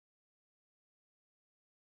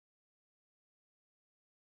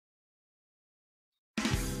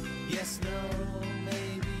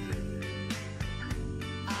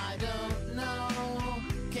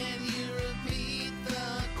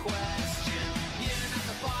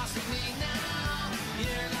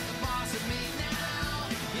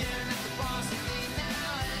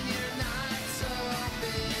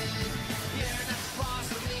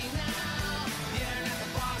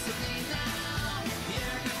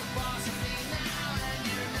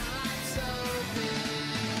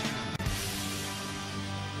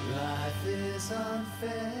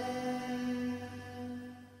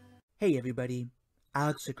Hey everybody,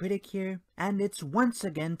 Alex the Critic here, and it's once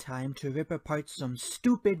again time to rip apart some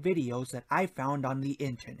stupid videos that I found on the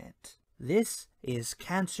internet. This is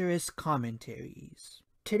Cancerous Commentaries.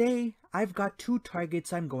 Today, I've got two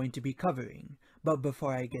targets I'm going to be covering, but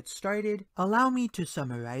before I get started, allow me to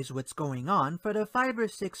summarize what's going on for the 5 or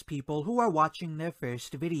 6 people who are watching their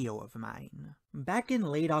first video of mine. Back in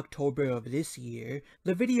late October of this year,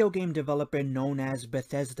 the video game developer known as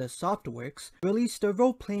Bethesda Softworks released a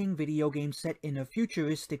role-playing video game set in a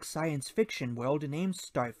futuristic science fiction world named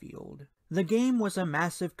Starfield. The game was a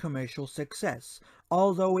massive commercial success,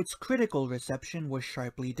 although its critical reception was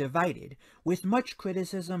sharply divided, with much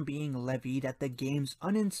criticism being levied at the game's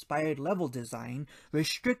uninspired level design,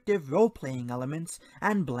 restrictive role-playing elements,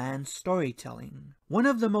 and bland storytelling. One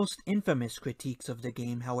of the most infamous critiques of the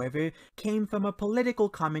game, however, came from a political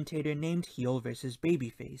commentator named Heel vs.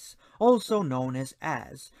 Babyface, also known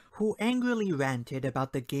as, who angrily ranted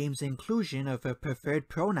about the game's inclusion of a preferred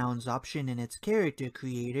pronouns option in its character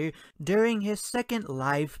creator during his second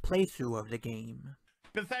live playthrough of the game.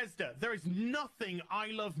 Bethesda, there is nothing I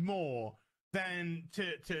love more than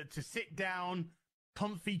to sit down,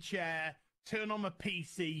 comfy chair, turn on my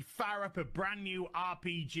PC, fire up a brand new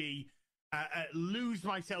RPG, lose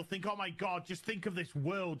myself, think, oh my god, just think of this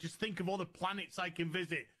world, just think of all the planets I can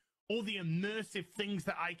visit, all the immersive things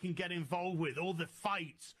that I can get involved with, all the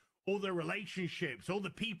fights, all the relationships, all the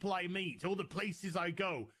people I meet, all the places I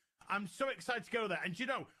go. I'm so excited to go there. And you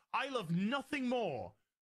know, I love nothing more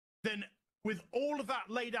than, with all of that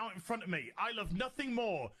laid out in front of me, I love nothing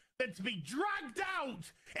more than to be dragged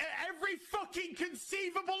out at every fucking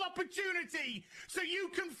conceivable opportunity so you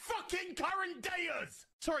can fucking current day us.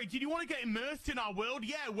 Sorry, did you want to get immersed in our world?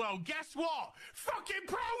 Yeah, well, guess what? Fucking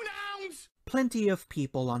pronouns! Plenty of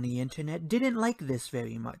people on the internet didn't like this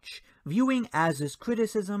very much, viewing Az's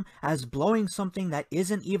criticism as blowing something that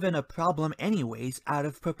isn't even a problem anyways out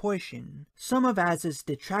of proportion. Some of Az's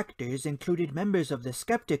detractors included members of the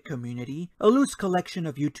skeptic community, a loose collection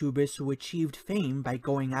of YouTubers who achieved fame by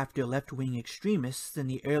going after left-wing extremists in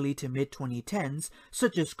the early to mid-2010s,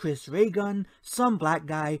 such as Chris Raygun, Some Black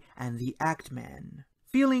Guy, and the Act Man.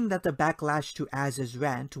 Feeling that the backlash to Az's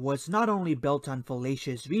rant was not only built on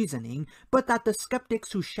fallacious reasoning, but that the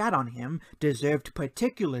skeptics who shat on him deserved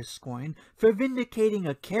particular scorn for vindicating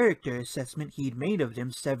a character assessment he'd made of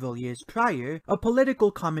them several years prior, a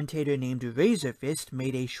political commentator named Razorfist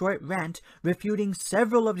made a short rant refuting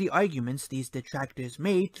several of the arguments these detractors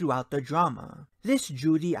made throughout the drama. This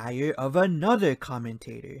drew the ire of another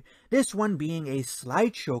commentator, this one being a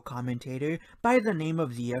slideshow commentator by the name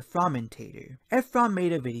of the Efromentator. Efrom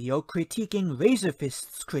made a video critiquing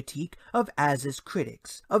Razorfist's critique of Az's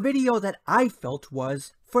critics, a video that I felt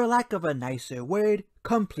was, for lack of a nicer word,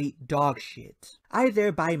 complete dog shit. I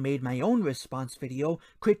thereby made my own response video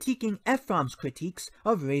critiquing Efrom's critiques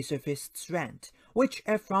of Razorfist's rant, which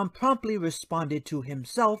Efrom promptly responded to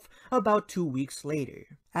himself about 2 weeks later.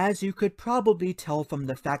 As you could probably tell from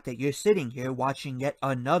the fact that you're sitting here watching yet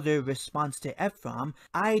another response to Efrom,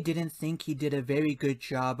 I didn't think he did a very good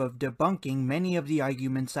job of debunking many of the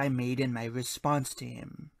arguments I made in my response to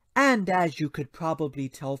him. And as you could probably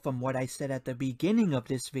tell from what I said at the beginning of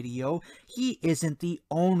this video, he isn't the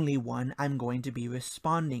only one I'm going to be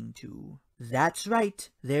responding to. That's right,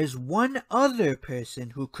 there's one other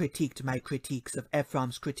person who critiqued my critiques of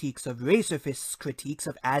Efrom's critiques of Razorfist's critiques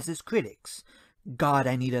of Az's critics. God,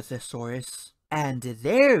 I need a thesaurus. And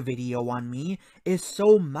their video on me is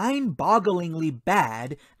so mind-bogglingly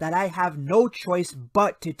bad that I have no choice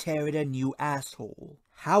but to tear it a new asshole.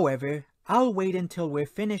 However, I'll wait until we're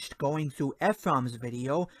finished going through Efrom's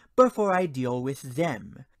video before I deal with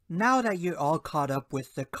them. Now that you're all caught up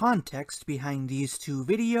with the context behind these two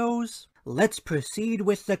videos, let's proceed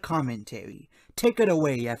with the commentary. Take it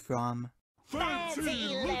away, Efrom.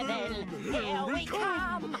 Fancy living, here we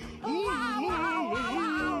come!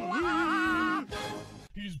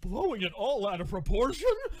 He's blowing it all out of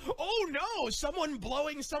proportion? Oh no! Someone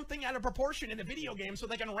blowing something out of proportion in a video game so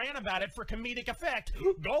they can rant about it for comedic effect.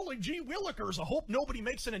 Golly gee willikers, I hope nobody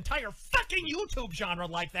makes an entire fucking YouTube genre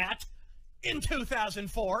like that! In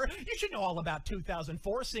 2004. You should know all about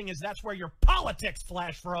 2004, seeing as that's where your politics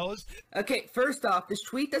flash froze. Okay, first off, this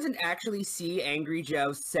tweet doesn't actually see Angry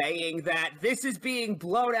Joe saying that this is being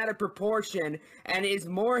blown out of proportion and is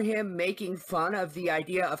more him making fun of the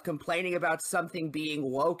idea of complaining about something being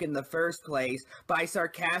woke in the first place by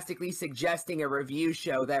sarcastically suggesting a review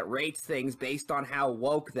show that rates things based on how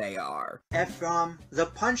woke they are. Efrom, the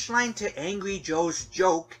punchline to Angry Joe's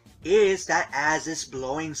joke is that Az is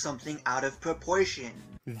blowing something out of proportion.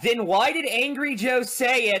 Then why did Angry Joe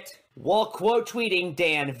say it while quote tweeting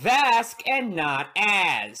Dan Vasc and not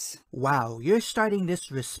Az. Wow, you're starting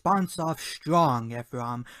this response off strong,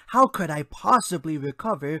 Ephraim. How could I possibly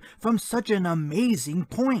recover from such an amazing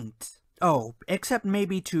point? Oh, except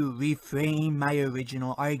maybe to reframe my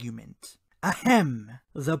original argument. Ahem!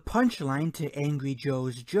 The punchline to Angry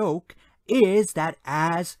Joe's joke is that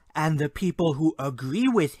Az and the people who agree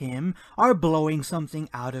with him are blowing something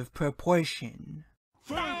out of proportion.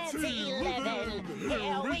 Fancy living,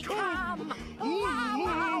 here we come. Wah,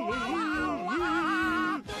 wah, wah, wah,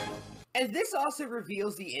 wah. And this also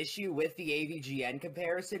reveals the issue with the AVGN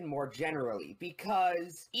comparison more generally,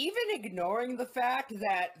 because even ignoring the fact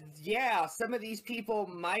that, yeah, some of these people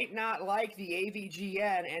might not like the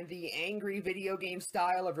AVGN and the angry video game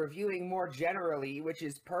style of reviewing more generally, which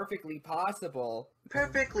is perfectly possible.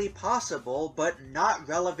 Perfectly possible, but not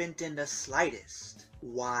relevant in the slightest.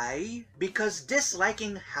 Why? Because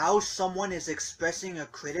disliking how someone is expressing a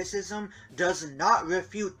criticism does not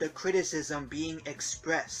refute the criticism being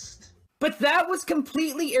expressed. But that was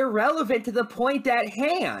completely irrelevant to the point at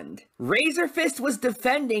hand. Razorfist was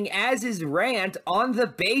defending Az's rant on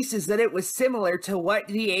the basis that it was similar to what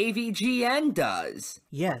the AVGN does.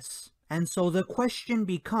 Yes, and so the question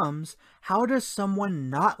becomes, how does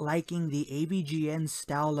someone not liking the AVGN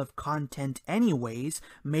style of content anyways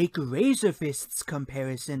make Razorfist's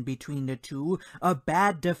comparison between the two a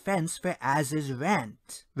bad defense for Az's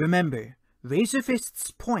rant? Remember,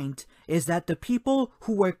 Razorfist's point is that the people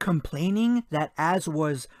who were complaining that Az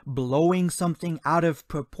was blowing something out of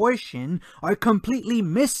proportion are completely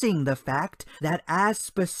missing the fact that Az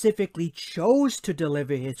specifically chose to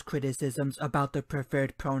deliver his criticisms about the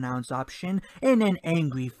preferred pronouns option in an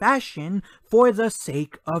angry fashion for the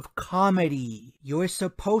sake of comedy. You're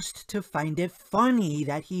supposed to find it funny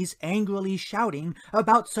that he's angrily shouting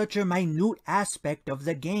about such a minute aspect of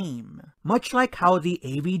the game. Much like how the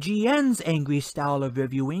AVGN's angry style of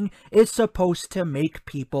reviewing is supposed to make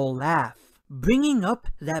people laugh. Bringing up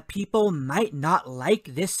that people might not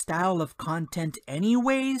like this style of content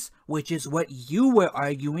anyways, which is what you were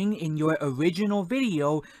arguing in your original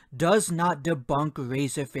video, does not debunk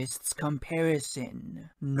Razorfist's comparison.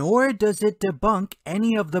 Nor does it debunk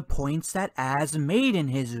any of the points that Az made in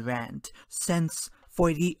his rant, since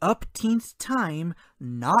for the upteenth time,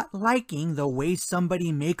 not liking the way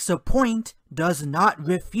somebody makes a point does not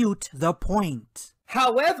refute the point.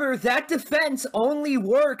 However, that defense only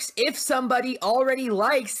works if somebody already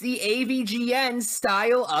likes the AVGN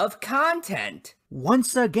style of content.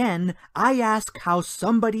 Once again, I ask how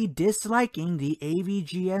somebody disliking the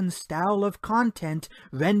AVGN style of content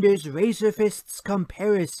renders Razorfist's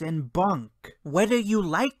comparison bunk. Whether you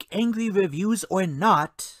like angry reviews or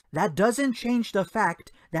not, that doesn't change the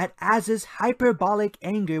fact that Az's hyperbolic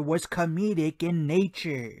anger was comedic in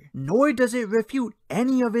nature, nor does it refute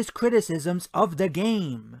any of his criticisms of the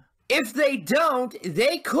game. If they don't,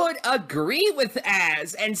 they could agree with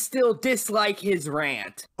Az and still dislike his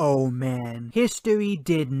rant. Oh man, history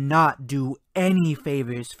did not do any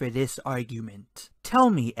favors for this argument. Tell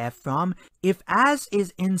me, Ephraim, if Az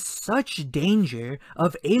is in such danger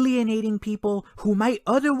of alienating people who might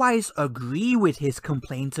otherwise agree with his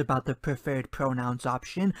complaints about the preferred pronouns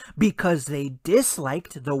option because they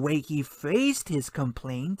disliked the way he phrased his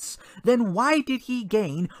complaints, then why did he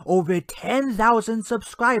gain over 10,000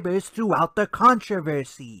 subscribers throughout the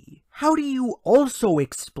controversy? How do you also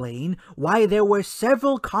explain why there were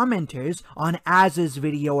several commenters on Az's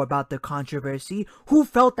video about the controversy who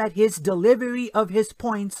felt that his delivery of his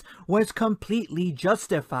points was completely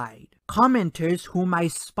justified? Commenters whom I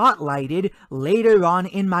spotlighted later on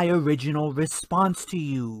in my original response to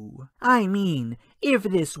you. I mean, if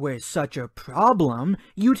this were such a problem,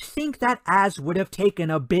 you'd think that Az would have taken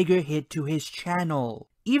a bigger hit to his channel.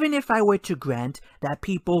 Even if I were to grant that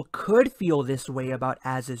people could feel this way about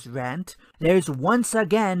Az's rant, there's once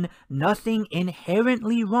again nothing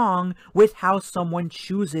inherently wrong with how someone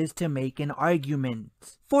chooses to make an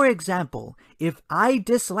argument. For example, if I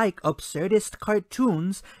dislike absurdist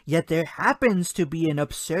cartoons, yet there happens to be an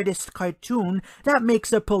absurdist cartoon that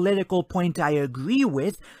makes a political point I agree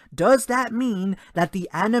with, does that mean that the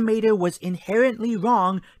animator was inherently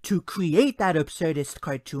wrong to create that absurdist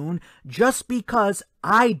cartoon just because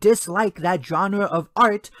I dislike that genre of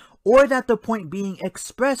art, or that the point being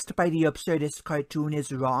expressed by the absurdist cartoon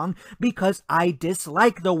is wrong because I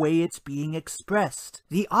dislike the way it's being expressed?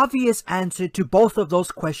 The obvious answer to both of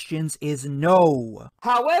those questions is no.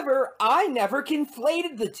 However, I never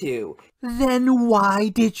conflated the two. Then why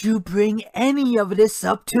did you bring any of this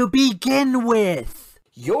up to begin with?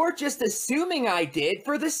 You're just assuming I did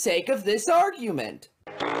for the sake of this argument.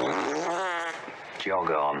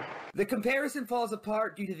 Jog on. The comparison falls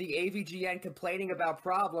apart due to the AVGN complaining about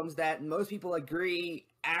problems that most people agree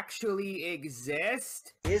actually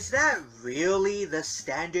exist. Is that really the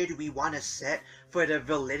standard we want to set for the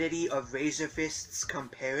validity of Razorfist's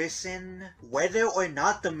comparison? Whether or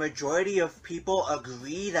not the majority of people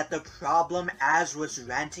agree that the problem Az was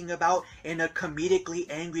ranting about in a comedically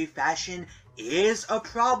angry fashion is a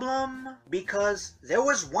problem? Because there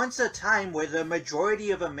was once a time where the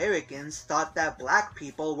majority of Americans thought that black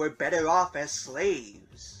people were better off as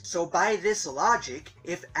slaves. So by this logic,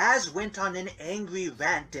 if Az went on an angry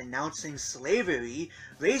rant denouncing slavery,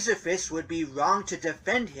 Razorfist would be wrong to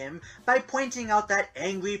defend him by pointing out that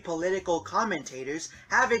angry political commentators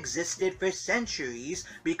have existed for centuries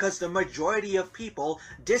because the majority of people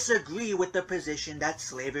disagree with the position that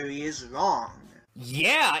slavery is wrong.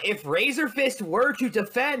 Yeah, if Razorfist were to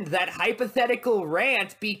defend that hypothetical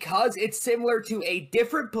rant because it's similar to a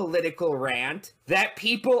different political rant that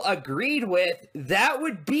people agreed with, that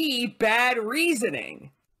would be bad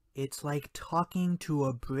reasoning. It's like talking to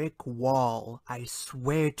a brick wall, I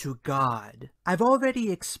swear to God. I've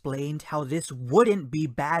already explained how this wouldn't be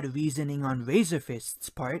bad reasoning on Razorfist's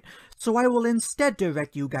part, so I will instead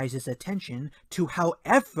direct you guys' attention to how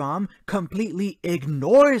Ephraim completely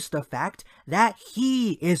ignores the fact that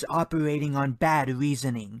he is operating on bad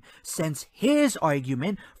reasoning, since his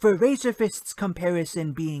argument for Razorfist's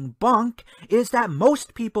comparison being bunk is that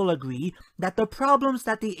most people agree that the problems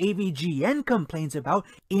that the AVGN complains about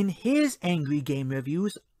in his angry game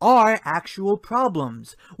reviews are actual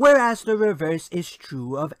problems, whereas the reverse is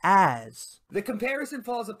true of Az. The comparison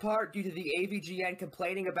falls apart due to the AVGN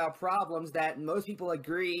complaining about problems that most people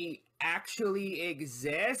agree actually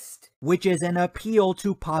exist, which is an appeal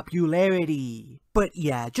to popularity. But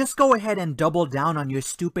yeah, just go ahead and double down on your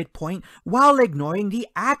stupid point while ignoring the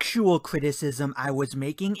actual criticism I was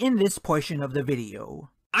making in this portion of the video.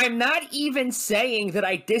 I'm not even saying that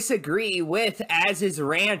I disagree with Az's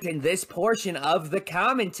rant in this portion of the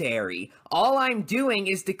commentary. All I'm doing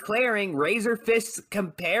is declaring Razorfist's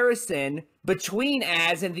comparison between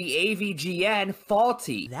Az and the AVGN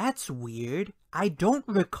faulty. That's weird. I don't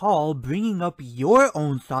recall bringing up your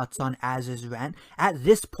own thoughts on Az's rant at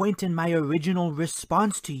this point in my original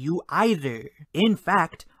response to you either. In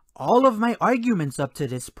fact, all of my arguments up to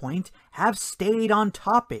this point have stayed on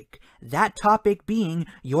topic, that topic being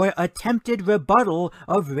your attempted rebuttal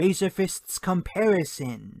of Razorfist's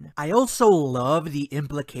comparison. I also love the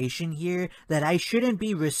implication here that I shouldn't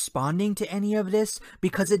be responding to any of this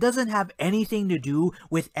because it doesn't have anything to do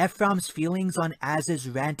with Ephraim's feelings on Az's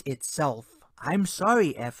rant itself. I'm sorry,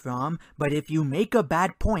 Ephraim, but if you make a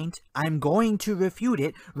bad point, I'm going to refute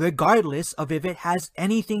it regardless of if it has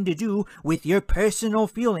anything to do with your personal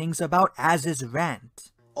feelings about Az's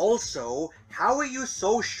rant. Also, how are you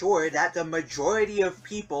so sure that the majority of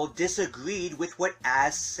people disagreed with what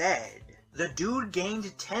Az said? The dude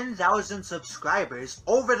gained 10,000 subscribers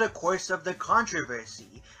over the course of the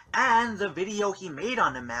controversy, and the video he made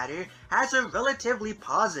on the matter has a relatively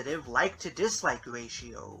positive like-to-dislike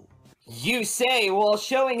ratio. You say while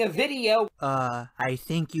showing a video I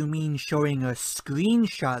think you mean showing a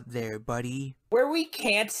screenshot there, buddy. Where we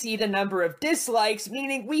can't see the number of dislikes,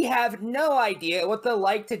 meaning we have no idea what the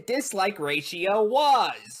like-to-dislike ratio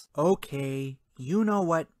was. Okay, you know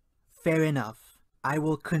what? Fair enough. I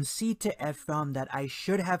will concede to Ephraim that I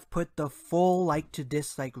should have put the full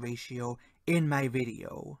like-to-dislike ratio in my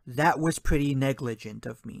video. That was pretty negligent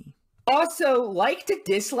of me. Also,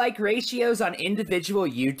 like-to-dislike ratios on individual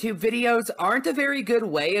YouTube videos aren't a very good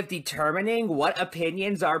way of determining what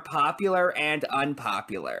opinions are popular and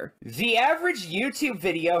unpopular. The average YouTube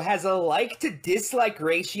video has a like-to-dislike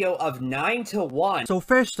ratio of 9:1. So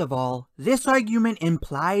first of all, this argument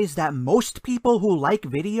implies that most people who like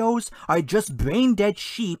videos are just brain-dead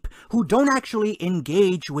sheep who don't actually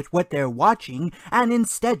engage with what they're watching and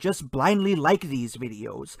instead just blindly like these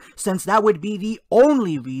videos, since that would be the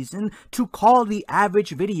only reason to call the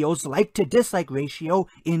average video's like-to-dislike ratio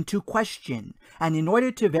into question. And in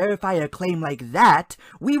order to verify a claim like that,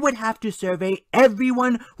 we would have to survey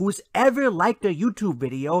everyone who's ever liked a YouTube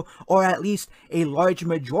video, or at least a large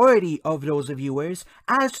majority of those viewers,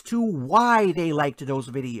 as to why they liked those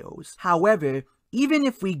videos. However, even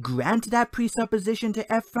if we grant that presupposition to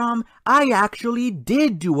Ephraim, I actually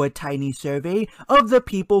did do a tiny survey of the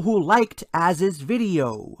people who liked Az's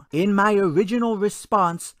video. In my original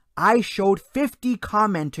response, I showed 50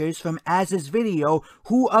 commenters from Az's video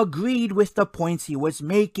who agreed with the points he was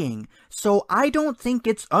making, so I don't think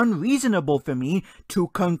it's unreasonable for me to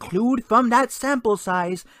conclude from that sample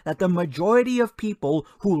size that the majority of people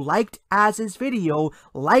who liked Az's video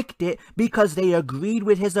liked it because they agreed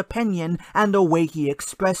with his opinion and the way he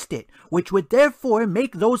expressed it, which would therefore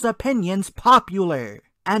make those opinions popular.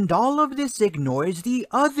 And all of this ignores the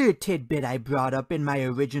other tidbit I brought up in my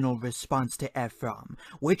original response to Ephraim,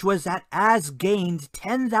 which was that Az gained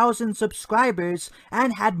 10,000 subscribers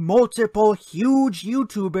and had multiple huge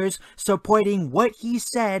YouTubers supporting what he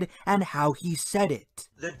said and how he said it.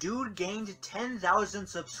 The dude gained 10,000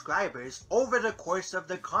 subscribers over the course of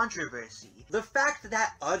the controversy. The fact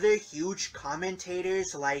that other huge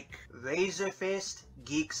commentators like Razorfist,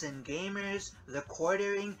 Geeks and Gamers, The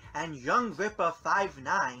Quartering, and Young Rippa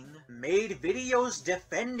 59 made videos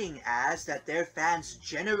defending Az that their fans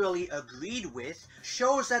generally agreed with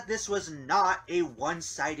shows that this was not a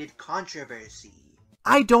one-sided controversy.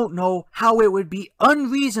 I don't know how it would be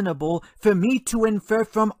unreasonable for me to infer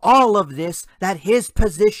from all of this that his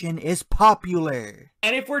position is popular.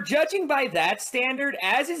 And if we're judging by that standard,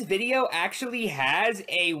 Az's video actually has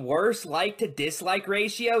a worse like to dislike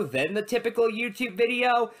ratio than the typical YouTube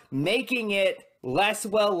video, making it less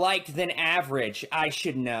well-liked than average, I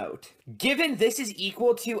should note. Given this is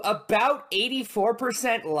equal to about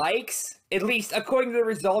 84% likes, at least according to the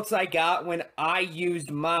results I got when I used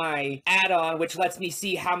my add-on, which lets me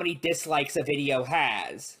see how many dislikes a video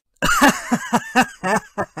has.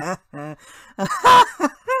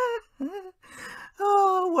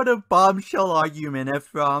 Oh, what a bombshell argument,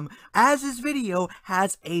 Ephraim. Az's video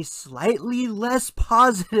has a slightly less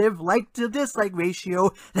positive like-to-dislike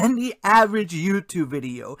ratio than the average YouTube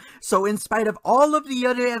video. So in spite of all of the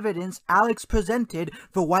other evidence Alex presented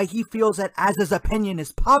for why he feels that Az's opinion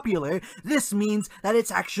is popular, this means that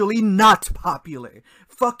it's actually not popular.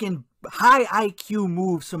 Fucking high IQ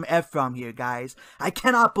moves from Ephraim here, guys. I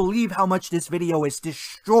cannot believe how much this video is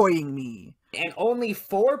destroying me. And only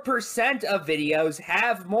 4% of videos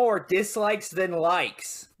have more dislikes than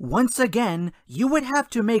likes. Once again, you would have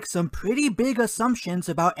to make some pretty big assumptions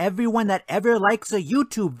about everyone that ever likes a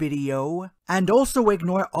YouTube video, and also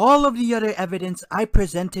ignore all of the other evidence I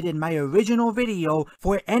presented in my original video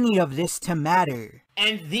for any of this to matter.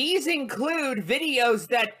 And these include videos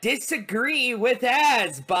that disagree with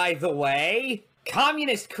Az, by the way.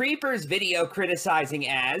 Communist Creeper's video criticizing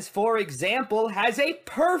Az, for example, has a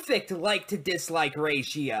perfect like-to-dislike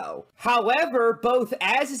ratio. However, both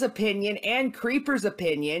Az's opinion and Creeper's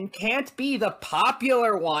opinion can't be the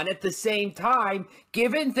popular one at the same time,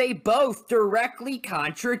 given they both directly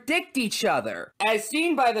contradict each other, as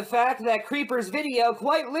seen by the fact that Creeper's video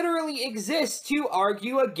quite literally exists to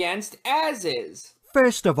argue against Az's.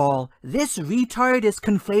 First of all, this retard is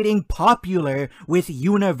conflating popular with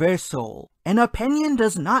universal. An opinion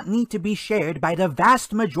does not need to be shared by the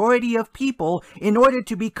vast majority of people in order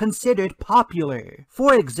to be considered popular.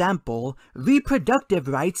 For example, reproductive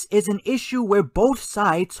rights is an issue where both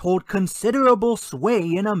sides hold considerable sway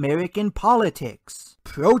in American politics.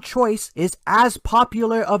 Pro-choice is as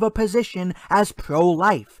popular of a position as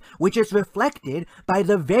pro-life, which is reflected by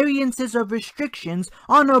the variances of restrictions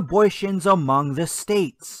on abortions among the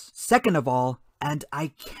states. Second of all, and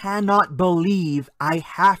I cannot believe I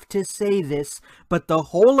have to say this, but the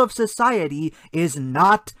whole of society is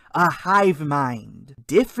not a hive mind.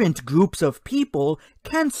 Different groups of people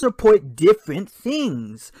can support different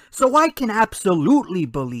things, so I can absolutely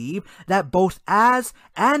believe that both Az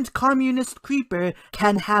and Communist Creeper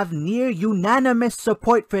can have near unanimous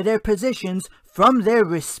support for their positions from their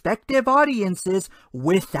respective audiences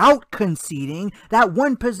without conceding that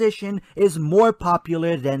one position is more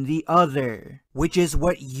popular than the other. Which is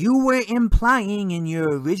what you were implying in your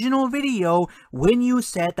original video when you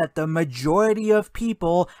said that the majority of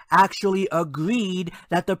people actually agreed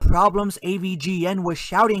that the problems AVGN was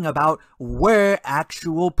shouting about were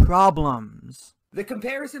actual problems. The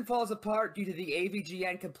comparison falls apart due to the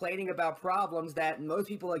AVGN complaining about problems that most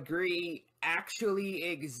people agree actually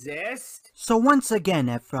exist. So once again,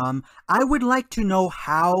 Ephraim, I would like to know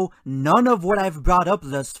how none of what I've brought up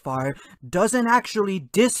thus far doesn't actually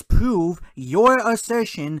disprove your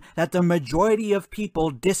assertion that the majority of people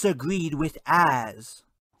disagreed with Az.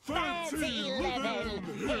 Fancy living,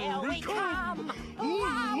 here we come.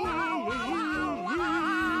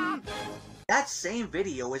 That same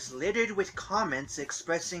video is littered with comments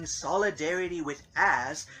expressing solidarity with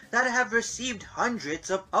Az that have received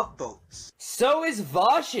hundreds of upvotes. So is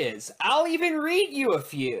Vosh's. I'll even read you a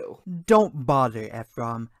few. Don't bother,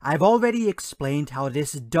 Ephraim. I've already explained how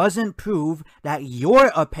this doesn't prove that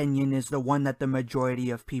your opinion is the one that the majority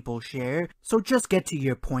of people share, so just get to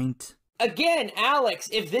your point. Again, Alex,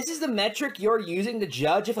 if this is the metric you're using to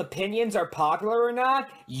judge if opinions are popular or not,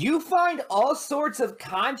 you find all sorts of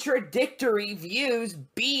contradictory views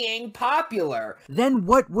being popular. Then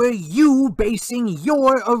what were you basing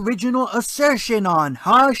your original assertion on,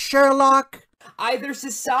 huh, Sherlock? Either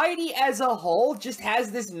society as a whole just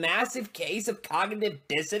has this massive case of cognitive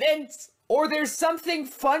dissonance, or there's something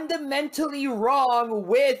fundamentally wrong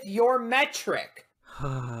with your metric.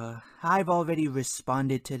 I've already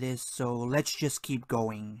responded to this, so let's just keep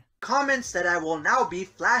going. Comments that I will now be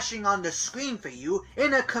flashing on the screen for you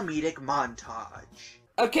in a comedic montage.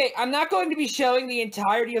 Okay, I'm not going to be showing the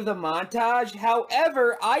entirety of the montage,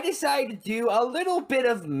 however, I decided to do a little bit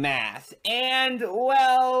of math, and,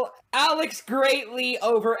 well, Alex greatly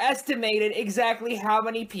overestimated exactly how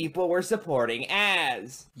many people were supporting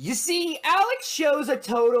Az. You see, Alex shows a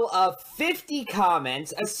total of 50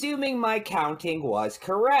 comments, assuming my counting was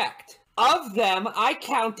correct. Of them, I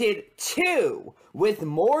counted 2, with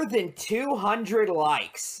more than 200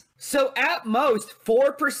 likes. So at most,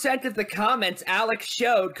 4% of the comments Alex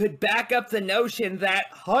showed could back up the notion that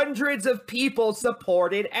hundreds of people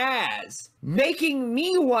supported Az, making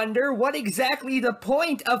me wonder what exactly the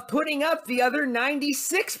point of putting up the other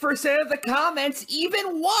 96% of the comments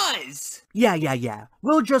even was. Yeah.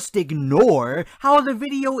 We'll just ignore how the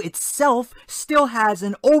video itself still has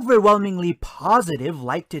an overwhelmingly positive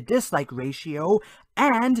like-to-dislike ratio,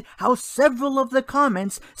 and how several of the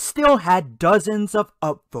comments still had dozens of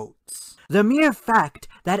upvotes. The mere fact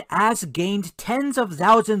that Az gained tens of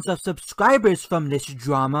thousands of subscribers from this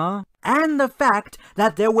drama, and the fact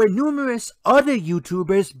that there were numerous other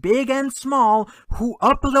YouTubers, big and small, who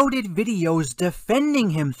uploaded videos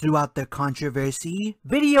defending him throughout the controversy,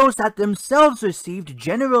 videos that themselves received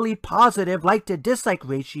generally positive like-to-dislike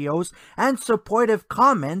ratios and supportive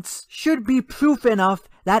comments, should be proof enough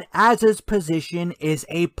that Az's position is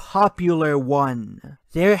a popular one.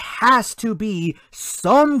 There has to be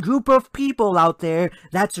some group of people out there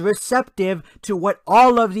that's receptive to what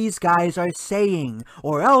all of these guys are saying,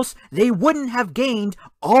 or else they wouldn't have gained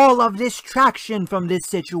all of this traction from this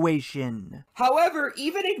situation. However,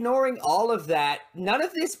 even ignoring all of that, none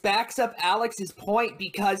of this backs up Alex's point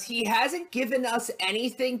because he hasn't given us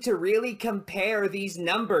anything to really compare these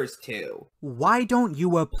numbers to. Why don't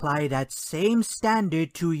you apply that same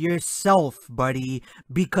standard to yourself, buddy?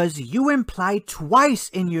 Because you implied twice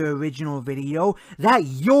in your original video that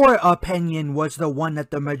your opinion was the one that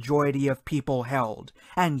the majority of people held,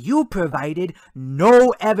 and you provided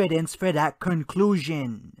no evidence for that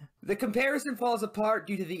conclusion. The comparison falls apart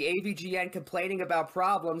due to the AVGN complaining about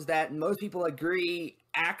problems that most people agree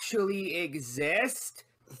actually exist.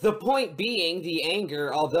 The point being, the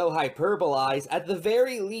anger, although hyperbolized, at the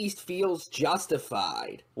very least feels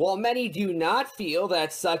justified, while many do not feel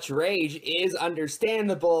that such rage is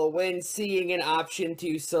understandable when seeing an option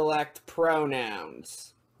to select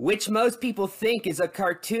pronouns, which most people think is a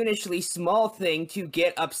cartoonishly small thing to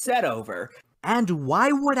get upset over. And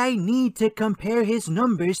why would I need to compare his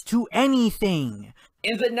numbers to anything?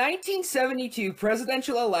 In the 1972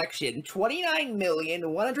 presidential election,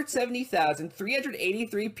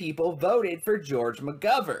 29,170,383 people voted for George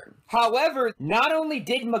McGovern. However, not only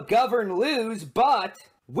did McGovern lose, but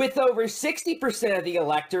with over 60% of the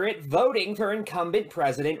electorate voting for incumbent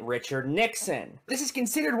President Richard Nixon. This is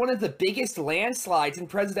considered one of the biggest landslides in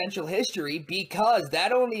presidential history because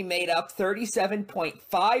that only made up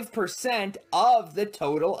 37.5% of the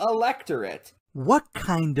total electorate. What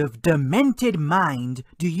kind of demented mind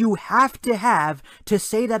do you have to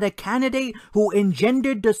say that a candidate who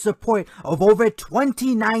engendered the support of over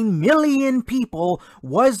 29 million people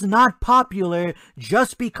was not popular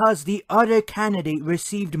just because the other candidate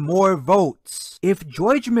received more votes? If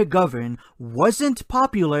George McGovern wasn't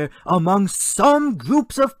popular among some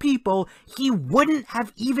groups of people, he wouldn't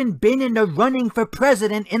have even been in the running for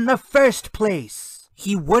president in the first place.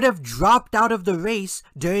 He would have dropped out of the race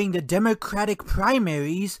during the Democratic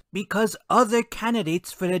primaries because other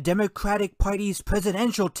candidates for the Democratic Party's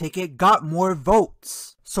presidential ticket got more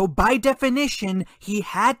votes. So by definition, he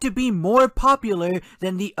had to be more popular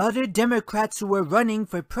than the other Democrats who were running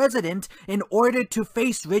for president in order to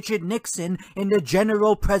face Richard Nixon in the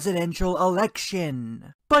general presidential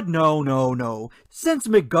election. But no. Since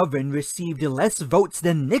McGovern received less votes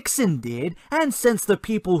than Nixon did, and since the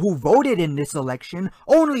people who voted in this election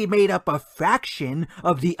only made up a fraction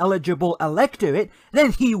of the eligible electorate,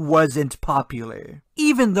 then he wasn't popular.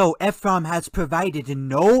 Even though Ephraim has provided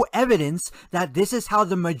no evidence that this is how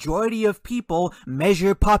the majority of people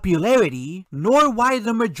measure popularity, nor why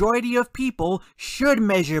the majority of people should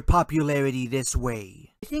measure popularity this way.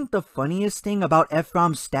 I think the funniest thing about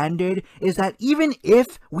Ephraim's standard is that even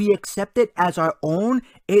if we accept it as our own,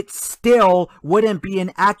 it still wouldn't be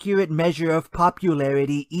an accurate measure of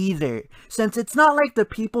popularity either, since it's not like the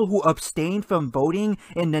people who abstained from voting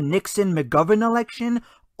in the Nixon-McGovern election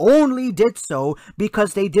only did so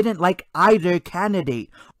because they didn't like either candidate,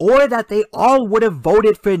 or that they all would have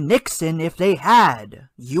voted for Nixon if they had.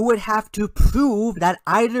 You would have to prove that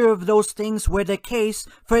either of those things were the case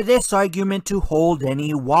for this argument to hold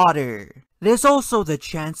any water. There's also the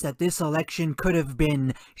chance that this election could have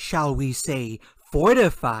been, shall we say,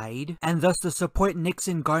 fortified, and thus the support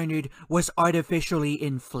Nixon garnered was artificially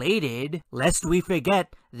inflated. Lest we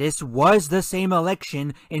forget, this was the same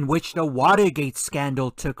election in which the Watergate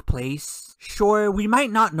scandal took place. Sure, we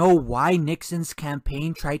might not know why Nixon's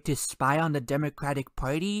campaign tried to spy on the Democratic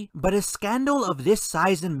Party, but a scandal of this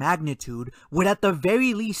size and magnitude would at the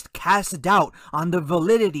very least cast doubt on the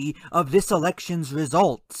validity of this election's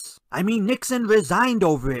results. I mean, Nixon resigned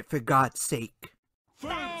over it, for God's sake.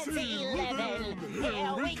 Fancy living,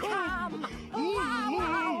 here we come.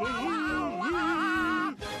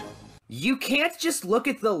 You can't just look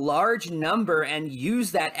at the large number and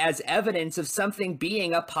use that as evidence of something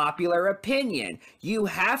being a popular opinion. You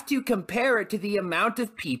have to compare it to the amount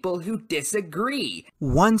of people who disagree.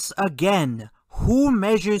 Once again, who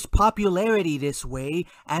measures popularity this way,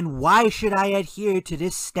 and why should I adhere to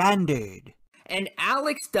this standard? And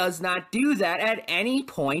Alex does not do that at any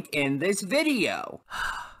point in this video.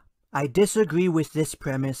 I disagree with this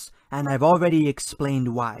premise, and I've already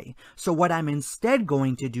explained why. So what I'm instead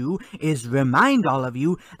going to do is remind all of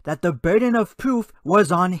you that the burden of proof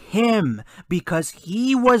was on him, because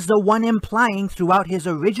he was the one implying throughout his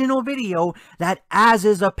original video that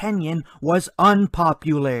Az's opinion was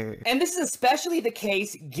unpopular. And this is especially the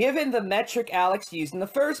case given the metric Alex used in the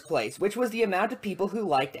first place, which was the amount of people who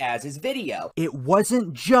liked Az's video. It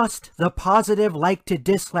wasn't just the positive like to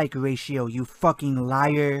dislike ratio, you fucking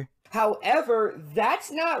liar. However,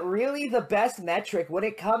 that's not really the best metric when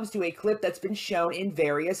it comes to a clip that's been shown in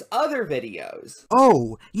various other videos.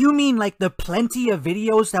 Oh, you mean like the plenty of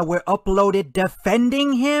videos that were uploaded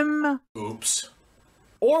defending him? Oops.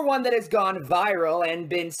 Or one that has gone viral and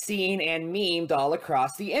been seen and memed all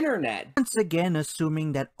across the internet. Once again,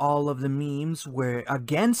 assuming that all of the memes were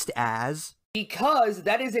against Az. Because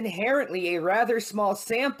that is inherently a rather small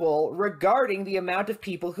sample regarding the amount of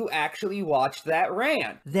people who actually watched that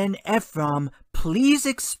rant. Then Ephraim, please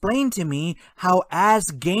explain to me how Az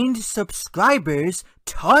gained subscribers,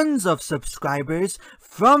 tons of subscribers,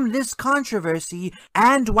 from this controversy,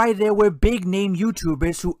 and why there were big-name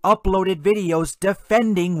YouTubers who uploaded videos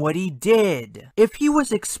defending what he did. If he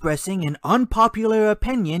was expressing an unpopular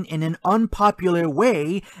opinion in an unpopular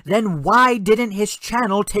way, then why didn't his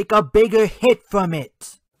channel take a bigger hit from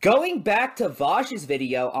it? Going back to Vosh's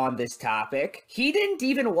video on this topic, he didn't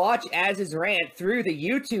even watch Az's rant through the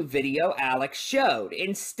YouTube video Alex showed,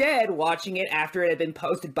 instead watching it after it had been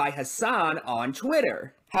posted by Hassan on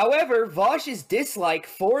Twitter. However, Vosh's dislike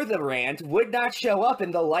for the rant would not show up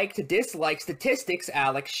in the like to dislike statistics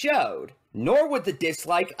Alex showed. Nor would the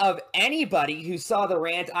dislike of anybody who saw the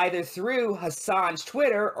rant either through Hassan's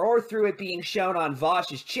Twitter or through it being shown on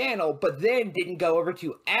Vosh's channel, but then didn't go over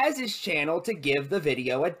to Az's channel to give the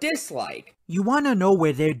video a dislike. You wanna know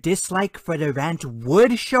where their dislike for the rant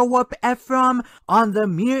would show up, Ephraim? On the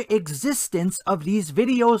mere existence of these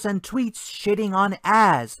videos and tweets shitting on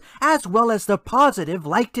Az, as well as the positive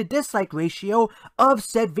like to dislike ratio of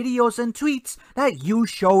said videos and tweets that you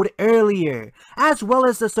showed earlier, as well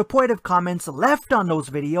as the supportive comments left on those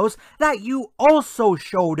videos that you also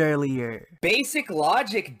showed earlier. Basic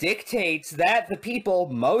logic dictates that the people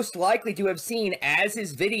most likely to have seen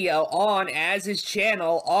Az's video on Az's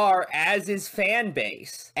channel are Az's fan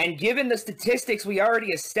base. And given the statistics we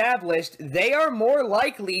already established, they are more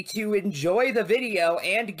likely to enjoy the video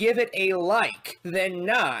and give it a like than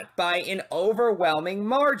not by an overwhelming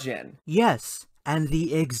margin. Yes. And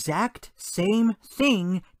the exact same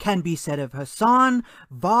thing can be said of Hassan,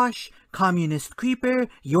 Vosh, Communist Creeper,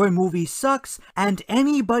 Your Movie Sucks, and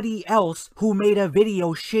anybody else who made a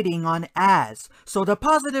video shitting on Az. So the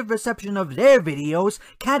positive reception of their videos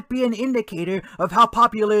can't be an indicator of how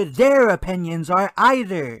popular their opinions are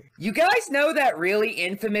either. You guys know that really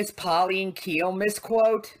infamous Pauline Kael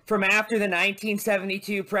misquote from after the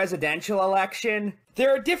 1972 presidential election?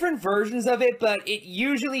 There are different versions of it, but it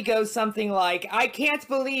usually goes something like, "I can't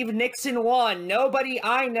believe Nixon won. Nobody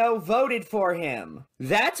I know voted for him."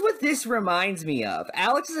 That's what this reminds me of.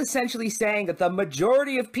 Alex is essentially saying that the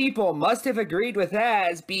majority of people must have agreed with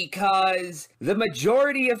Az because the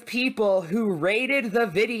majority of people who rated the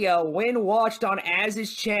video when watched on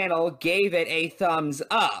Az's channel gave it a thumbs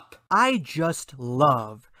up. I just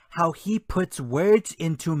love how he puts words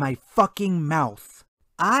into my fucking mouth.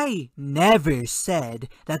 I never said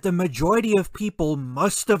that the majority of people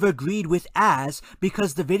must have agreed with Az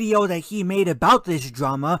because the video that he made about this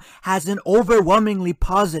drama has an overwhelmingly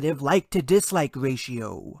positive like-to-dislike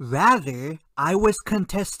ratio. Rather, I was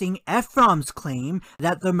contesting Ephraim's claim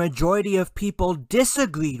that the majority of people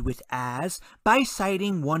disagreed with Az by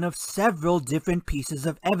citing one of several different pieces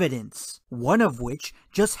of evidence, one of which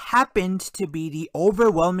just happened to be the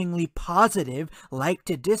overwhelmingly positive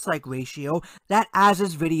like-to-dislike ratio that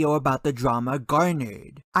Az's video about the drama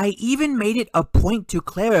garnered. I even made it a point to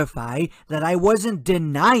clarify that I wasn't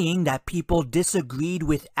denying that people disagreed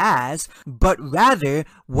with Az, but rather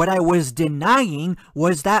what I was denying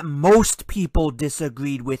was that most people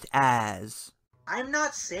disagreed with Az. I'm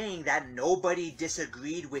not saying that nobody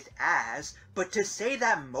disagreed with Az, but to say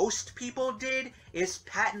that most people did is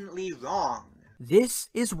patently wrong. This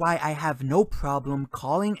is why I have no problem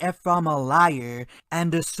calling Ephraim a liar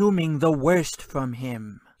and assuming the worst from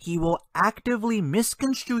him. He will actively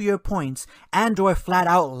misconstrue your points and or flat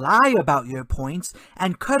out lie about your points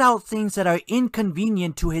and cut out things that are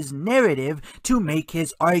inconvenient to his narrative to make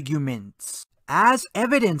his arguments. As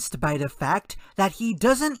evidenced by the fact that he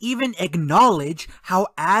doesn't even acknowledge how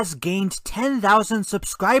Az gained 10,000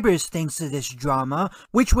 subscribers thanks to this drama,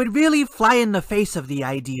 which would really fly in the face of the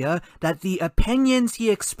idea that the opinions he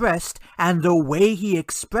expressed and the way he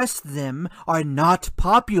expressed them are not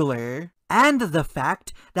popular. And the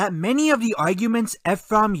fact that many of the arguments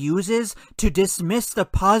Ephraim uses to dismiss the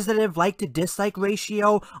positive like-to-dislike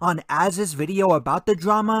ratio on Az's video about the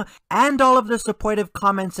drama, and all of the supportive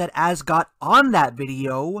comments that Az got on that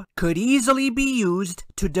video, could easily be used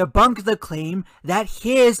to debunk the claim that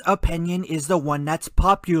his opinion is the one that's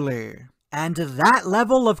popular. And that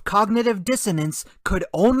level of cognitive dissonance could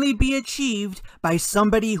only be achieved by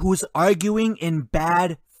somebody who's arguing in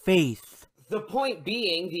bad faith. The point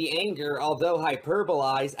being, the anger, although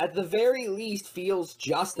hyperbolized, at the very least feels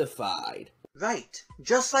justified. Right.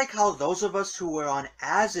 Just like how those of us who were on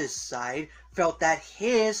Az's side felt that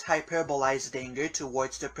his hyperbolized anger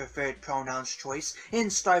towards the preferred pronouns choice in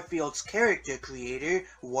Starfield's character creator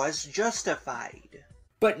was justified.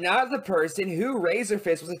 But not the person who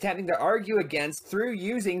Razorfist was attempting to argue against through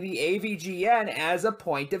using the AVGN as a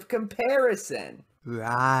point of comparison.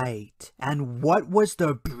 Right. And what was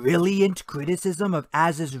the brilliant criticism of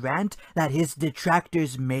Az's rant that his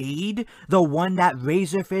detractors made? The one that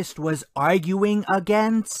Razorfist was arguing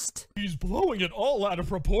against? He's blowing it all out of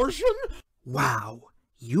proportion? Wow.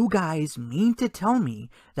 You guys mean to tell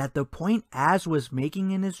me that the point Az was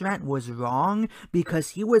making in his rant was wrong because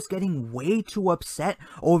he was getting way too upset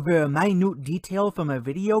over a minute detail from a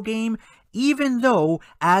video game, even though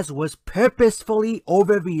Az was purposefully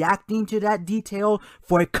overreacting to that detail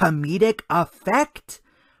for comedic effect?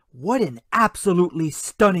 What an absolutely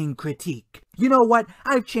stunning critique. You know what?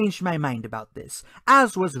 I've changed my mind about this.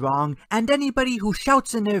 Az was wrong, and anybody who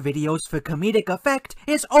shouts in their videos for comedic effect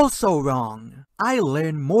is also wrong. I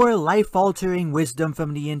learn more life-altering wisdom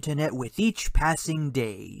from the internet with each passing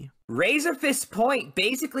day. Razorfist's point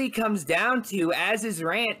basically comes down to Az's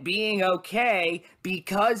rant being okay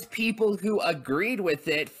because people who agreed with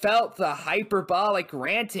it felt the hyperbolic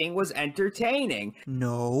ranting was entertaining.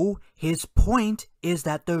 No, his point is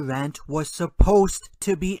that the rant was supposed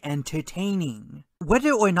to be entertaining.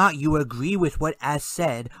 Whether or not you agree with what Az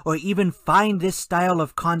said, or even find this style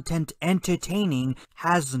of content entertaining,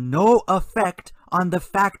 has no effect on the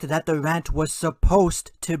fact that the rant was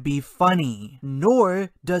supposed to be funny. Nor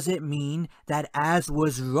does it mean that Az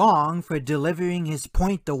was wrong for delivering his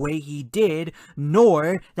point the way he did,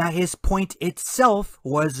 nor that his point itself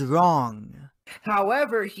was wrong.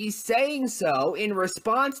 However, he's saying so in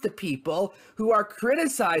response to people who are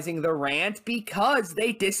criticizing the rant because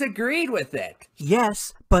they disagreed with it.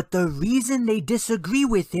 Yes, but the reason they disagree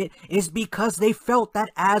with it is because they felt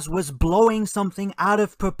that Az was blowing something out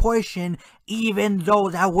of proportion, even though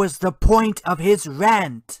that was the point of his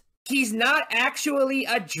rant. He's not actually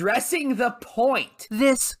addressing the point.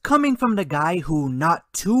 This coming from the guy who not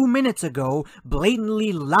 2 minutes ago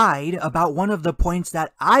blatantly lied about one of the points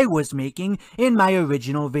that I was making in my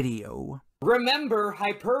original video. Remember,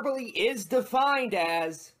 hyperbole is defined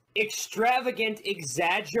as extravagant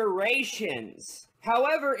exaggerations.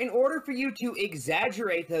 However, in order for you to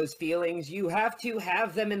exaggerate those feelings, you have to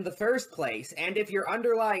have them in the first place. And if your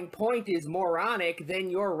underlying point is moronic, then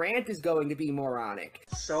your rant is going to be moronic.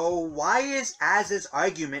 So why is Az's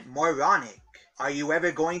argument moronic? Are you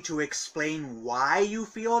ever going to explain why you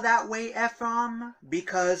feel that way, Ephraim?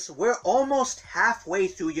 Because we're almost halfway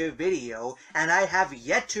through your video, and I have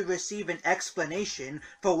yet to receive an explanation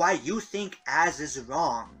for why you think Az is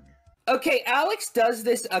wrong. Okay, Alex does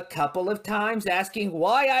this a couple of times, asking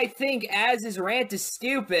why I think Az's rant is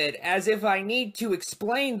stupid, as if I need to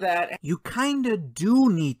explain that. You kinda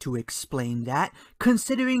do need to explain that,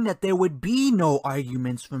 considering that there would be no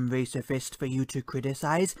arguments from Razorfist for you to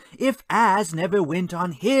criticize if Az never went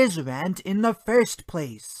on his rant in the first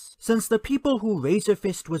place. Since the people who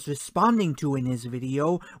Razorfist was responding to in his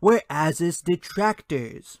video were Az's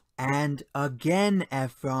detractors. And again,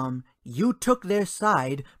 Ephraim, you took their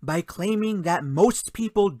side by claiming that most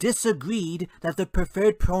people disagreed that the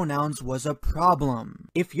preferred pronouns was a problem.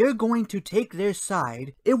 If you're going to take their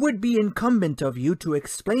side, it would be incumbent of you to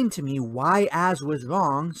explain to me why Az was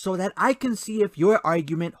wrong so that I can see if your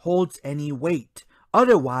argument holds any weight.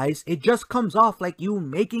 Otherwise, it just comes off like you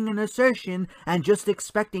making an assertion and just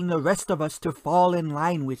expecting the rest of us to fall in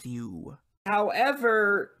line with you.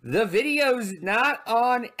 However, the video's not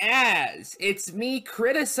on Az. It's me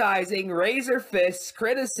criticizing Razorfist's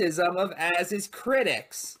criticism of Az's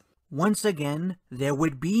critics. Once again, there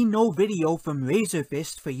would be no video from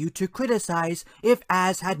Razorfist for you to criticize if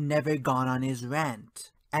Az had never gone on his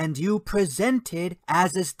rant. And you presented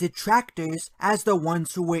Az's detractors as the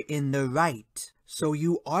ones who were in the right. So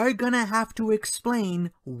you are gonna have to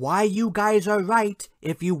explain why you guys are right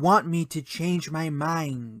if you want me to change my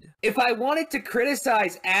mind. If I wanted to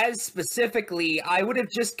criticize Az specifically, I would have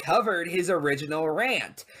just covered his original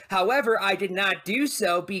rant. However, I did not do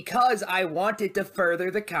so because I wanted to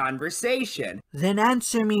further the conversation. Then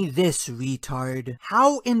answer me this, retard.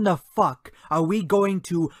 How in the fuck are we going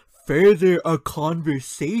to further a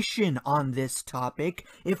conversation on this topic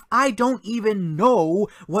if I don't even know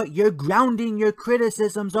what you're grounding your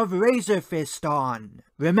criticisms of Razorfist on?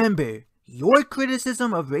 Remember, your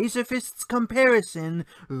criticism of Razorfist's comparison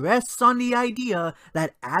rests on the idea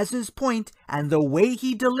that Az's point and the way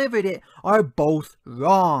he delivered it are both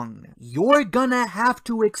wrong. You're gonna have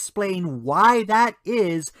to explain why that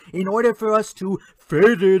is in order for us to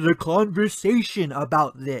further the conversation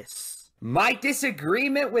about this. My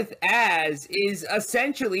disagreement with Az is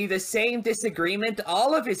essentially the same disagreement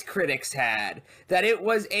all of his critics had, that it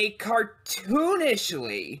was a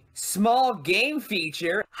cartoonishly small game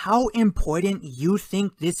feature. How important you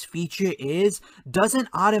think this feature is doesn't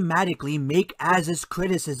automatically make Az's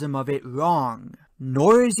criticism of it wrong.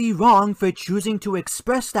 Nor is he wrong for choosing to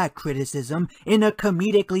express that criticism in a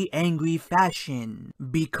comedically angry fashion.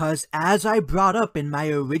 Because as I brought up in my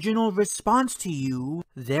original response to you,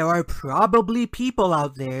 there are probably people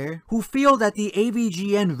out there who feel that the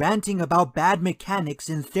AVGN ranting about bad mechanics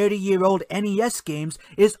in 30-year-old NES games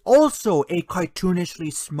is also a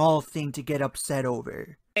cartoonishly small thing to get upset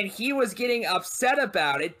over. And he was getting upset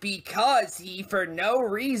about it because he, for no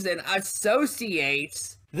reason,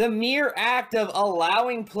 associates the mere act of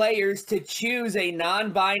allowing players to choose a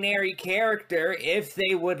non-binary character if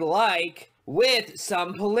they would like with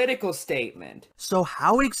some political statement. So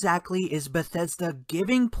how exactly is Bethesda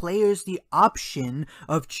giving players the option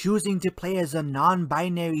of choosing to play as a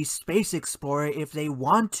non-binary space explorer if they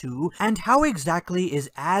want to, and how exactly is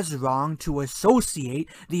Az wrong to associate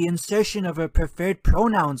the insertion of a preferred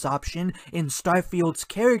pronouns option in Starfield's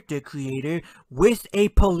character creator with a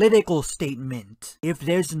political statement, if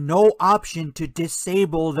there's no option to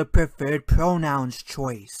disable the preferred pronouns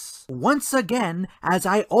choice? Once again, as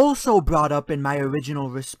I also brought up in my original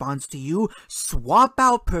response to you, swap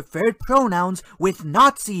out preferred pronouns with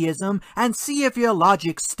Nazism and see if your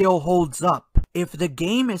logic still holds up. If the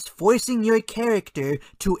game is forcing your character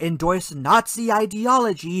to endorse Nazi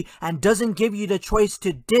ideology and doesn't give you the choice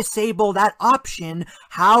to disable that option,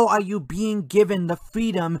 how are you being given the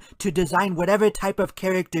freedom to design whatever type of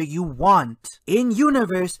character you want? In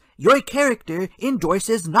universe, your character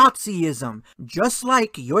endorses Nazism, just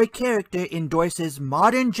like your character endorses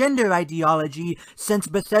modern gender ideology, since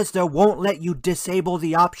Bethesda won't let you disable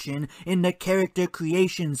the option in the character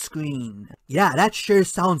creation screen. Yeah, that sure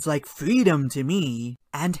sounds like freedom to me.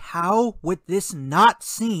 And how would this not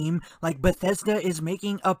seem like Bethesda is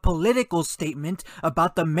making a political statement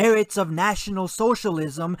about the merits of National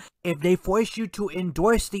Socialism if they force you to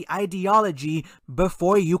endorse the ideology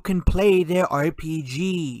before you can play their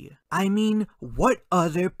RPG? I mean, what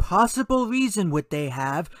other possible reason would they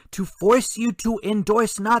have to force you to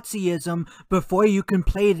endorse Nazism before you can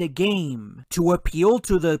play the game? To appeal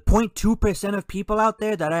to the 0.2% of people out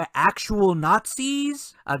there that are actual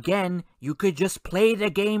Nazis? Again, you could just play the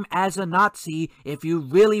game as a Nazi if you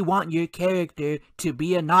really want your character to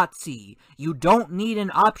be a Nazi. You don't need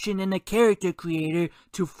an option in the character creator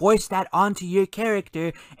to force that onto your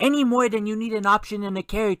character any more than you need an option in the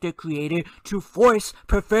character creator to force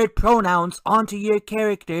preferred pronouns onto your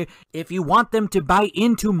character if you want them to buy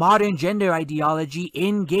into modern gender ideology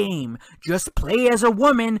in-game. Just play as a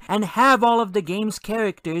woman and have all of the game's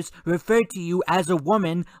characters refer to you as a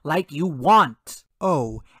woman like you want.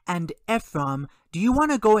 Oh, and Ephraim, do you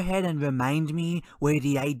want to go ahead and remind me where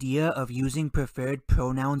the idea of using preferred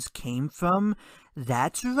pronouns came from?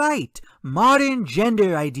 That's right, modern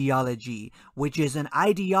gender ideology, which is an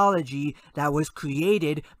ideology that was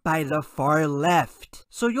created by the far left.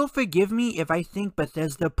 So you'll forgive me if I think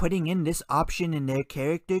Bethesda putting in this option in their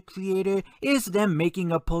character creator is them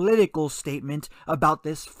making a political statement about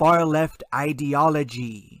this far left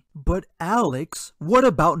ideology. But Alex, what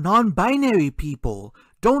about non-binary people?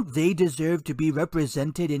 Don't they deserve to be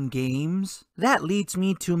represented in games? That leads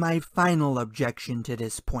me to my final objection to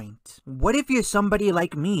this point. What if you're somebody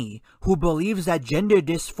like me, who believes that gender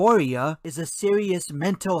dysphoria is a serious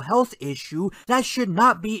mental health issue that should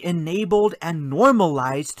not be enabled and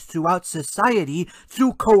normalized throughout society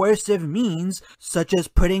through coercive means, such as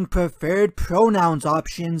putting preferred pronouns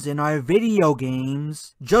options in our video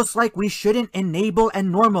games, just like we shouldn't enable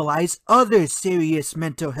and normalize other serious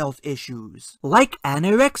mental health issues, like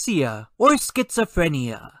anorexia or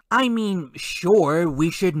schizophrenia. I mean, sure,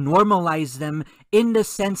 we should normalize them in the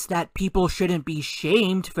sense that people shouldn't be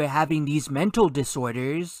shamed for having these mental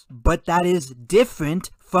disorders, but that is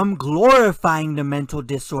different from glorifying the mental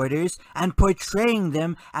disorders and portraying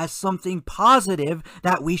them as something positive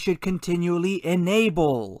that we should continually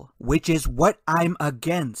enable, which is what I'm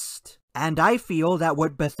against. And I feel that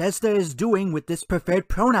what Bethesda is doing with this preferred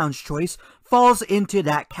pronouns choice falls into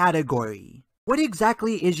that category. What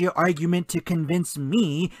exactly is your argument to convince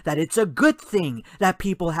me that it's a good thing that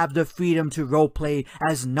people have the freedom to roleplay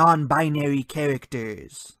as non-binary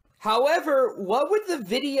characters? However, what would the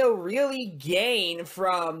video really gain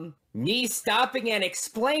from me stopping and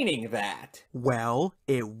explaining that? Well,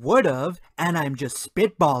 it would've, and I'm just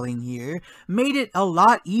spitballing here, made it a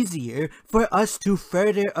lot easier for us to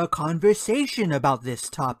further a conversation about this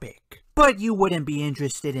topic. But you wouldn't be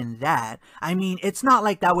interested in that. I mean, it's not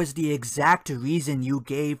like that was the exact reason you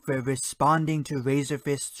gave for responding to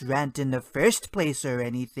Razorfist's rant in the first place or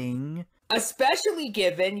anything. Especially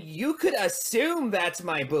given you could assume that's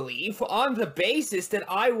my belief on the basis that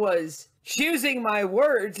I was choosing my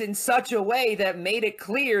words in such a way that made it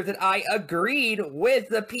clear that I agreed with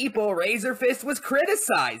the people Razorfist was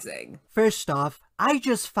criticizing. First off, I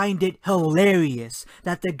just find it hilarious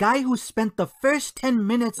that the guy who spent the first 10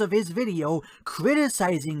 minutes of his video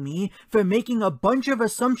criticizing me for making a bunch of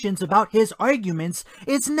assumptions about his arguments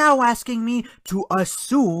is now asking me to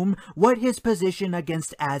assume what his position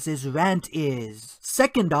against Az's rant is.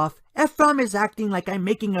 Second off, Ephraim is acting like I'm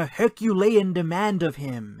making a Herculean demand of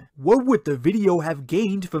him. What would the video have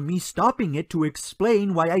gained from me stopping it to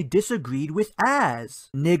explain why I disagreed with Az?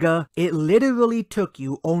 Nigga, it literally took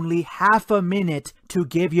you only half a minute to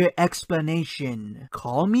give your explanation.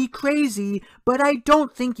 Call me crazy, but I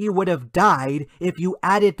don't think you would have died if you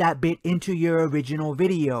added that bit into your original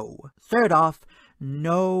video. Third off,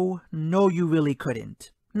 no, you really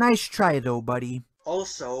couldn't. Nice try though, buddy.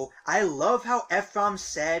 Also, I love how Ephraim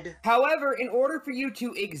said, however, in order for you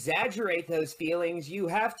to exaggerate those feelings, you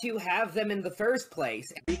have to have them in the first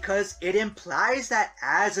place. Because it implies that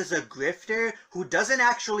Az is a grifter who doesn't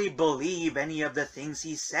actually believe any of the things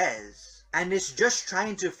he says, and is just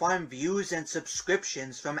trying to farm views and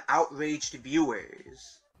subscriptions from outraged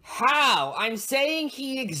viewers. How? I'm saying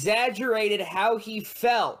he exaggerated how he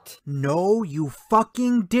felt. No, you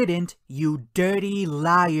fucking didn't, you dirty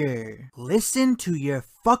liar. Listen to your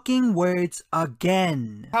fucking words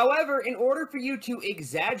again. However, in order for you to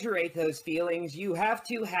exaggerate those feelings, you have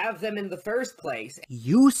to have them in the first place.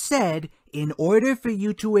 You said In order for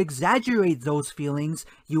you to exaggerate those feelings,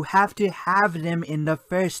 you have to have them in the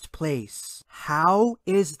first place. How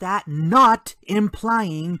is that not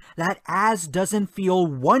implying that Az doesn't feel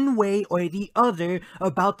one way or the other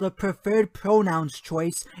about the preferred pronouns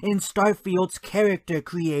choice in Starfield's character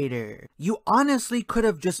creator? You honestly could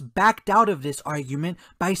have just backed out of this argument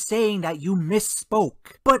by saying that you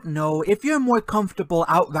misspoke. But no, if you're more comfortable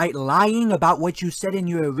outright lying about what you said in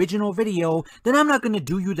your original video, then I'm not gonna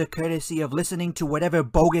do you the courtesy of listening to whatever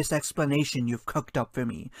bogus explanation you've cooked up for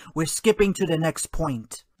me. We're skipping to the next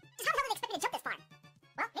point. How the hell did they expect me to jump this far?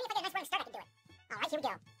 Well, maybe if I get a nice running start, I can do it. Alright, here we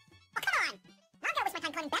go. Oh, come on! Now I'm gonna waste my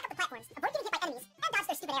time climbing back up the platforms, avoid getting hit by enemies, and dodge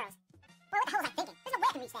their stupid arrows. Boy, what the hell was I thinking? There's no way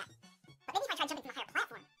I can reach that. But maybe if I try jumping from a higher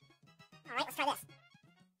platform. Alright, let's try this.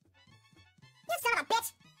 You son of a bitch!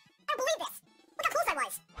 I don't believe this! Look how close I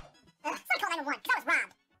was! Ugh, somebody call 911, because I was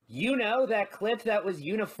robbed. You know that clip that was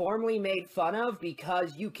uniformly made fun of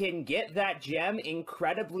because you can get that gem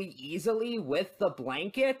incredibly easily with the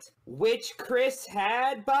blanket? Which Chris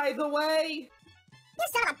had, by the way? You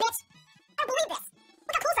son of a bitch! I don't believe this!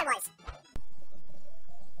 Look how close I was!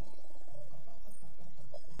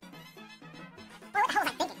 Boy, what the hell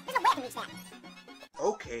was I thinking? There's no way I can reach that.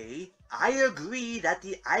 Okay, I agree that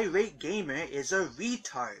the irate gamer is a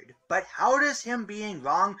retard, but how does him being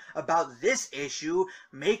wrong about this issue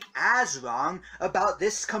make Az wrong about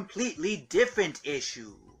this completely different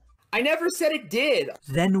issue? I never said it did!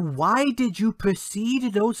 Then why did you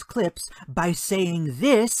precede those clips by saying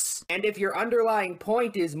this? And if your underlying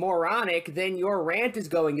point is moronic, then your rant is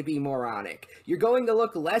going to be moronic. You're going to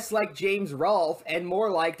look less like James Rolfe and more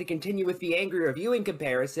like, to continue with the angry reviewing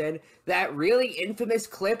comparison, that really infamous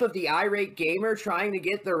clip of the irate gamer trying to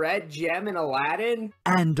get the red gem in Aladdin.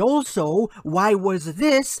 And also, why was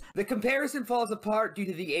this? The comparison falls apart due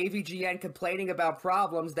to the AVGN complaining about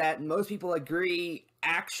problems that most people agree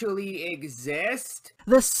actually exist?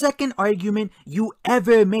 The second argument you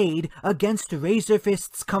ever made against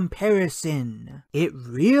Razorfist's comparison. It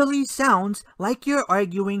really sounds like you're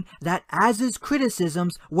arguing that Az's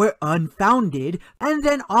criticisms were unfounded, and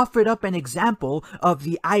then offered up an example of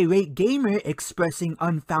the irate gamer expressing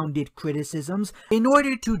unfounded criticisms in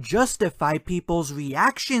order to justify people's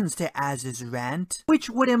reactions to Az's rant, which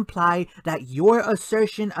would imply that your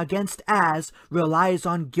assertion against Az relies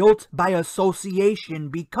on guilt by association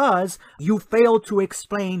because you failed to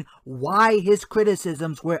explain why his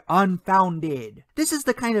criticisms were unfounded. This is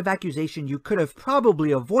the kind of accusation you could have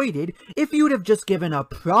probably avoided if you'd have just given a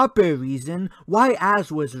proper reason why Az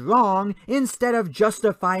was wrong instead of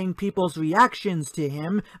justifying people's reactions to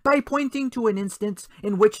him by pointing to an instance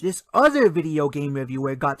in which this other video game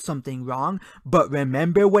reviewer got something wrong. But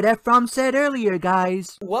remember what Ephraim said earlier,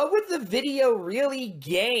 guys. What would the video really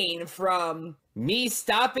gain from me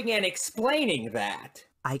stopping and explaining that?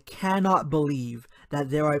 I cannot believe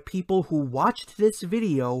that there are people who watched this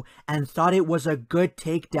video and thought it was a good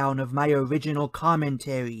takedown of my original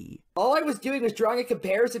commentary. All I was doing was drawing a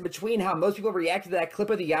comparison between how most people reacted to that clip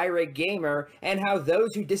of the irate gamer and how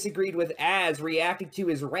those who disagreed with Az reacted to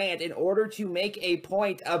his rant in order to make a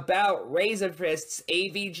point about Razorfist's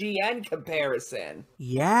AVGN comparison.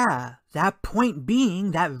 Yeah, that point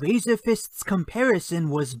being that Razorfist's comparison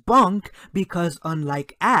was bunk because,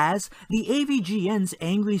 unlike Az, the AVGN's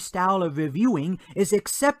angry style of reviewing is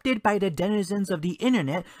accepted by the denizens of the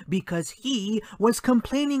internet because he was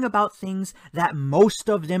complaining about things that most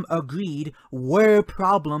of them agreed were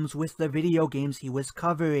problems with the video games he was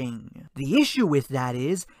covering. The issue with that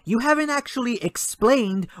is, you haven't actually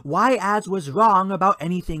explained why Az was wrong about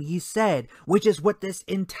anything he said, which is what this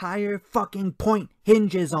entire fucking point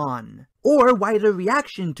hinges on. Or why the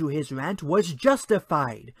reaction to his rant was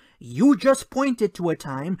justified. You just pointed to a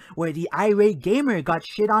time where the irate gamer got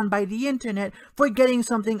shit on by the internet for getting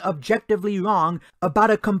something objectively wrong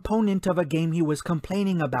about a component of a game he was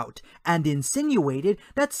complaining about, and insinuated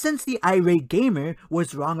that since the irate gamer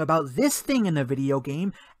was wrong about this thing in a video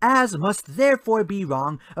game, Az must therefore be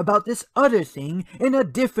wrong about this other thing in a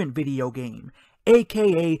different video game,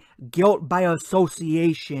 aka guilt by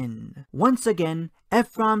association. Once again,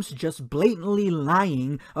 Ephraim's just blatantly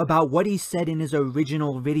lying about what he said in his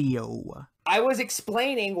original video. I was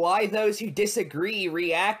explaining why those who disagree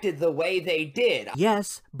reacted the way they did.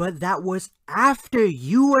 Yes, but that was after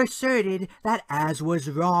you asserted that Az was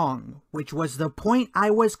wrong, which was the point I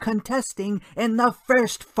was contesting in the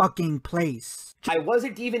first fucking place. I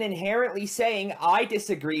wasn't even inherently saying I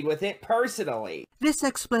disagreed with it personally. This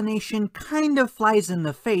explanation kind of flies in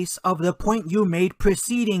the face of the point you made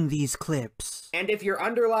preceding these clips. And if your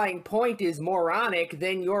underlying point is moronic,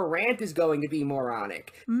 then your rant is going to be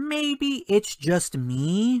moronic. Maybe it's just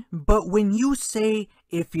me, but when you say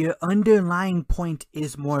If your underlying point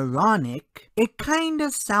is moronic, it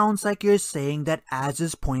kinda sounds like you're saying that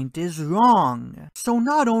Az's point is wrong. So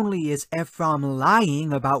not only is Ephraim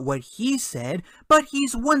lying about what he said, but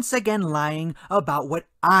he's once again lying about what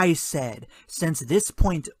I said, since this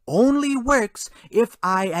point only works if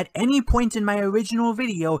I at any point in my original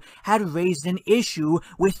video had raised an issue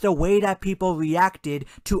with the way that people reacted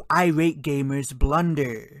to irate gamers'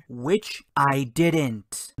 blunder, which I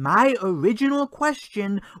didn't. My original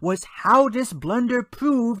question was how this blunder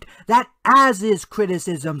proved that Az's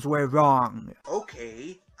criticisms were wrong.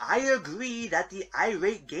 Okay, I agree that the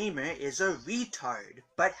irate gamer is a retard,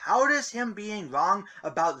 but how does him being wrong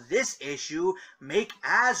about this issue make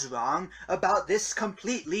Az wrong about this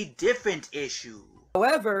completely different issue?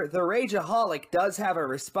 However, the Rageaholic does have a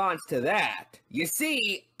response to that. You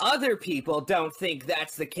see, other people don't think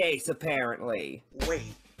that's the case, apparently.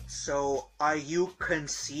 Wait, so are you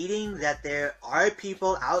conceding that there are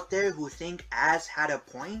people out there who think Az had a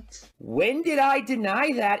point? When did I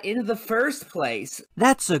deny that in the first place?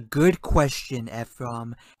 That's a good question,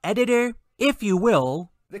 Ephraim. Editor, if you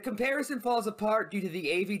will. The comparison falls apart due to the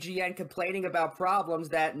AVGN complaining about problems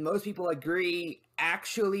that most people agree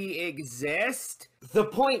actually exist. The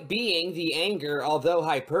point being, the anger, although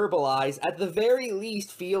hyperbolized, at the very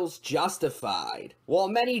least feels justified. While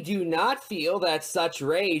many do not feel that such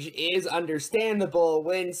rage is understandable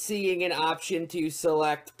when seeing an option to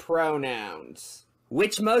select pronouns,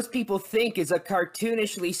 which most people think is a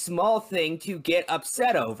cartoonishly small thing to get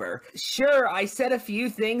upset over. Sure, I said a few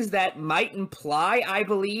things that might imply I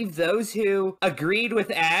believe those who agreed with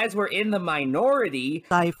Az were in the minority.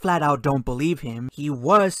 I flat out don't believe him. He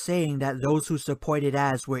was saying that those who supported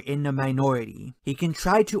Az were in the minority. He can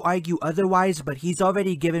try to argue otherwise, but he's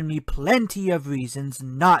already given me plenty of reasons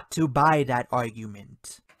not to buy that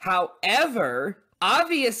argument. However,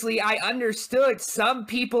 obviously, I understood some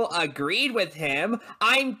people agreed with him.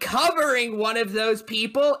 I'm covering one of those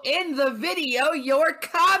people in the video you're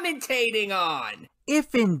commentating on.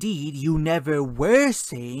 If indeed you never were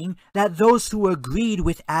saying that those who agreed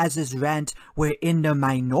with Az's rant were in the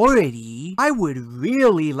minority, I would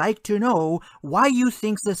really like to know why you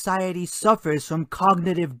think society suffers from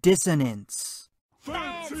cognitive dissonance.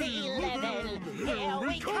 Fancy living, here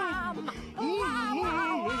we come.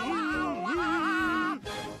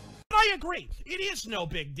 I agree. It is no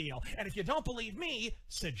big deal. And if you don't believe me,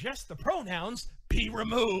 suggest the pronouns be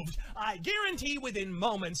removed. I guarantee within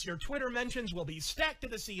moments your Twitter mentions will be stacked to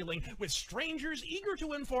the ceiling with strangers eager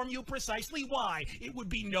to inform you precisely why it would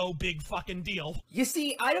be no big fucking deal. You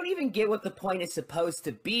see, I don't even get what the point is supposed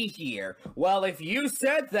to be here. Well, if you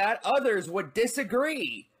said that, others would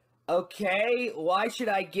disagree. Okay, why should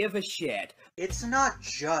I give a shit? It's not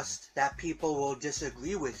just that people will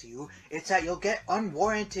disagree with you, it's that you'll get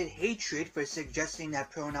unwarranted hatred for suggesting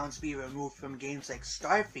that pronouns be removed from games like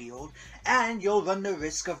Starfield, and you'll run the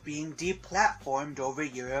risk of being deplatformed over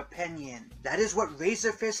your opinion. That is what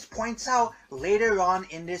Razorfist points out later on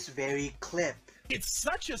in this very clip. It's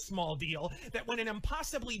such a small deal that when an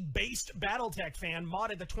impossibly based Battletech fan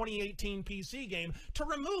modded the 2018 PC game to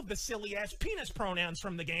remove the silly-ass penis pronouns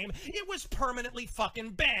from the game, it was permanently fucking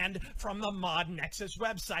banned from the Mod Nexus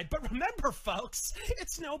website. But remember, folks,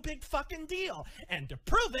 it's no big fucking deal. And to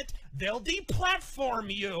prove it, they'll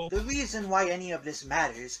deplatform you. The reason why any of this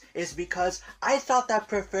matters is because I thought that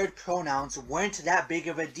preferred pronouns weren't that big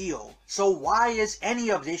of a deal. So why is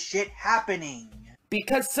any of this shit happening?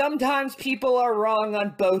 Because sometimes people are wrong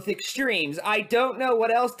on both extremes. I don't know what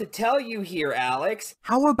else to tell you here, Alex.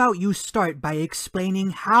 How about you start by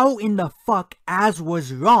explaining how in the fuck Az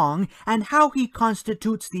was wrong and how he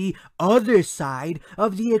constitutes the other side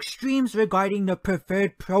of the extremes regarding the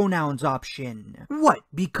preferred pronouns option? What,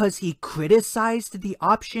 because he criticized the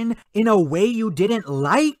option in a way you didn't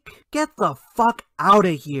like? Get the fuck out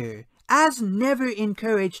of here. Az never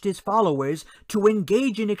encouraged his followers to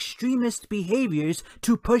engage in extremist behaviors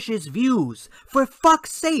to push his views. For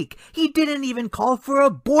fuck's sake, he didn't even call for a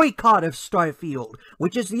boycott of Starfield,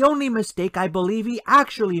 which is the only mistake I believe he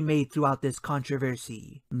actually made throughout this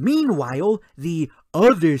controversy. Meanwhile, the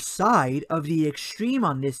other side of the extreme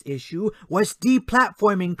on this issue was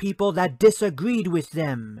deplatforming people that disagreed with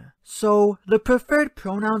them. So, the preferred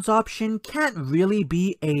pronouns option can't really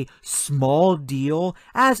be a small deal,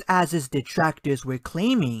 as Az's detractors were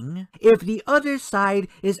claiming, if the other side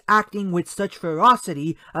is acting with such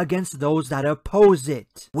ferocity against those that oppose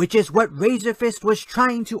it. Which is what Razorfist was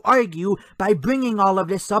trying to argue by bringing all of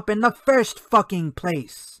this up in the first fucking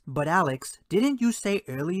place. But Alex, didn't you say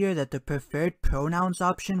earlier that the preferred pronouns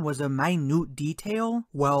option was a minute detail?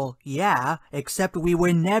 Well, yeah, except we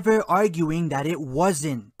were never arguing that it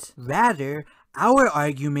wasn't. Rather, Our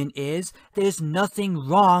argument is there's nothing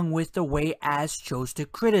wrong with the way Az chose to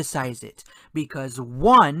criticize it, because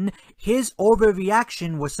 1, his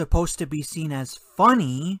overreaction was supposed to be seen as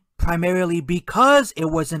funny, primarily because it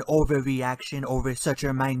was an overreaction over such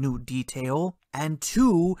a minute detail, and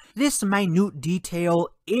 2, this minute detail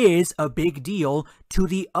is a big deal to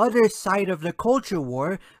the other side of the culture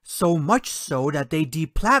war, so much so that they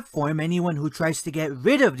deplatform anyone who tries to get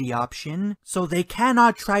rid of the option, so they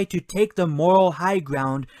cannot try to take the moral high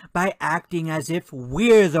ground by acting as if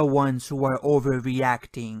we're the ones who are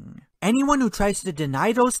overreacting. Anyone who tries to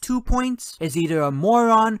deny those 2 points is either a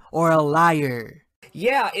moron or a liar.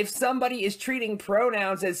 Yeah, if somebody is treating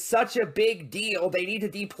pronouns as such a big deal, they need to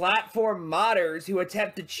deplatform modders who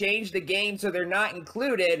attempt to change the game so they're not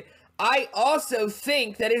included. I also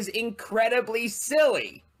think that is incredibly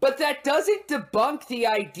silly. But that doesn't debunk the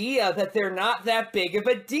idea that they're not that big of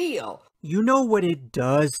a deal. You know what it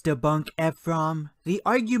does debunk, Ephraim? The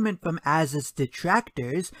argument from Az's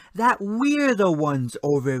detractors that we're the ones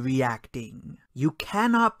overreacting. You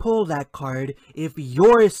cannot pull that card if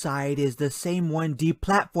your side is the same one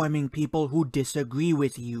deplatforming people who disagree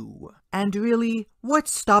with you. And really,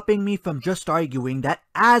 what's stopping me from just arguing that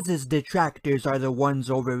Az's detractors are the ones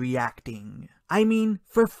overreacting? I mean,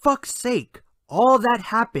 for fuck's sake. All that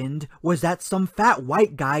happened was that some fat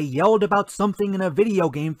white guy yelled about something in a video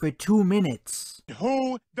game for 2 minutes.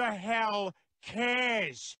 Who the hell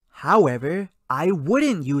cares? However, I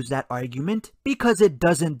wouldn't use that argument because it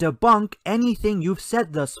doesn't debunk anything you've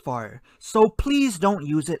said thus far, so please don't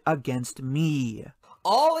use it against me.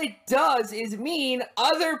 All it does is mean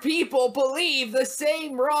other people believe the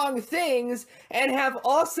same wrong things and have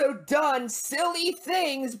also done silly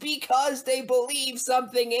things because they believe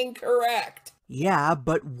something incorrect. Yeah,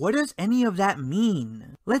 but what does any of that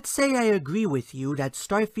mean? Let's say I agree with you that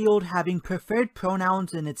Starfield having preferred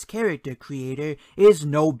pronouns in its character creator is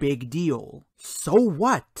no big deal. So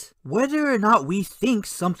what? Whether or not we think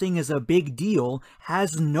something is a big deal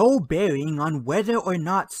has no bearing on whether or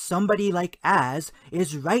not somebody like Az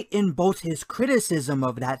is right in both his criticism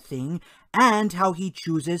of that thing and how he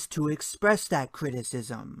chooses to express that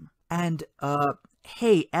criticism. And,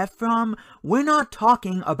 hey, Ephraim, we're not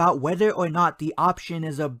talking about whether or not the option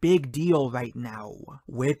is a big deal right now.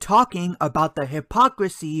 We're talking about the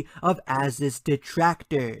hypocrisy of Az's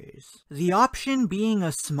detractors. The option being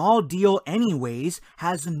a small deal anyways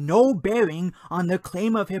has no bearing on the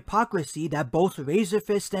claim of hypocrisy that both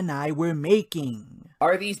Razorfist and I were making.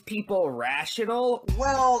 Are these people rational?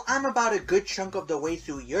 Well, I'm about a good chunk of the way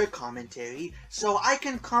through your commentary, so I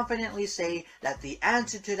can confidently say that the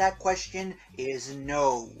answer to that question is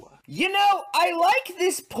no. You know, I like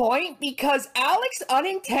this point because Alex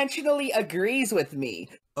unintentionally agrees with me.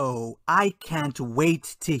 Oh, I can't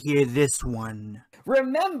wait to hear this one.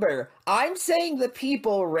 Remember, I'm saying the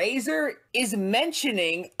people Razor is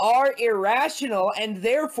mentioning are irrational and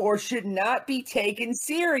therefore should not be taken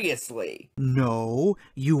seriously. No,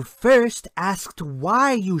 you first asked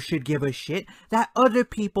why you should give a shit that other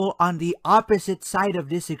people on the opposite side of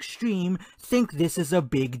this extreme think this is a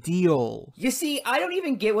big deal. You see, I don't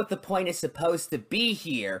even get what the point is supposed to be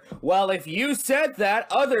here. Well, if you said that,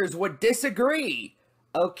 others would disagree.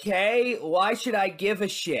 Okay, why should I give a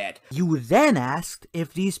shit? You then asked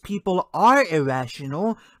if these people are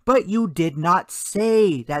irrational, but you did not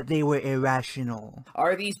say that they were irrational.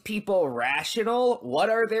 Are these people rational? What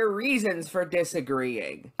are their reasons for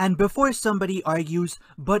disagreeing? And before somebody argues,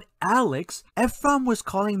 but Alex, Ephraim was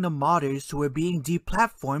calling the modders who were being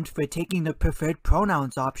deplatformed for taking the preferred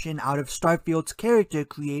pronouns option out of Starfield's character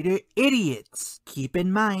creator idiots. Keep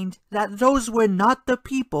in mind that those were not the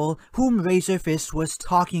people whom Razorfist was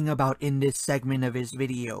talking about in this segment of his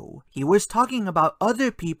video. He was talking about other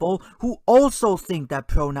people who also think that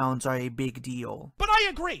pronouns are a big deal. But I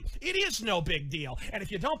agree, it is no big deal. And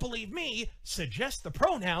if you don't believe me, suggest the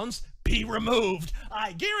pronouns be removed.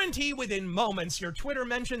 I guarantee within moments your Twitter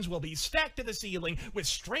mentions will be stacked to the ceiling with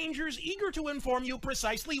strangers eager to inform you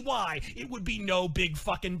precisely why it would be no big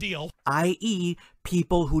fucking deal. I.e.,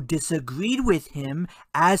 people who disagreed with him,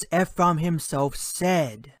 as Ephraim himself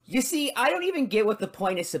said. You see, I don't even get what the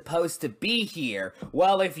point is supposed to be here.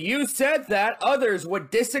 Well, if you said that, others would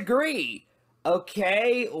disagree.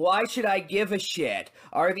 Okay, why should I give a shit?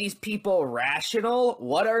 Are these people rational?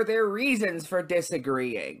 What are their reasons for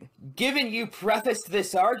disagreeing? Given you prefaced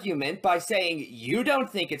this argument by saying you don't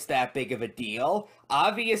think it's that big of a deal,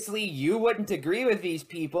 obviously you wouldn't agree with these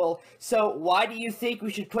people, so why do you think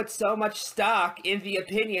we should put so much stock in the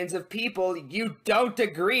opinions of people you don't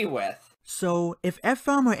agree with? So, if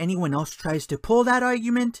Ephraim or anyone else tries to pull that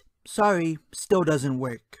argument, sorry, still doesn't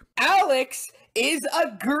work. Alex! Alex is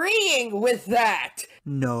agreeing with that.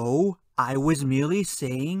 No, I was merely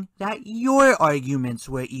saying that your arguments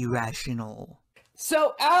were irrational.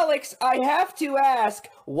 So, Alex, I have to ask,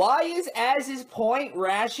 why is Az's point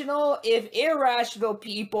rational if irrational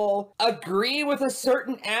people agree with a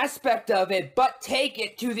certain aspect of it, but take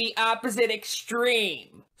it to the opposite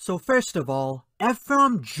extreme? So first of all,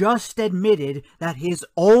 Ephraim just admitted that his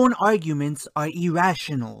own arguments are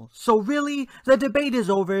irrational. So really, the debate is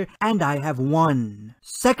over and I have won.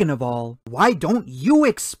 Second of all, why don't you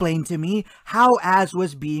explain to me how Az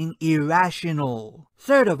was being irrational?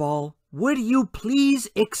 Third of all, would you please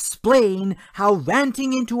explain how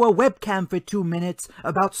ranting into a webcam for 2 minutes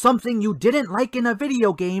about something you didn't like in a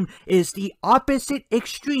video game is the opposite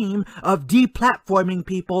extreme of deplatforming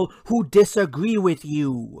people who disagree with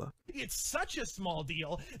you? It's such a small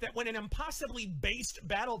deal that when an impossibly based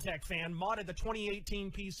Battletech fan modded the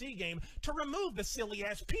 2018 PC game to remove the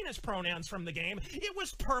silly-ass penis pronouns from the game, it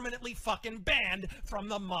was permanently fucking banned from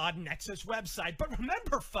the Mod Nexus website. But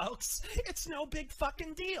remember, folks, it's no big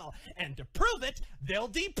fucking deal. And to prove it, they'll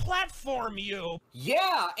deplatform you.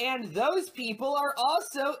 Yeah, and those people are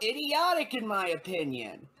also idiotic in my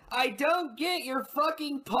opinion. I don't get your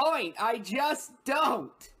fucking point. I just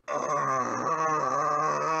don't.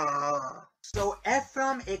 So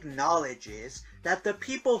Ephraim acknowledges that the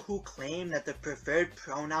people who claim that the preferred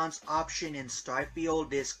pronouns option in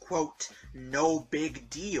Starfield is, quote, no big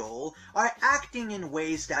deal, are acting in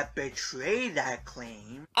ways that betray that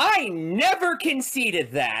claim. I never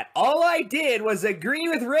conceded that. All I did was agree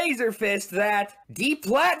with Razorfist that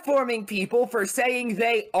deplatforming people for saying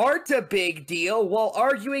they aren't a big deal while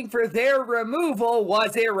arguing for their removal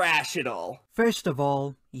was irrational. First of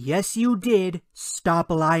all, yes you did. Stop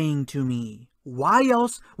lying to me. Why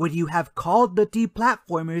else would you have called the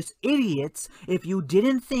deplatformers idiots if you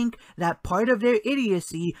didn't think that part of their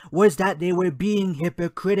idiocy was that they were being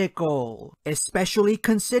hypocritical? Especially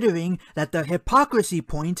considering that the hypocrisy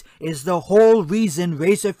point is the whole reason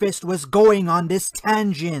Razorfist was going on this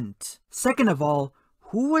tangent. Second of all,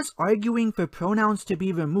 who was arguing for pronouns to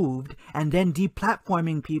be removed and then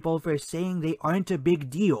deplatforming people for saying they aren't a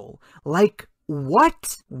big deal? Like,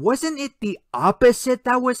 what? Wasn't it the opposite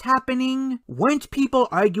that was happening? Weren't people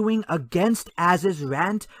arguing against Az's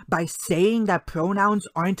rant by saying that pronouns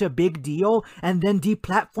aren't a big deal and then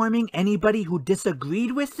deplatforming anybody who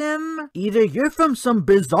disagreed with them? Either you're from some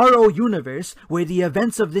bizarro universe where the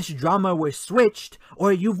events of this drama were switched,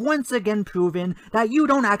 or you've once again proven that you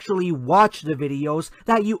don't actually watch the videos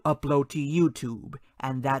that you upload to YouTube.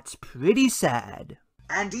 And that's pretty sad.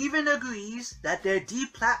 And even agrees that their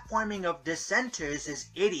deplatforming of dissenters is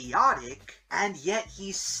idiotic, and yet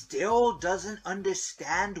he still doesn't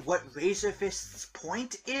understand what Razorfist's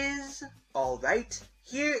point is? Alright,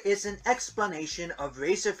 here is an explanation of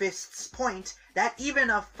Razorfist's point that even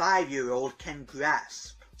a 5-year-old can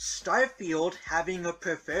grasp. Starfield having a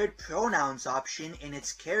preferred pronouns option in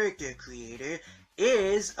its character creator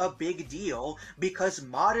is a big deal because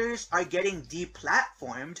modders are getting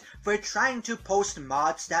deplatformed for trying to post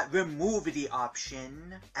mods that remove the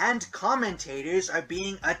option, and commentators are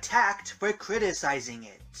being attacked for criticizing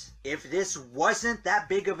it. If this wasn't that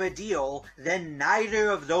big of a deal, then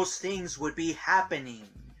neither of those things would be happening.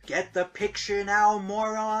 Get the picture now,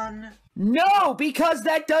 moron? No, because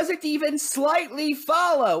that doesn't even slightly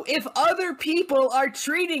follow. If other people are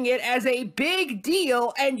treating it as a big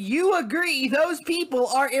deal and you agree those people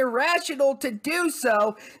are irrational to do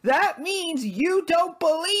so, that means you don't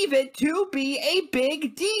believe it to be a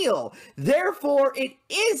big deal. Therefore, it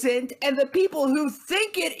isn't, and the people who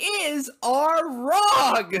think it is are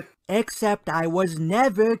wrong. Except I was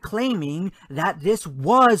never claiming that this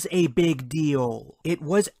was a big deal. It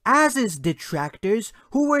was Az's detractors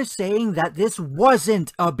who were saying that this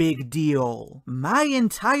wasn't a big deal. My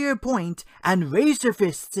entire point, and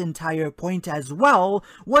Razorfist's entire point as well,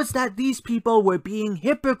 was that these people were being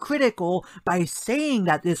hypocritical by saying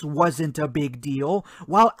that this wasn't a big deal,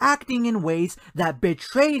 while acting in ways that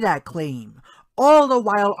betray that claim, all the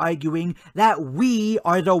while arguing that we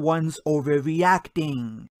are the ones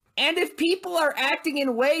overreacting. And if people are acting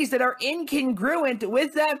in ways that are incongruent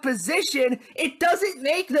with that position, it doesn't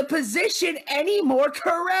make the position any more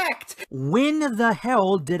correct. When the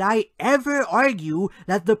hell did I ever argue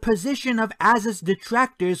that the position of Az's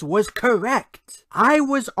detractors was correct? I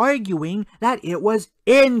was arguing that it was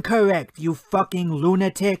incorrect, you fucking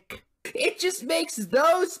lunatic. It just makes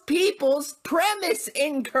those people's premise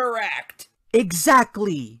incorrect.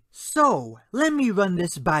 Exactly! So, let me run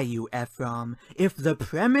this by you, Ephraim. If the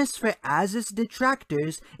premise for Az's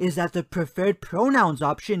detractors is that the preferred pronouns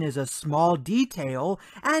option is a small detail,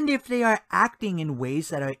 and if they are acting in ways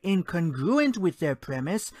that are incongruent with their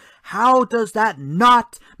premise, how does that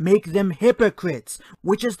not make them hypocrites?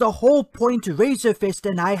 Which is the whole point Razorfist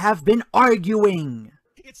and I have been arguing!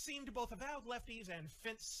 It seemed both avowed lefties and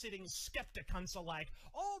fence-sitting skepticunts alike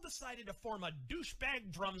all decided to form a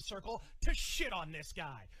douchebag drum circle to shit on this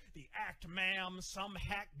guy. The Act Ma'am, some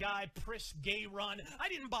hack guy, Priss Gay Run. I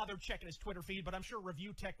didn't bother checking his Twitter feed, but I'm sure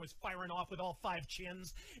Review Tech was firing off with all 5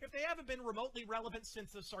 chins. If they haven't been remotely relevant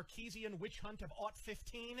since the Sarkeesian witch hunt of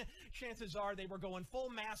 '15, chances are they were going full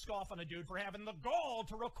mask off on a dude for having the gall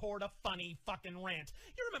to record a funny fucking rant.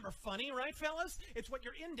 You remember funny, right, fellas? It's what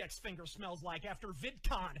your index finger smells like after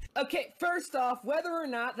VidCon. Okay, first off, whether or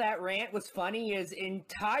not that rant was funny is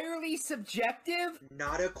entirely subjective.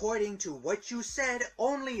 Not according to what you said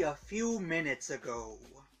only a few minutes ago.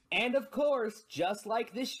 And of course, just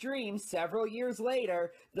like this stream several years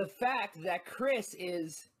later, the fact that Chris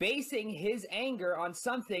is basing his anger on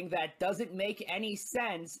something that doesn't make any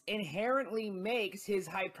sense inherently makes his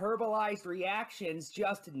hyperbolized reactions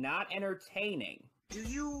just not entertaining. Do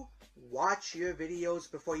you watch your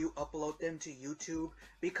videos before you upload them to YouTube?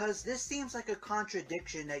 Because this seems like a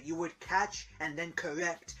contradiction that you would catch and then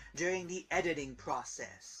correct during the editing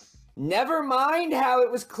process. Never mind how it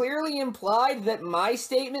was clearly implied that my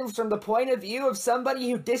statement was from the point of view of somebody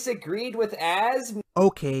who disagreed with Az.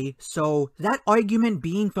 Okay, so that argument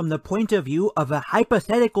being from the point of view of a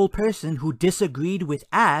hypothetical person who disagreed with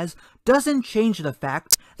Az doesn't change the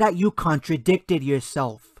fact that you contradicted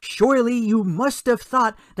yourself. Surely you must have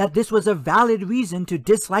thought that this was a valid reason to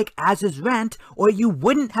dislike Az's rant, or you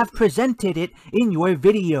wouldn't have presented it in your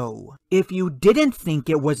video. If you didn't think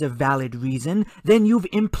it was a valid reason, then you've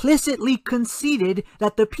implicitly conceded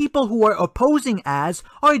that the people who are opposing Az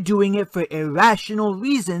are doing it for irrational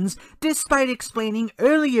reasons, despite explaining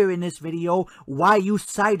earlier in this video why you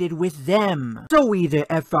sided with them. So either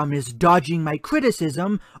Ephraim is dodging my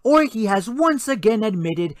criticism, or he has once again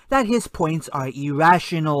admitted that his points are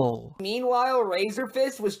irrational. Meanwhile,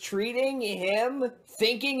 Razorfist was treating him,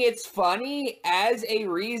 thinking it's funny, as a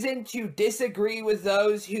reason to disagree with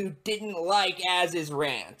those who didn't like Az's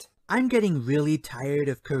rant. I'm getting really tired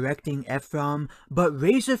of correcting Ephraim, but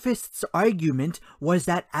Razorfist's argument was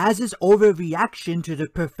that Az's overreaction to the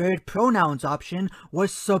preferred pronouns option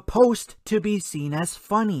was supposed to be seen as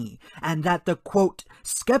funny, and that the quote,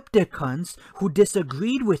 skepticunts who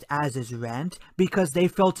disagreed with Az's rant because they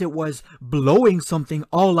felt it was blowing something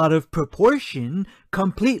all out of proportion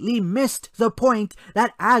completely missed the point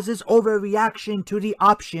that Az's overreaction to the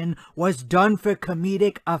option was done for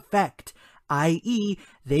comedic effect. I.e.,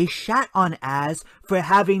 they shat on Az for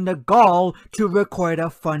having the gall to record a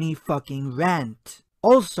funny fucking rant.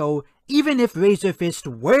 Also, even if Razorfist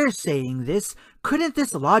were saying this, couldn't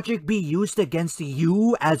this logic be used against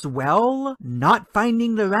you as well? Not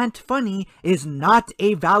finding the rant funny is not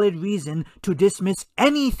a valid reason to dismiss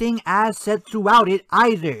anything Az said throughout it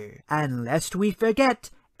either. And lest we forget,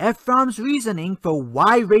 Ephraim's reasoning for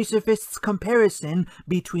why Razorfist's comparison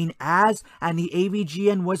between Az and the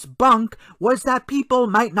AVGN was bunk was that people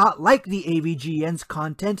might not like the AVGN's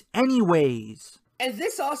content anyways. And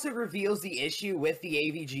this also reveals the issue with the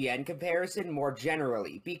AVGN comparison more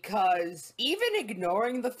generally, because even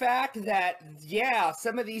ignoring the fact that, yeah,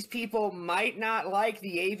 some of these people might not like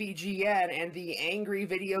the AVGN and the angry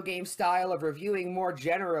video game style of reviewing more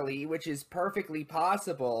generally, which is perfectly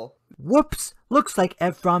possible. Whoops! Looks like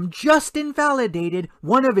Ephraim just invalidated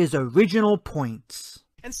one of his original points.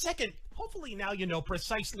 And second, hopefully now you know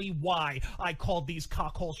precisely why I called these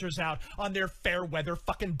cockholsters out on their fair weather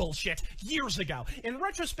fucking bullshit years ago. In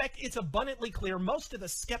retrospect, it's abundantly clear most of the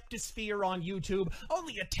skeptisphere on YouTube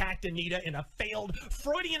only attacked Anita in a failed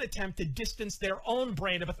Freudian attempt to distance their own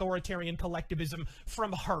brand of authoritarian collectivism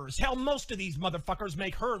from hers. Hell, most of these motherfuckers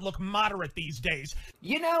make her look moderate these days.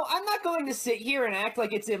 You know, I'm not going to sit here and act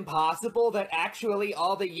like it's impossible that actually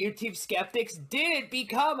all the YouTube skeptics did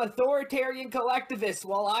become authoritarian collectivists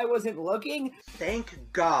while I wasn't looking. Thank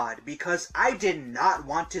God, because I did not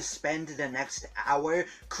want to spend the next hour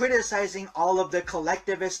criticizing all of the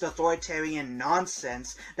collectivist authoritarian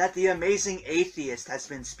nonsense that the amazing atheist has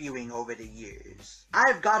been spewing over the years.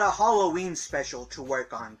 I've got a Halloween special to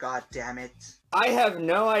work on, goddammit. I have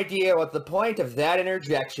no idea what the point of that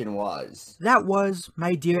interjection was. That was,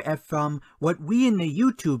 my dear Ephraim, what we in the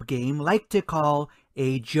YouTube game like to call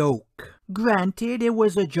a joke. Granted, it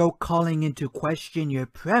was a joke calling into question your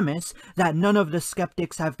premise that none of the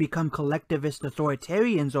skeptics have become collectivist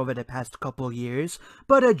authoritarians over the past couple years,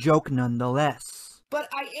 but a joke nonetheless. But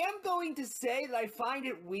I am going to say that I find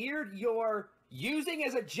it weird you're using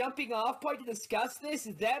as a jumping off point to discuss this,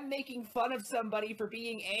 them making fun of somebody for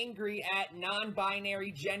being angry at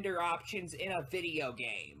non-binary gender options in a video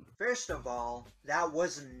game. First of all, that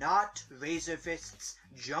was not Razorfist's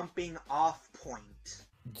jumping off point.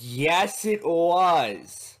 Yes, it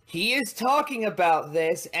was. He is talking about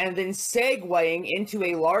this and then segueing into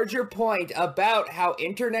a larger point about how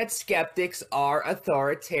internet skeptics are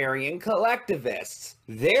authoritarian collectivists.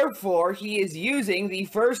 Therefore, he is using the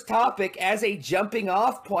first topic as a jumping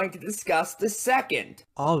off point to discuss the second.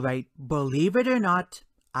 Alright, believe it or not,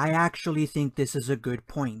 I actually think this is a good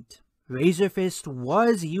point. Razorfist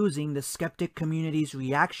was using the skeptic community's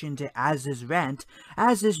reaction to Az's rant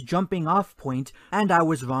as his jumping off point, and I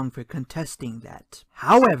was wrong for contesting that.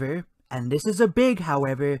 However, and this is a big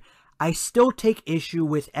however, I still take issue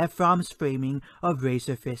with Ephraim's framing of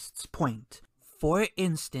Razorfist's point. For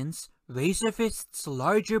instance, Razorfist's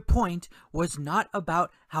larger point was not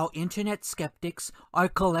about how internet skeptics are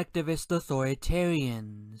collectivist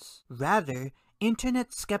authoritarians. Rather,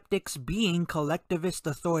 internet skeptics being collectivist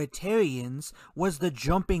authoritarians was the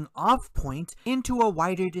jumping off point into a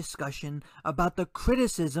wider discussion about the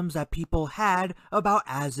criticisms that people had about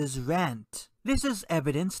Az's rant. This is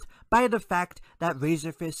evidenced by the fact that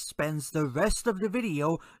Razorfist spends the rest of the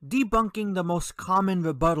video debunking the most common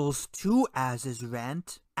rebuttals to Az's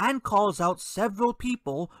rant, and calls out several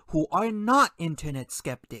people who are not internet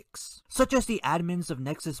skeptics, such as the admins of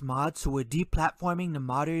Nexus Mods who were deplatforming the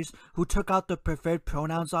modders who took out the preferred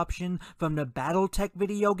pronouns option from the Battletech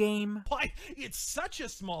video game. Why, it's such a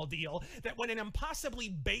small deal that when an impossibly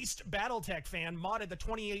based Battletech fan modded the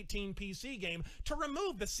 2018 PC game to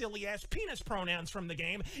remove the silly-ass penis pronouns from the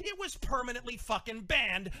game, it was permanently fucking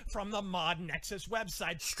banned from the Mod Nexus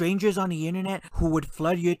website. Strangers on the internet who would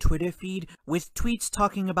flood your Twitter feed with tweets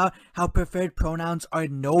talking about how preferred pronouns are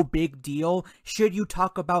no big deal should you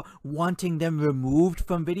talk about wanting them removed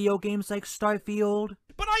from video games like Starfield.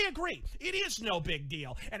 But I agree, it is no big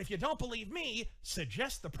deal, and if you don't believe me,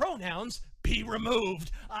 suggest the pronouns be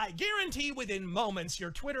removed. I guarantee within moments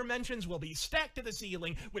your Twitter mentions will be stacked to the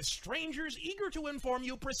ceiling with strangers eager to inform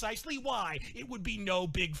you precisely why it would be no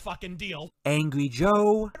big fucking deal. Angry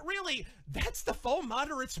Joe. But really, that's the faux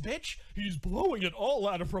moderate's bitch? He's blowing it all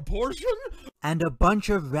out of proportion? And a bunch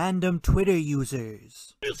of random Twitter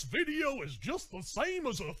users. This video is just the same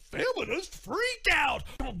as a feminist freakout!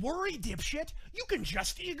 Don't worry, dipshit. You can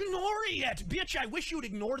just ignore it. Bitch, I wish you'd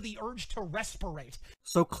ignore the urge to respirate.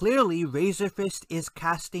 So clearly, Razorfist is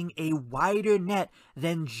casting a wider net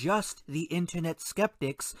than just the internet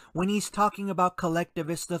skeptics when he's talking about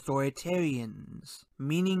collectivist authoritarians.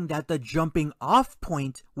 Meaning that the jumping off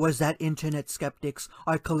point was that internet skeptics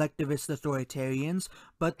are collectivist authoritarians,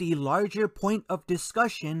 but the larger point of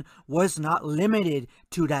discussion was not limited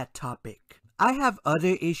to that topic. I have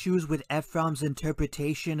other issues with Ephraim's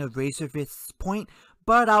interpretation of Razorfist's point,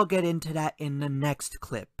 but I'll get into that in the next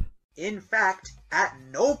clip. In fact, at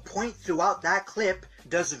no point throughout that clip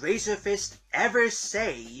does Razorfist ever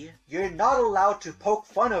say, "You're not allowed to poke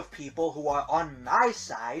fun of people who are on my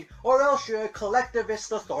side, or else you're a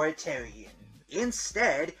collectivist authoritarian."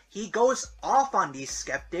 Instead, he goes off on these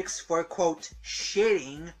skeptics for, quote,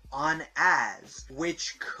 shitting on Az,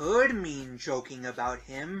 which could mean joking about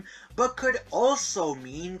him, but could also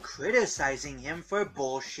mean criticizing him for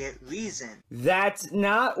bullshit reasons. That's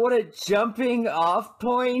not what a jumping off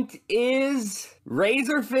point is.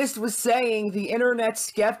 Razorfist was saying the internet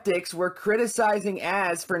skeptics were criticizing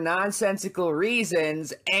Az for nonsensical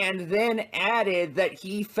reasons, and then added that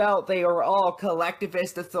he felt they were all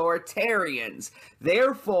collectivist authoritarians.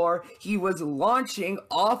 Therefore, he was launching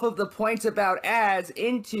off of the points about Az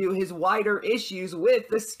into his wider issues with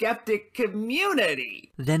the skeptic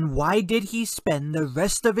community. Then why did he spend the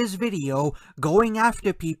rest of his video going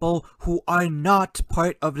after people who are not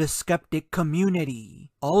part of the skeptic community?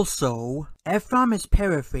 Also, Ephraim is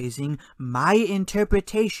paraphrasing my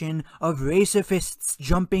interpretation of Razorfist's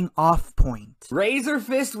jumping off point.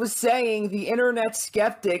 Razorfist was saying the internet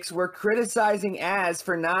skeptics were criticizing Az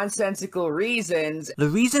for nonsensical reasons. The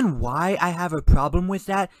reason why I have a problem with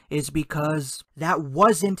that is because that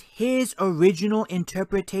wasn't his original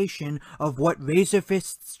interpretation of what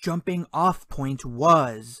Razorfist's jumping off point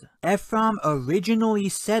was. Ephraim originally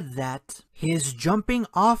said that his jumping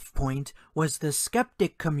off point was the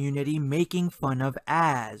skeptic community making fun of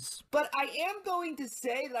Az. But I am going to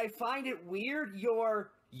say that I find it weird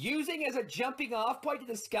you're Using as a jumping off point to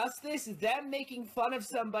discuss this, them making fun of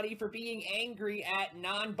somebody for being angry at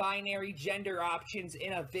non-binary gender options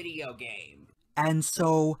in a video game. And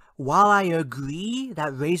so, while I agree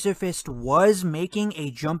that Razorfist was making a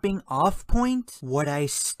jumping off point, what I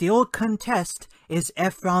still contest is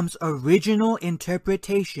Ephraim's original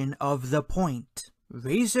interpretation of the point.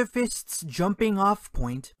 Razorfist's jumping off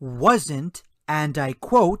point wasn't, and I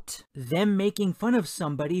quote, them making fun of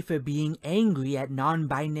somebody for being angry at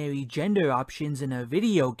non-binary gender options in a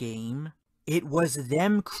video game. It was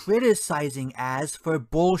them criticizing Az for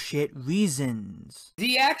bullshit reasons.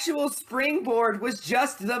 The actual springboard was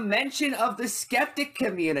just the mention of the skeptic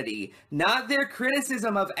community, not their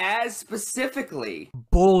criticism of Az specifically.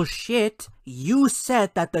 Bullshit. You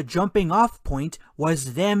said that the jumping off point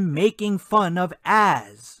was them making fun of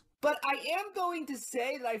Az. But I am going to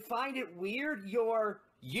say that I find it weird you're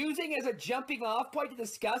using as a jumping off point to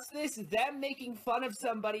discuss this, them making fun of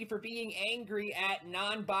somebody for being angry at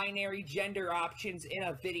non-binary gender options in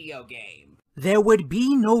a video game. There would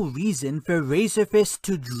be no reason for Razorfist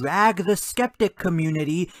to drag the skeptic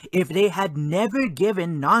community if they had never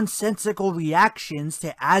given nonsensical reactions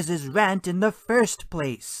to Az's rant in the first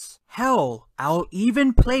place. Hell, I'll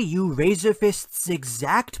even play you Razorfist's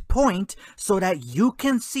exact point so that you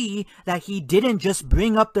can see that he didn't just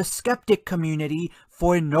bring up the skeptic community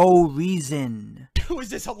for no reason. It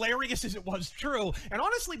was as hilarious as it was true, and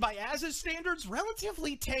honestly, by Az's standards,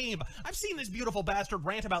 relatively tame. I've seen this beautiful bastard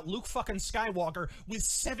rant about Luke fucking Skywalker with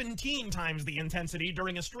 17 times the intensity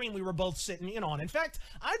during a stream we were both sitting in on. In fact,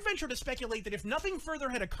 I'd venture to speculate that if nothing further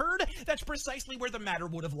had occurred, that's precisely where the matter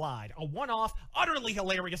would have lied. A one-off, utterly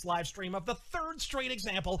hilarious live stream of the third straight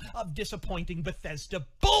example of disappointing Bethesda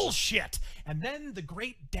bullshit. And then the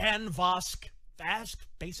great Dan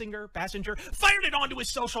Basinger fired it onto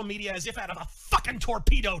his social media as if out of a fucking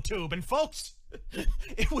torpedo tube. And folks,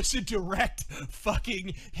 it was a direct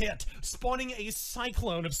fucking hit, spawning a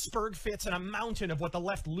cyclone of spurg fits and a mountain of what the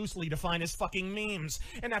left loosely define as fucking memes.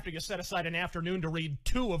 And after you set aside an afternoon to read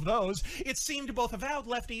 2 of those, it seemed both avowed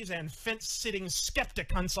lefties and fence-sitting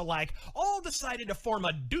skepticunts alike all decided to form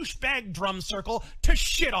a douchebag drum circle to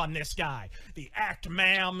shit on this guy. The act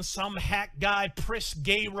ma'am, some hack guy, Pris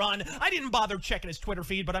gay run. I didn't bother checking his Twitter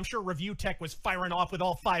feed, but I'm sure Review Tech was firing off with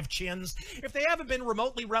all 5 chins. If they haven't been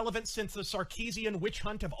remotely relevant since the Sarkeesian witch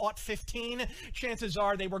hunt of Aught 15, chances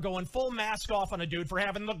are they were going full mask off on a dude for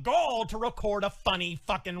having the gall to record a funny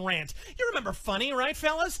fucking rant. You remember funny, right,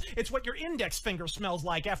 fellas? It's what your index finger smells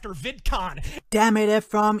like after VidCon. Damn it,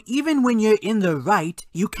 Ephraim, even when you're in the right,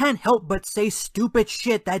 you can't help but say stupid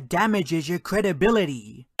shit that damages your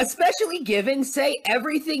credibility. Especially given, say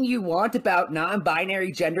everything you want about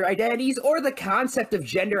non-binary gender identities or the concept of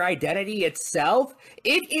gender identity itself,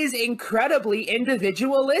 it is incredibly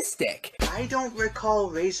individualistic. I don't recall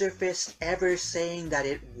Razorfist ever saying that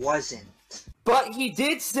it wasn't. But he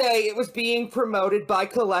did say it was being promoted by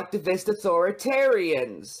collectivist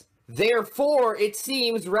authoritarians. Therefore, it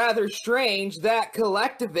seems rather strange that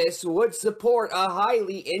collectivists would support a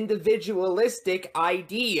highly individualistic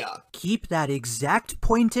idea. Keep that exact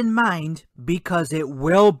point in mind, because it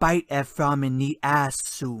will bite Ephraim in the ass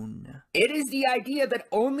soon. It is the idea that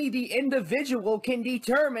only the individual can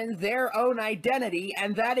determine their own identity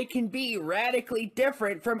and that it can be radically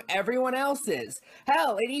different from everyone else's.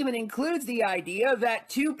 Hell, it even includes the idea that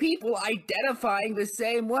 2 people identifying the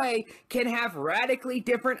same way can have radically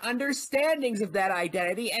different understandings of that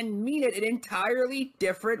identity and mean it in entirely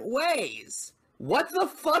different ways. What the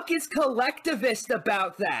fuck is collectivist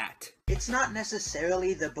about that? It's not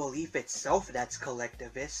necessarily the belief itself that's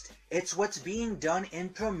collectivist. It's what's being done in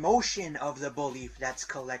promotion of the belief that's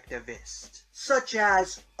collectivist. Such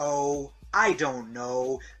as, I don't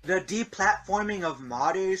know, the deplatforming of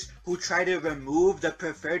modders who try to remove the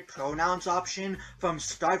preferred pronouns option from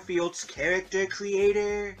Starfield's character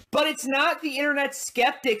creator. But it's not the internet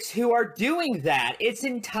skeptics who are doing that. It's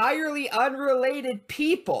entirely unrelated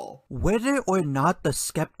people. Whether or not the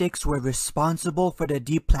skeptics were responsible for the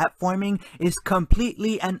deplatforming is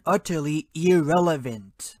completely and utterly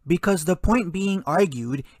irrelevant, because the point being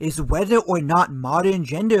argued is whether or not modern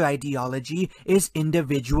gender ideology is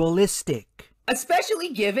individualistic.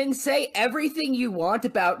 Especially given, say everything you want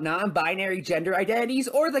about non-binary gender identities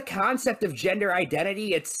or the concept of gender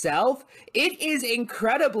identity itself, it is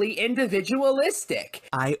incredibly individualistic.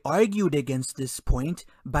 I argued against this point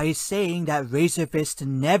by saying that Razorfist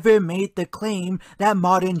never made the claim that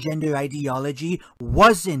modern gender ideology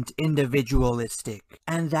wasn't individualistic,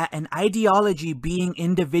 and that an ideology being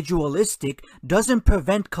individualistic doesn't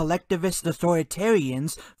prevent collectivist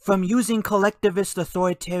authoritarians from using collectivist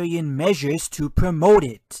authoritarian measures to promote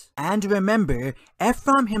it. And remember,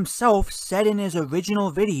 Ephraim himself said in his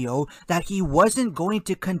original video that he wasn't going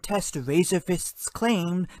to contest Razorfist's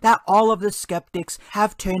claim that all of the skeptics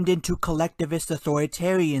have turned into collectivist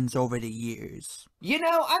authoritarians over the years. You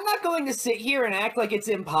know, I'm not going to sit here and act like it's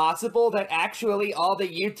impossible that actually all the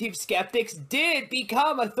YouTube skeptics did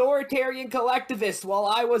become authoritarian collectivists while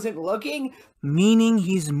I wasn't looking. Meaning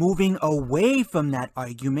he's moving away from that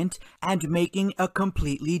argument and making a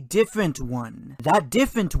completely different one. That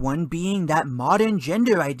different one being that modern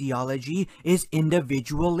gender ideology is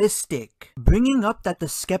individualistic. Bringing up that the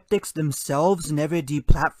skeptics themselves never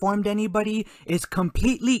deplatformed anybody is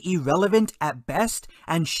completely irrelevant at best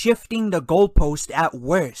and shifting the goalpost at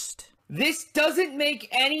worst. This doesn't make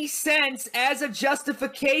any sense as a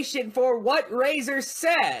justification for what Razor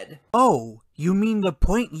said. Oh, you mean the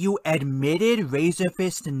point you admitted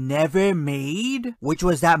Razorfist never made? Which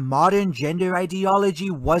was that modern gender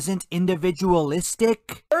ideology wasn't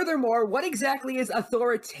individualistic? Furthermore, what exactly is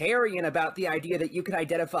authoritarian about the idea that you can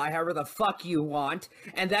identify however the fuck you want,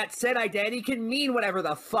 and that said identity can mean whatever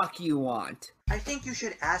the fuck you want? I think you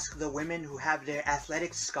should ask the women who have their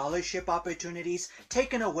athletic scholarship opportunities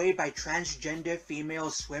taken away by transgender female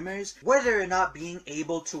swimmers whether or not being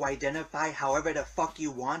able to identify however the fuck you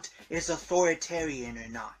want is authoritarian or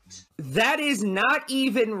not. That is not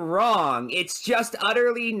even wrong. It's just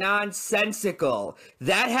utterly nonsensical.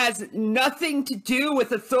 That has nothing to do with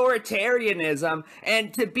authoritarianism,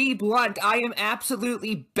 and to be blunt, I am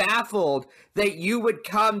absolutely baffled that you would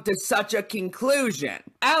come to such a conclusion.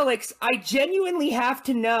 Alex, I genuinely have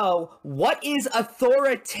to know what is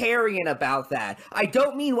authoritarian about that. I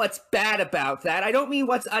don't mean what's bad about that. I don't mean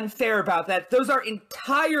what's unfair about that. Those are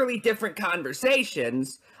entirely different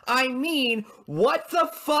conversations. I mean, what the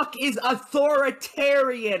fuck is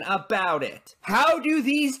authoritarian about it? How do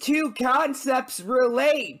these two concepts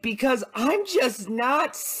relate? Because I'm just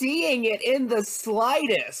not seeing it in the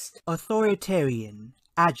slightest. Authoritarian,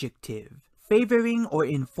 adjective. Favoring or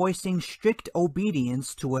enforcing strict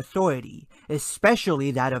obedience to authority,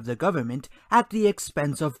 especially that of the government, at the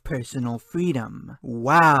expense of personal freedom.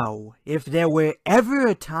 Wow, if there were ever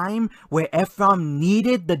a time where Ephraim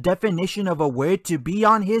needed the definition of a word to be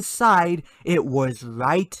on his side, it was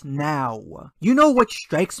right now. You know what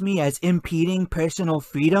strikes me as impeding personal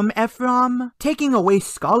freedom, Ephraim? Taking away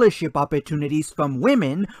scholarship opportunities from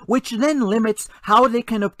women, which then limits how they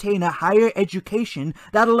can obtain a higher education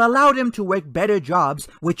that'll allow them to work better jobs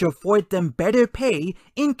which afford them better pay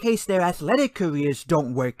in case their athletic careers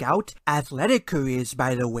don't work out. Athletic careers,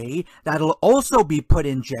 by the way, that'll also be put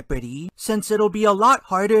in jeopardy, since it'll be a lot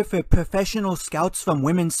harder for professional scouts from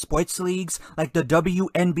women's sports leagues like the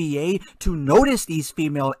WNBA to notice these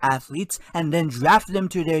female athletes and then draft them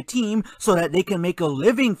to their team so that they can make a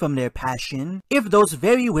living from their passion. If those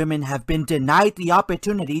very women have been denied the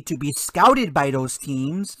opportunity to be scouted by those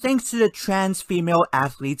teams thanks to the trans female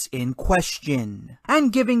athletes in question,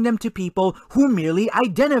 and giving them to people who merely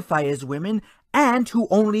identify as women and who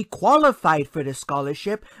only qualified for the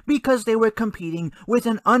scholarship because they were competing with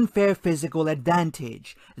an unfair physical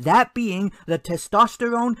advantage, that being the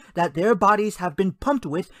testosterone that their bodies have been pumped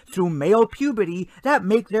with through male puberty that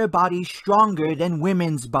make their bodies stronger than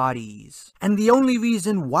women's bodies. And the only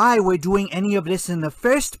reason why we're doing any of this in the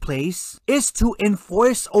first place is to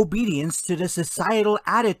enforce obedience to the societal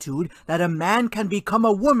attitude that a man can become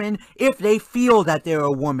a woman if they feel that they're a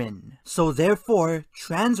woman. So therefore,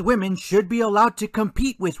 trans women should be allowed to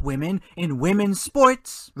compete with women in women's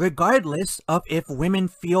sports, regardless of if women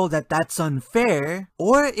feel that that's unfair,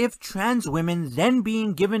 or if trans women then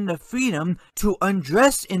being given the freedom to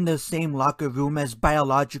undress in the same locker room as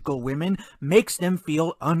biological women makes them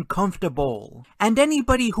feel uncomfortable. And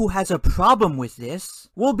anybody who has a problem with this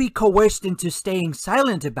will be coerced into staying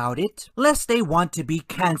silent about it, lest they want to be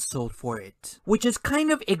cancelled for it. Which is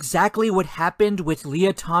kind of exactly what happened with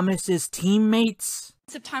Leah Thomas's teammates.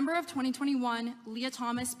 In September of 2021, Leah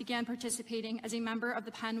Thomas began participating as a member of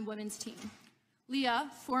the Penn women's team. Leah,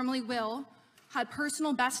 formerly Will, had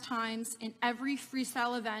personal best times in every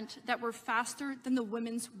freestyle event that were faster than the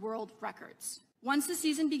women's world records. Once the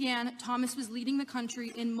season began, Thomas was leading the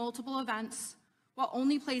country in multiple events, while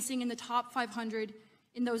only placing in the top 500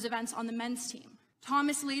 in those events on the men's team.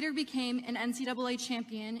 Thomas later became an NCAA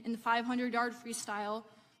champion in the 500-yard freestyle,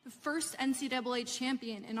 the first NCAA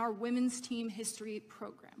champion in our women's team history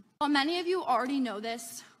program. While many of you already know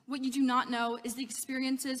this, what you do not know is the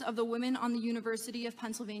experiences of the women on the University of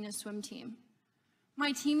Pennsylvania swim team.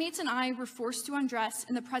 My teammates and I were forced to undress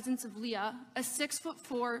in the presence of Leah, a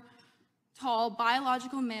 6'4" tall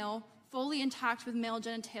biological male, fully intact with male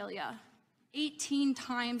genitalia. 18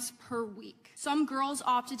 times per week. Some girls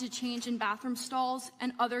opted to change in bathroom stalls,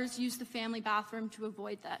 and others used the family bathroom to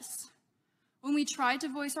avoid this. When we tried to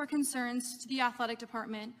voice our concerns to the athletic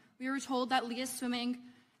department, we were told that Leah's swimming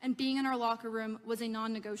and being in our locker room was a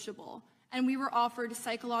non-negotiable, and we were offered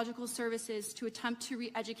psychological services to attempt to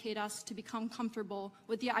re-educate us to become comfortable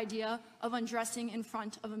with the idea of undressing in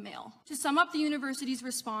front of a male. To sum up the university's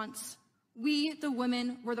response, we, the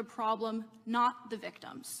women, were the problem, not the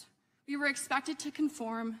victims. We were expected to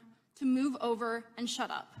conform, to move over, and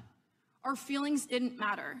shut up. Our feelings didn't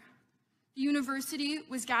matter. The university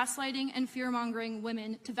was gaslighting and fear-mongering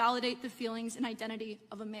women to validate the feelings and identity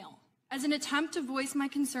of a male. As an attempt to voice my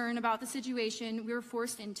concern about the situation we were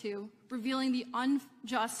forced into, revealing the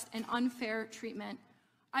unjust and unfair treatment,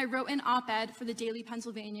 I wrote an op-ed for the Daily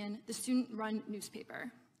Pennsylvanian, the student-run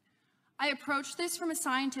newspaper. I approached this from a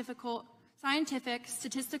scientific,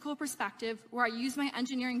 statistical perspective where I used my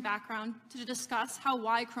engineering background to discuss how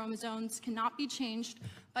Y chromosomes cannot be changed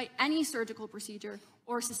by any surgical procedure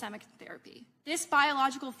or systemic therapy. This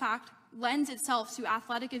biological fact lends itself to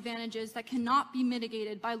athletic advantages that cannot be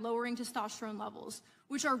mitigated by lowering testosterone levels,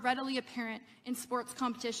 which are readily apparent in sports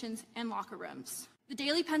competitions and locker rooms. The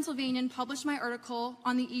Daily Pennsylvanian published my article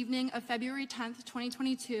on the evening of February 10th,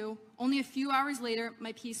 2022. Only a few hours later,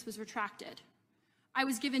 my piece was retracted. I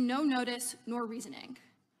was given no notice nor reasoning.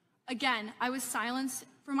 Again, I was silenced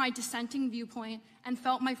for my dissenting viewpoint and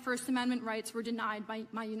felt my First Amendment rights were denied by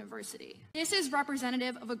my university. This is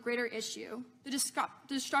representative of a greater issue, the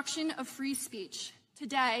destruction of free speech.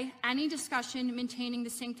 Today, any discussion maintaining the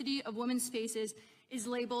sanctity of women's spaces is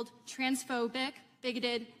labeled transphobic,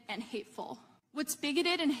 bigoted, and hateful. What's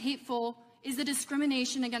bigoted and hateful is the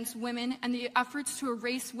discrimination against women and the efforts to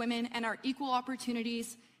erase women and our equal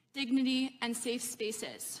opportunities, dignity, and safe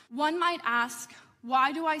spaces. One might ask,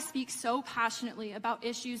 why do I speak so passionately about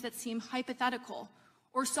issues that seem hypothetical,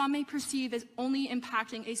 or some may perceive as only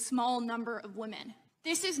impacting a small number of women?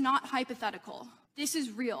 This is not hypothetical. This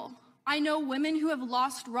is real. I know women who have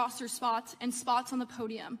lost roster spots and spots on the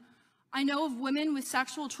podium. I know of women with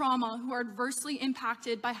sexual trauma who are adversely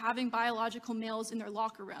impacted by having biological males in their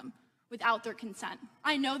locker room without their consent.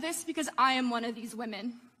 I know this because I am one of these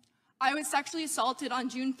women. I was sexually assaulted on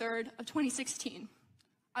June 3rd of 2016.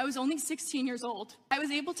 I was only 16 years old. I was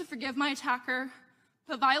able to forgive my attacker,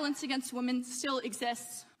 but violence against women still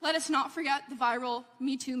exists. Let us not forget the viral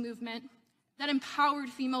Me Too movement that empowered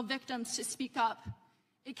female victims to speak up.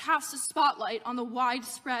 It casts a spotlight on the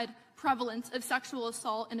widespread prevalence of sexual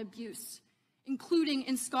assault and abuse, including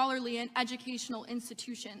in scholarly and educational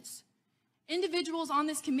institutions. Individuals on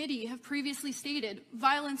this committee have previously stated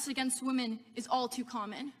violence against women is all too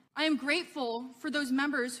common. I am grateful for those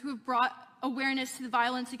members who have brought awareness to the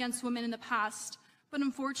violence against women in the past, but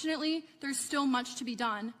unfortunately, there's still much to be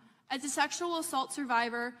done. As a sexual assault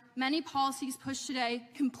survivor, many policies pushed today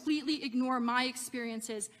completely ignore my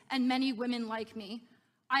experiences and many women like me.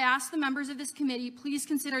 I ask the members of this committee, please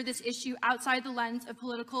consider this issue outside the lens of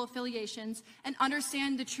political affiliations and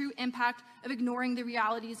understand the true impact of ignoring the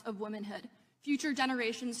realities of womanhood. Future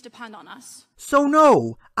generations depend on us. So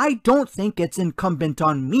no, I don't think it's incumbent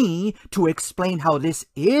on me to explain how this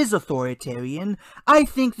is authoritarian. I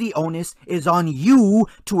think the onus is on you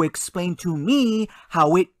to explain to me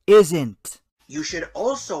how it isn't. You should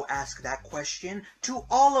also ask that question to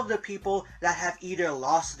all of the people that have either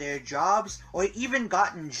lost their jobs or even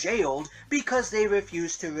gotten jailed because they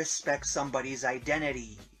refuse to respect somebody's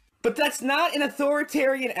identity. But that's not an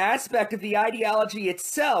authoritarian aspect of the ideology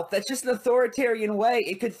itself. That's just an authoritarian way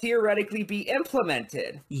it could theoretically be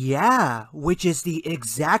implemented. Yeah, which is the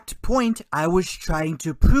exact point I was trying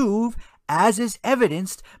to prove, as is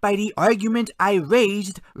evidenced by the argument I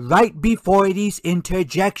raised right before these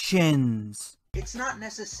interjections. It's not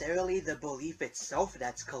necessarily the belief itself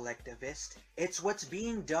that's collectivist. It's what's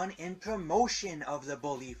being done in promotion of the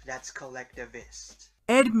belief that's collectivist.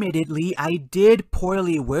 Admittedly, I did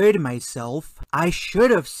poorly word myself. I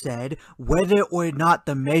should have said whether or not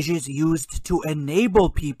the measures used to enable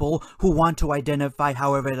people who want to identify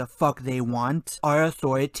however the fuck they want are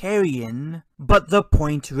authoritarian. But the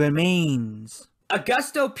point remains.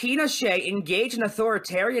 Augusto Pinochet engaged in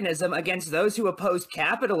authoritarianism against those who opposed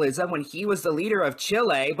capitalism when he was the leader of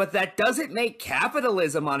Chile, but that doesn't make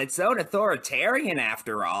capitalism on its own authoritarian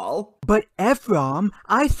after all. But Ephraim,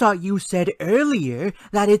 I thought you said earlier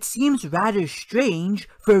that it seems rather strange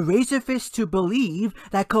for Razorfists to believe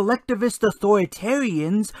that collectivist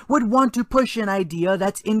authoritarians would want to push an idea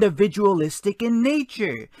that's individualistic in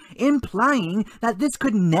nature, implying that this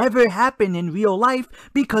could never happen in real life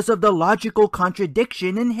because of the logical contradiction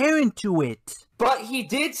contradiction inherent to it. But he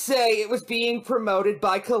did say it was being promoted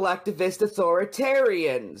by collectivist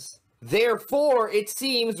authoritarians. Therefore, it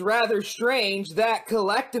seems rather strange that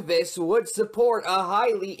collectivists would support a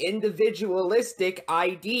highly individualistic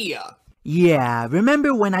idea. Yeah,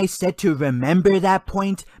 remember when I said to remember that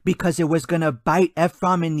point because it was gonna bite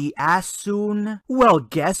Ephraim in the ass soon? Well,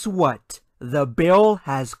 guess what? The bill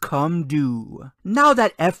has come due. Now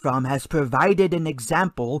that Ephraim has provided an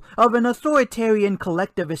example of an authoritarian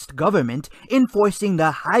collectivist government enforcing the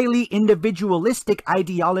highly individualistic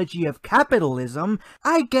ideology of capitalism,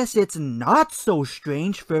 I guess it's not so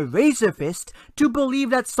strange for Razorfist to believe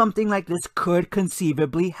that something like this could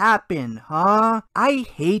conceivably happen, huh? I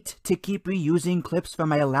hate to keep reusing clips from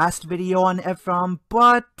my last video on Ephraim,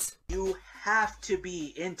 but you have to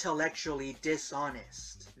be intellectually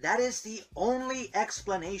dishonest. That is the only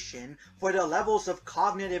explanation for the levels of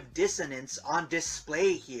cognitive dissonance on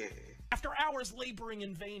display here. After hours laboring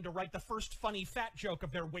in vain to write the first funny fat joke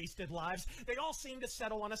of their wasted lives, they all seem to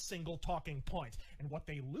settle on a single talking point, and what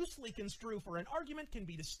they loosely construe for an argument can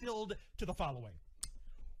be distilled to the following.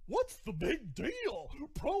 What's the big deal?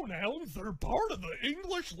 Pronouns are part of the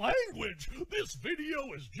English language. This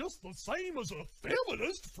video is just the same as a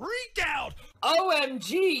feminist freakout.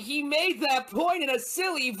 OMG, he made that point in a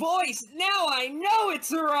silly voice. Now I know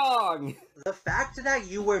it's wrong. The fact that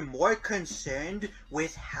you were more concerned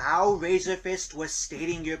with how Razorfist was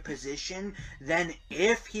stating your position than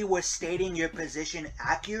if he was stating your position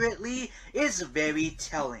accurately is very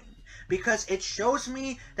telling. Because it shows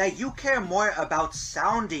me that you care more about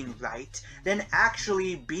sounding right than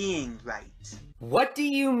actually being right. What do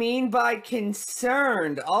you mean by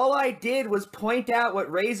concerned? All I did was point out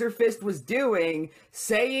what Razorfist was doing,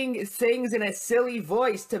 saying things in a silly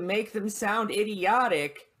voice to make them sound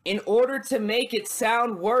idiotic, in order to make it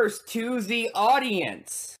sound worse to the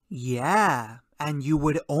audience. Yeah. And you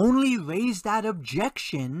would only raise that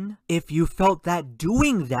objection if you felt that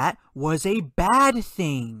doing that was a bad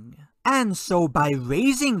thing. And so by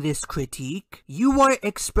raising this critique, you are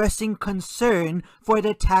expressing concern for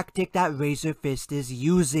the tactic that Razorfist is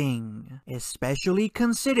using, especially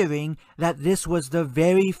considering that this was the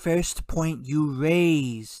very first point you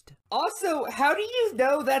raised. Also, how do you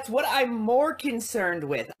know that's what I'm more concerned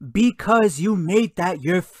with? Because you made that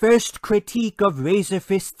your first critique of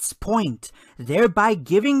Razorfist's point, thereby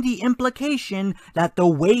giving the implication that the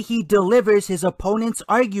way he delivers his opponent's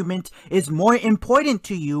argument is more important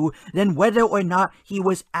to you than whether or not he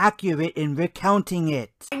was accurate in recounting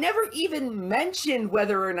it. I never even mentioned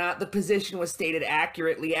whether or not the position was stated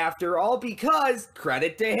accurately after all, because,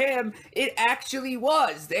 credit to him, it actually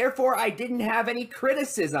was. Therefore, I didn't have any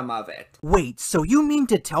criticism of it. Wait, so you mean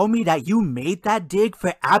to tell me that you made that dig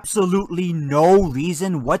for absolutely no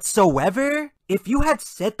reason whatsoever? If you had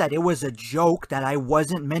said that it was a joke that I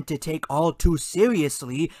wasn't meant to take all too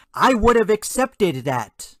seriously, I would have accepted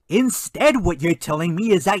that. Instead, what you're telling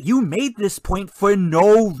me is that you made this point for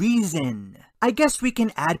no reason. I guess we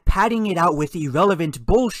can add padding it out with irrelevant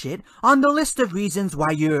bullshit on the list of reasons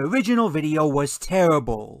why your original video was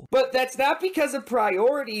terrible. But that's not because of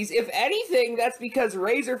priorities. If anything, that's because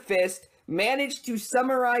Razorfist managed to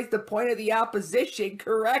summarize the point of the opposition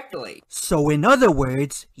correctly. So in other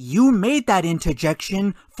words, you made that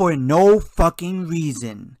interjection for no fucking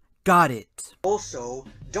reason. Got it. Also,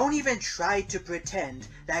 don't even try to pretend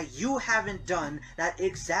that you haven't done that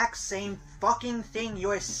exact same fucking thing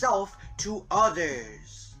yourself to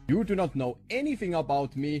others. You do not know anything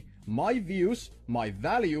about me, my views, my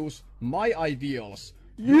values, my ideals.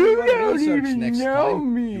 You Do your don't research even next know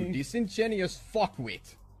time, me. you disingenuous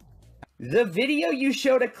fuckwit. The video you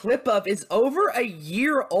showed a clip of is over a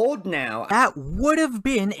year old now. That would have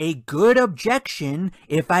been a good objection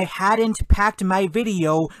if I hadn't packed my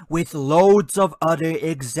video with loads of other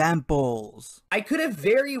examples. I could have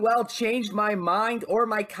very well changed my mind or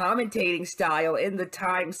my commentating style in the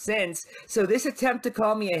time since, so this attempt to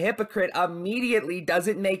call me a hypocrite immediately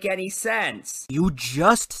doesn't make any sense. You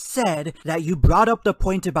just said that you brought up the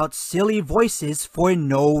point about silly voices for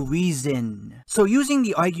no reason. So using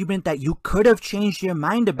the argument that you could have changed your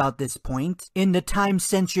mind about this point in the time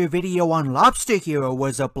since your video on Lobster Hero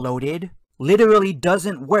was uploaded literally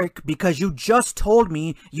doesn't work because you just told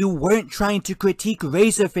me you weren't trying to critique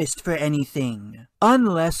Razorfist for anything.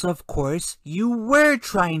 Unless, of course, you were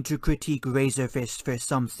trying to critique Razorfist for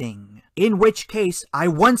something. In which case, I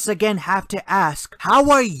once again have to ask, how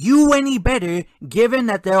are you any better given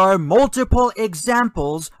that there are multiple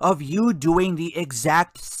examples of you doing the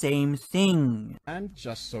exact same thing? And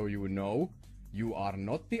just so you know, you are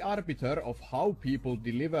not the arbiter of how people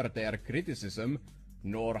deliver their criticism.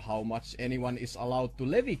 nor how much anyone is allowed to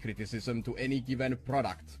levy criticism to any given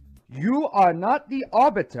product. You are not the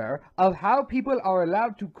arbiter of how people are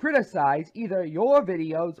allowed to criticize either your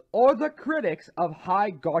videos or the critics of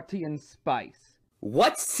High Gartian Spice.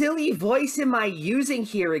 What silly voice am I using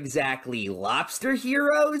here exactly, Lobster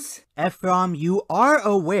Heroes? Ephraim, you are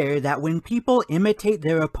aware that when people imitate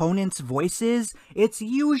their opponents' voices, it's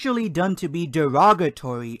usually done to be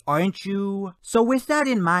derogatory, aren't you? So with that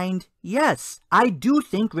in mind, yes, I do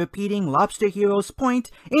think repeating Lobster Hero's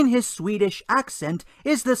point in his Swedish accent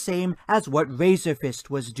is the same as what Razorfist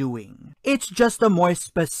was doing. It's just a more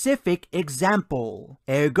specific example.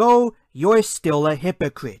 Ergo, you're still a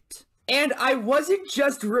hypocrite. And I wasn't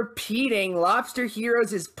just repeating Lobster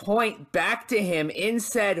Heroes' point back to him in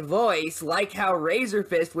said voice, like how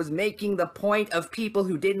Razorfist was making the point of people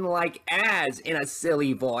who didn't like Az in a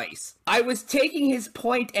silly voice. I was taking his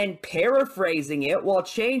point and paraphrasing it while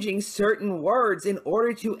changing certain words in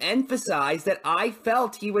order to emphasize that I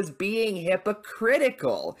felt he was being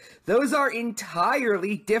hypocritical. Those are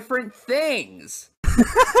entirely different things.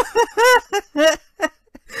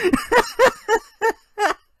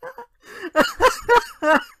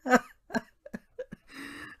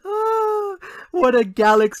 What a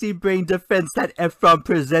galaxy brain defense that Ephraim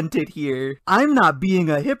presented here. I'm not being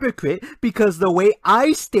a hypocrite because the way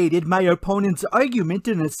I stated my opponent's argument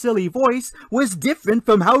in a silly voice was different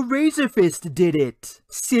from how Razorfist did it.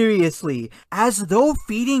 Seriously, as though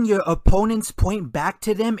feeding your opponent's point back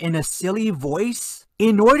to them in a silly voice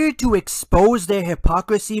in order to expose their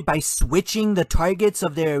hypocrisy by switching the targets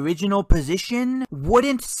of their original position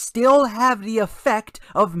wouldn't still have the effect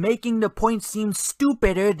of making the point seem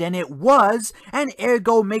stupider than it was and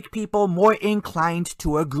ergo make people more inclined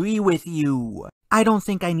to agree with you. I don't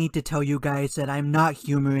think I need to tell you guys that I'm not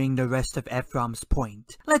humoring the rest of Ephraim's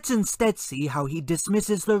point. Let's instead see how he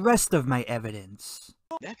dismisses the rest of my evidence.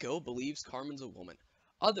 Neko believes Carmen's a woman.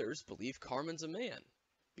 Others believe Carmen's a man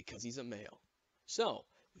because he's a male. So,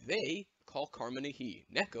 they call Carmen a he.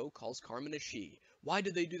 Neko calls Carmen a she. Why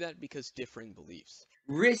do they do that? Because differing beliefs.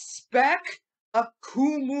 Respect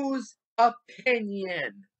Akumu's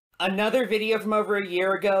opinion. Another video from over a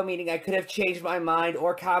year ago, meaning I could have changed my mind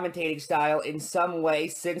or commentating style in some way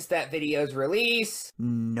since that video's release.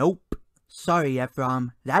 Nope. Sorry,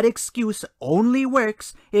 Ephraim. That excuse only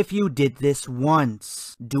works if you did this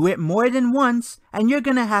once. Do it more than once, and you're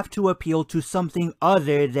gonna have to appeal to something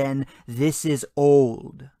other than "this is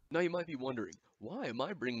old." Now you might be wondering, why am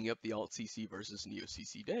I bringing up the Alt-CC versus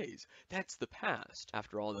Neo-CC days? That's the past.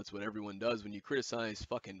 After all, that's what everyone does when you criticize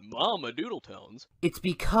fucking Mama Doodle Tones. It's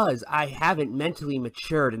because I haven't mentally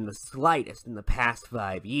matured in the slightest in the past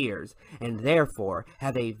 5 years, and therefore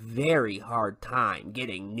have a very hard time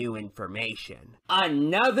getting new information.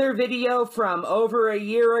 Another video from over a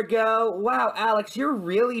year ago? Wow, Alex, you're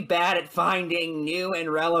really bad at finding new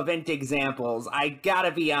and relevant examples. I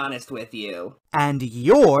gotta be honest with you. And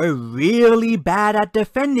you're really bad at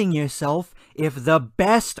defending yourself if the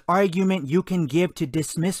best argument you can give to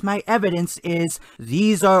dismiss my evidence is,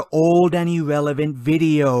 "These are old and irrelevant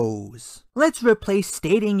videos." Let's replace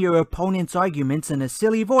stating your opponent's arguments in a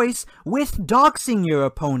silly voice with doxing your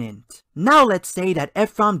opponent. Now let's say that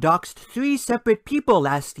Ephraim doxed 3 separate people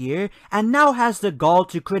last year and now has the gall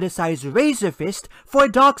to criticize Razorfist for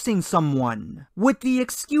doxing someone. Would the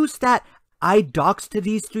excuse that "I doxed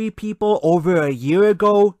these 3 people over a year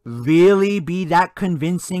ago" really be that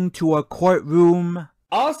convincing to a courtroom?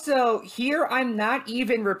 Also, here I'm not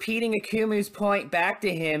even repeating Akumu's point back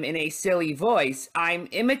to him in a silly voice. I'm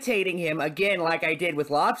imitating him again like I did with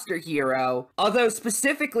Lobster Hero. Although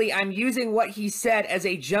specifically I'm using what he said as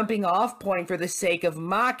a jumping off point for the sake of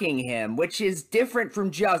mocking him, which is different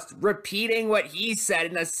from just repeating what he said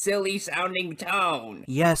in a silly sounding tone.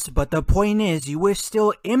 Yes, but the point is you were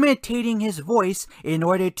still imitating his voice in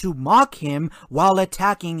order to mock him while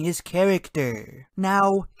attacking his character.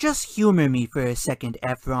 Now, just humor me for a second,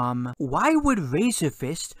 Ephraim. Why would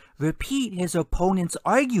Razorfist repeat his opponent's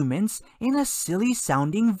arguments in a silly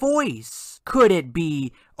sounding voice? Could it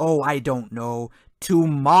be, oh, I don't know, to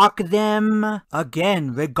mock them?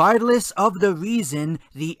 Again, regardless of the reason,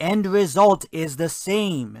 the end result is the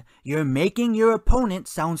same. You're making your opponent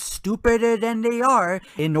sound stupider than they are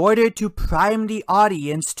in order to prime the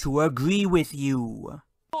audience to agree with you.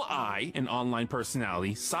 Will I, an online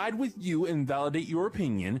personality, side with you and validate your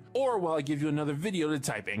opinion, or will I give you another video to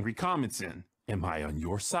type angry comments in? Am I on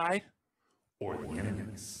your side or the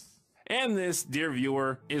enemy's? And this, dear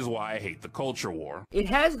viewer, is why I hate the culture war. It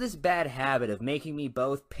has this bad habit of making me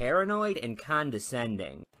both paranoid and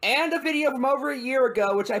condescending. And a video from over a year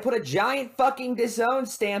ago, which I put a giant fucking disown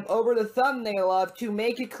stamp over the thumbnail of to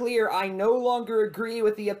make it clear I no longer agree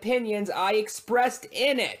with the opinions I expressed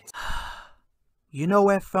in it. You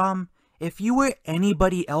know, Ephraim, if you were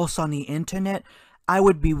anybody else on the internet, I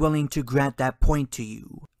would be willing to grant that point to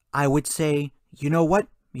you. I would say, you know what?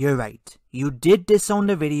 You're right. You did disown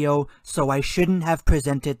the video, so I shouldn't have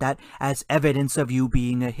presented that as evidence of you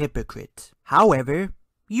being a hypocrite. However,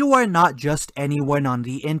 you are not just anyone on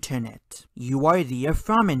the internet. You are the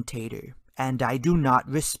Ephraimentator, and I do not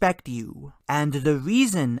respect you. And the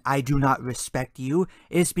reason I do not respect you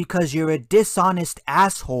is because you're a dishonest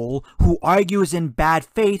asshole who argues in bad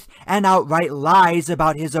faith and outright lies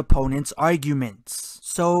about his opponent's arguments.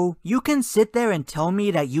 So, you can sit there and tell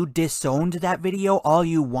me that you disowned that video all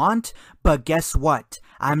you want, but guess what?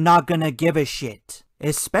 I'm not gonna give a shit.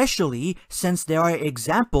 Especially since there are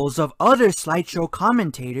examples of other slideshow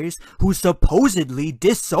commentators who supposedly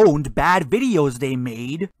disowned bad videos they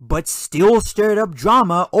made, but still stirred up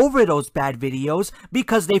drama over those bad videos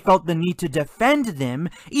because they felt the need to defend them,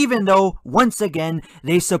 even though, once again,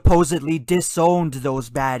 they supposedly disowned those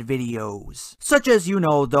bad videos. Such as, you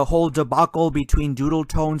know, the whole debacle between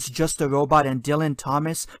Doodletones, Just a Robot, and Dylan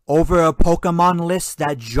Thomas over a Pokemon list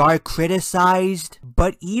that Jar criticized.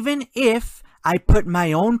 But even if I put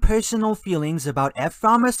my own personal feelings about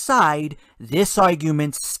Ephraim aside, this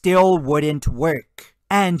argument still wouldn't work.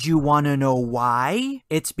 And you wanna know why?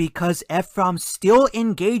 It's because Ephraim still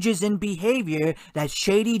engages in behavior that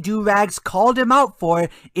Shady Durags called him out for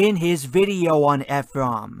in his video on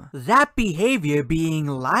Ephraim. That behavior being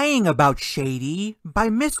lying about Shady by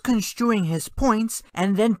misconstruing his points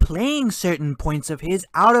and then playing certain points of his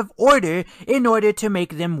out of order in order to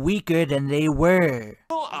make them weaker than they were.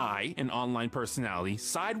 Will I, an online personality,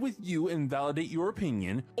 side with you and validate your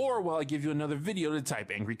opinion, or will I give you another video to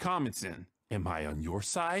type angry comments in? Am I on your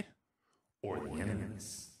side or the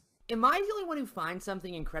enemy's? Am I the only one who finds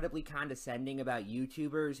something incredibly condescending about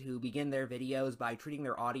YouTubers who begin their videos by treating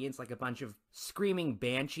their audience like a bunch of screaming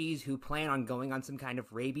banshees who plan on going on some kind of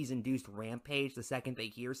rabies-induced rampage the second they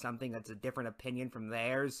hear something that's a different opinion from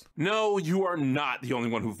theirs? No, you are not the only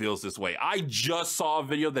one who feels this way. I just saw a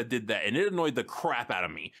video that did that, and it annoyed the crap out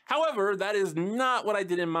of me. However, that is not what I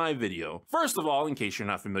did in my video. First of all, in case you're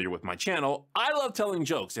not familiar with my channel, I love telling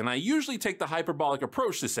jokes, and I usually take the hyperbolic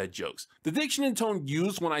approach to said jokes. The diction and tone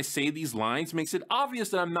used when I say these lines makes it obvious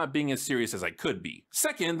that I'm not being as serious as I could be.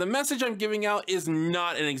 Second, the message I'm giving out is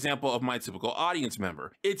not an example of my typical audience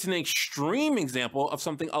member. It's an extreme example of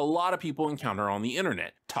something a lot of people encounter on the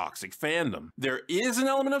internet: toxic fandom. There is an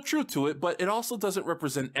element of truth to it, but it also doesn't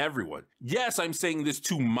represent everyone. Yes, I'm saying this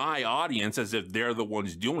to my audience as if they're the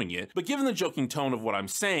ones doing it, but given the joking tone of what I'm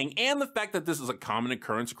saying and the fact that this is a common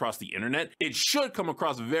occurrence across the internet, it should come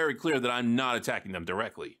across very clear that I'm not attacking them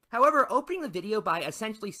directly. However, opening the video by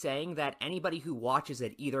essentially saying that anybody who watches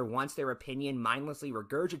it either wants their opinion mindlessly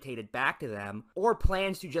regurgitated back to them, or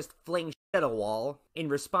plans to just fling shit at a wall in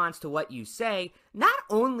response to what you say, not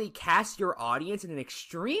only casts your audience in an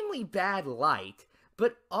extremely bad light,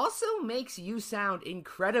 but also makes you sound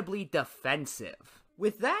incredibly defensive.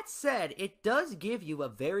 With that said, it does give you a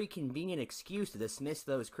very convenient excuse to dismiss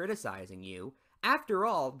those criticizing you. After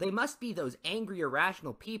all, they must be those angry,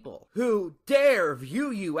 irrational people who dare view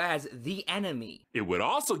you as the enemy. It would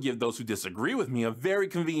also give those who disagree with me a very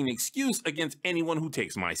convenient excuse against anyone who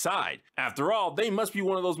takes my side. After all, they must be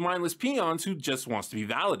one of those mindless peons who just wants to be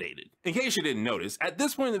validated. In case you didn't notice, at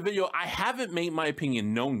this point in the video, I haven't made my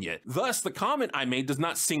opinion known yet. Thus, the comment I made does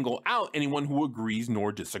not single out anyone who agrees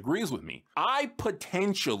nor disagrees with me. I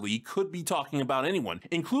potentially could be talking about anyone,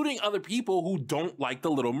 including other people who don't like the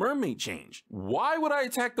Little Mermaid change. Why would I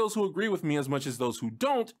attack those who agree with me as much as those who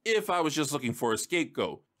don't if I was just looking for a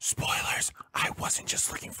scapegoat? Spoilers, I wasn't just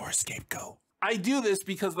looking for a scapegoat. I do this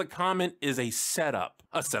because the comment is a setup.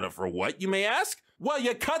 A setup for what, you may ask? Well,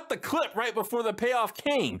 you cut the clip right before the payoff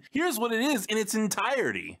came. Here's what it is in its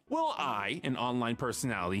entirety. Will I, an online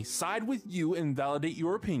personality, side with you and validate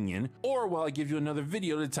your opinion, or will I give you another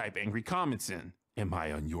video to type angry comments in? Am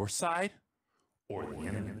I on your side or the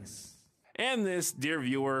enemy's? And this, dear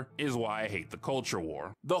viewer, is why I hate the culture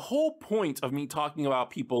war. The whole point of me talking about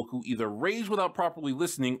people who either rage without properly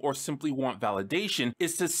listening or simply want validation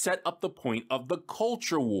is to set up the point of the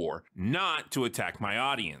culture war, not to attack my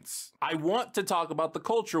audience. I want to talk about the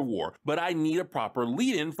culture war, but I need a proper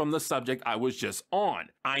lead-in from the subject I was just on.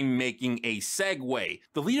 I'm making a segue.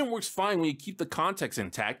 The lead-in works fine when you keep the context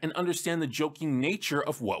intact and understand the joking nature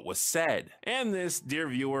of what was said. And this, dear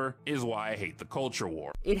viewer, is why I hate the culture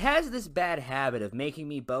war. It has this bad habit of making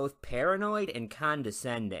me both paranoid and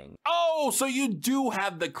condescending. Oh, so you do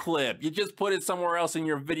have the clip. You just put it somewhere else in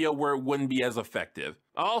your video where it wouldn't be as effective.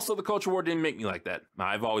 Also, the culture war didn't make me like that.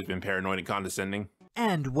 I've always been paranoid and condescending.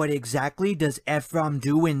 And what exactly does Ephraim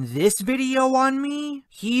do in this video on me?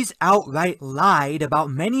 He's outright lied about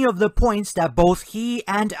many of the points that both he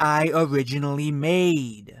and I originally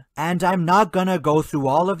made. And I'm not gonna go through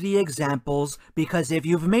all of the examples, because if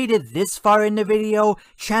you've made it this far in the video,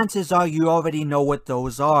 chances are you already know what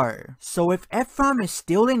those are. So if Ephraim is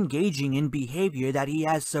still engaging in behavior that he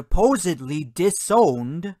has supposedly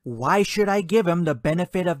disowned, why should I give him the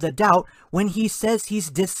benefit of the doubt when he says he's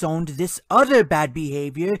disowned this other bad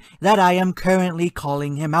behavior that I am currently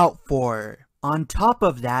calling him out for? On top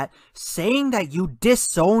of that, saying that you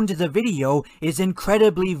disowned the video is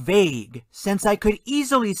incredibly vague, since I could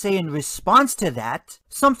easily say in response to that,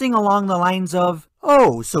 something along the lines of,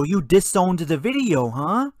 "Oh, so you disowned the video,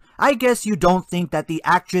 huh? I guess you don't think that the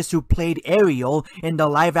actress who played Ariel in the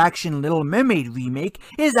live-action Little Mermaid remake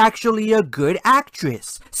is actually a good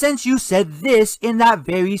actress, since you said this in that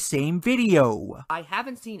very same video." I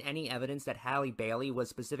haven't seen any evidence that Halle Bailey was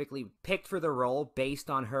specifically picked for the role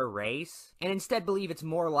based on her race, and instead believe it's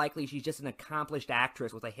more likely she's just an accomplished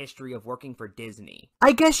actress with a history of working for Disney.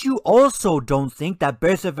 I guess you also don't think that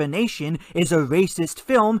Birth of a Nation is a racist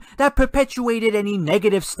film that perpetuated any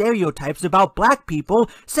negative stereotypes about black people,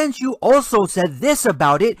 since you also said this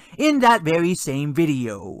about it in that very same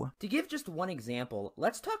video. To give just one example,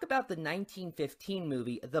 let's talk about the 1915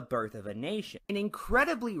 movie The Birth of a Nation, an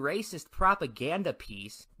incredibly racist propaganda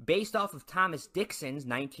piece based off of Thomas Dixon's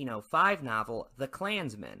 1905 novel The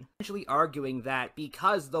Klansman, essentially arguing that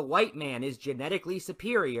because the white man is genetically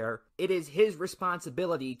superior, it is his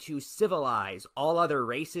responsibility to civilize all other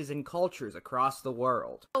races and cultures across the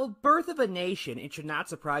world. Well, Birth of a Nation, it should not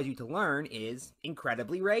surprise you to learn, is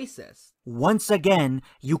incredibly racist. Once again,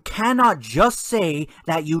 you cannot just say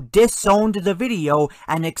that you disowned the video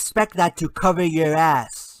and expect that to cover your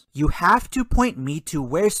ass. You have to point me to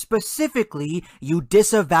where specifically you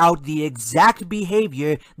disavowed the exact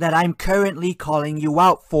behavior that I'm currently calling you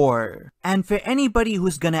out for. And for anybody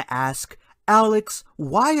who's gonna ask, "Alex,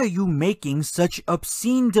 why are you making such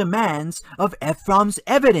obscene demands of Ephraim's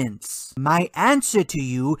evidence?" My answer to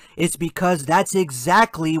you is because that's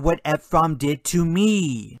exactly what Ephraim did to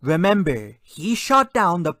me. Remember, he shot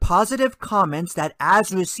down the positive comments that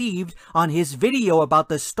Az received on his video about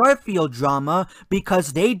the Starfield drama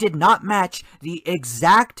because they did not match the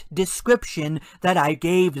exact description that I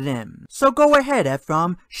gave them. So go ahead,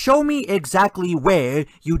 Ephraim, show me exactly where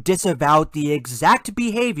you disavowed the exact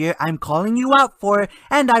behavior I'm calling you out for,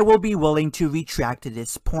 and I will be willing to retract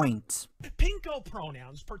this point. Pinko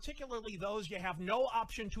pronouns, particularly those you have no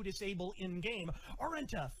option to disable in-game,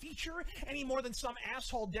 aren't a feature any more than some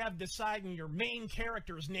asshole dev deciding your main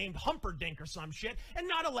character is named Humperdinck or some shit and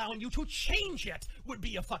not allowing you to change it would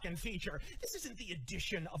be a fucking feature. This isn't the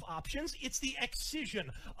addition of options, it's the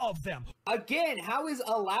excision of them. Again, how is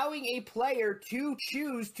allowing a player to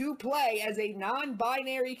choose to play as a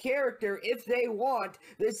non-binary character if they want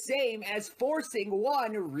the same as forcing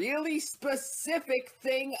one really specific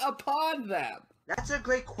thing upon them? That's a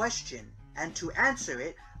great question, and to answer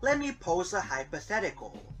it, let me pose a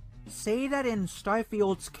hypothetical. Say that in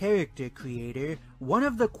Starfield's character creator, one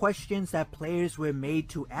of the questions that players were made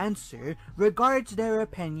to answer regards their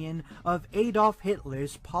opinion of Adolf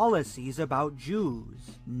Hitler's policies about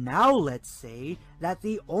Jews. Now let's say that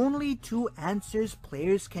the only two answers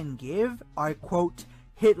players can give are, quote,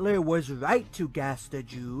 "Hitler was right to gas the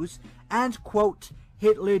Jews," and, quote,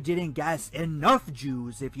 "Hitler didn't gas enough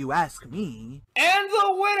Jews, if you ask me." And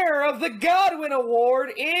the winner of the Godwin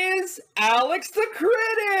Award is Alex the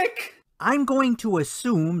Critic! I'm going to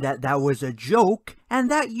assume that that was a joke, and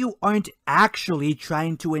that you aren't actually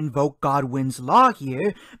trying to invoke Godwin's law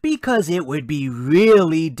here, because it would be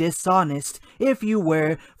really dishonest if you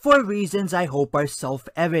were, for reasons I hope are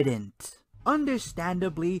self-evident.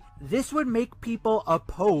 Understandably, this would make people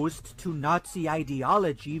opposed to Nazi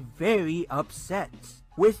ideology very upset.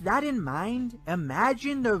 With that in mind,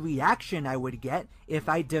 imagine the reaction I would get if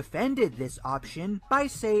I defended this option by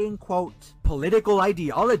saying, quote, "Political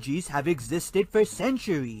ideologies have existed for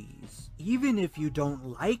centuries." Even if you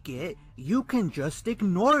don't like it, you can just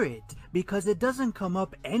ignore it, because it doesn't come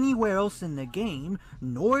up anywhere else in the game,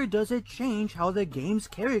 nor does it change how the game's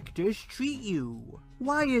characters treat you.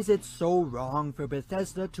 Why is it so wrong for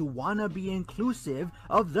Bethesda to wanna be inclusive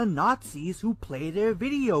of the Nazis who play their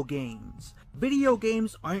video games? Video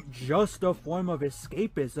games aren't just a form of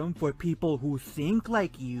escapism for people who think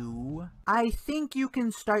like you. I think you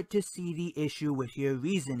can start to see the issue with your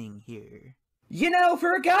reasoning here. You know,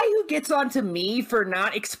 for a guy who gets onto me for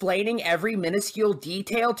not explaining every minuscule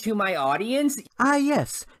detail to my audience... Ah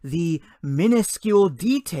yes, the minuscule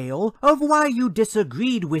detail of why you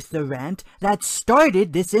disagreed with the rant that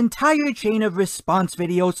started this entire chain of response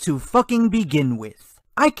videos to fucking begin with.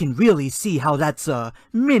 I can really see how that's a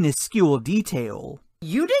minuscule detail.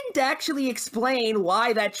 You didn't actually explain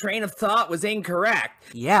why that train of thought was incorrect.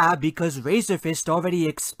 Yeah, because Razorfist already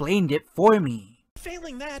explained it for me.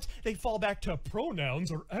 Failing that, they fall back to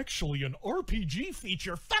pronouns are actually an RPG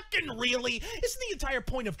feature. Fucking really? Isn't the entire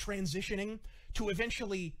point of transitioning to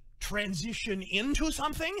eventually transition into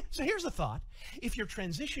something? So here's the thought. If you're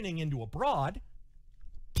transitioning into a broad,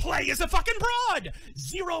 play as a fucking broad!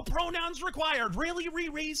 0 pronouns required. Really,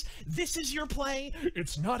 Riri's? This is your play?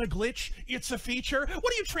 It's not a glitch, it's a feature.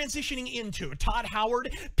 What are you transitioning into? Todd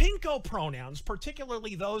Howard? Pinko pronouns,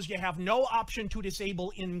 particularly those you have no option to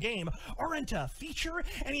disable in-game, aren't a feature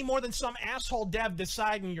any more than some asshole dev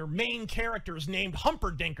deciding your main character is named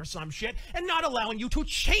Humperdinck or some shit and not allowing you to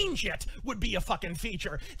change it would be a fucking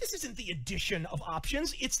feature. This isn't the addition of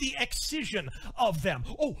options, it's the excision of them.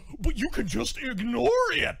 Oh, but you can just ignore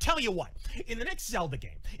it. Tell you what, in the next Zelda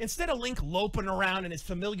game, instead of Link loping around in his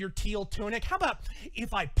familiar teal tunic, how about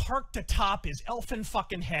if I parked atop his elfin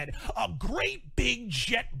fucking head a great big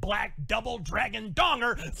jet black double dragon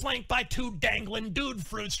donger flanked by 2 dangling dude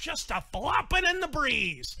fruits just a flopping in the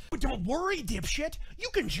breeze? But don't worry, dipshit, you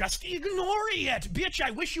can just ignore it. Bitch,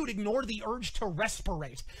 I wish you'd ignore the urge to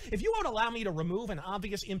respirate. If you won't allow me to remove an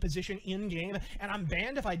obvious imposition in-game, and I'm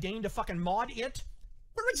banned if I deign to fucking mod it,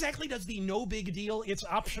 where exactly does the no big deal, it's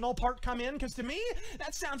optional part come in? Because to me,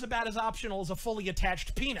 that sounds about as optional as a fully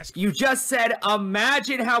attached penis. You just said,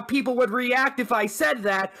 imagine how people would react if I said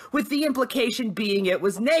that, with the implication being it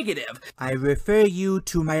was negative. I refer you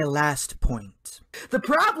to my last point. The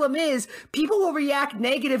problem is, people will react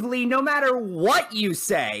negatively no matter what you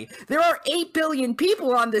say. There are 8 billion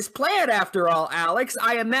people on this planet after all, Alex.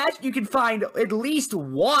 I imagine you can find at least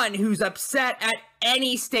one who's upset at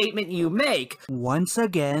any statement you make. Once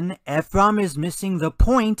again, Ephraim is missing the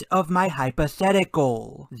point of my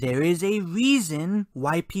hypothetical. There is a reason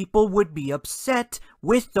why people would be upset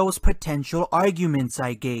with those potential arguments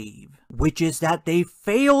I gave, which is that they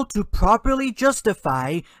fail to properly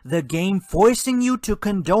justify the game forcing you to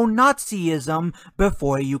condone Nazism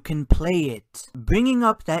before you can play it. Bringing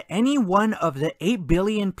up that any one of the 8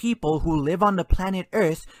 billion people who live on the planet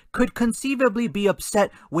Earth could conceivably be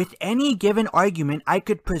upset with any given argument I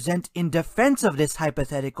could present in defense of this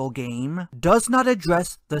hypothetical game does not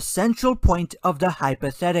address the central point of the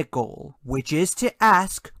hypothetical, which is to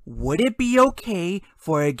ask, would it be okay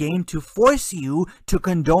for a game to force you to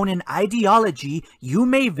condone an ideology you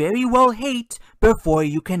may very well hate before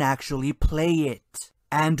you can actually play it?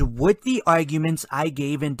 And would the arguments I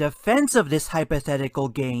gave in defense of this hypothetical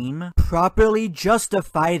game properly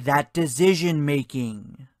justify that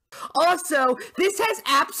decision-making? Also, this has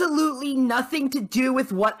absolutely nothing to do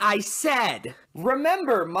with what I said.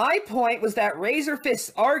 Remember, my point was that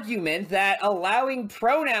Razorfist's argument that allowing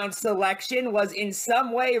pronoun selection was in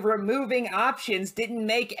some way removing options didn't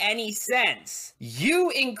make any sense. You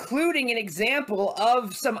including an example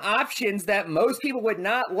of some options that most people would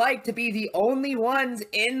not like to be the only ones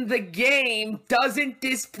in the game doesn't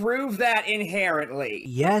disprove that inherently.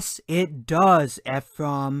 Yes, it does,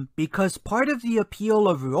 Ephraim, because part of the appeal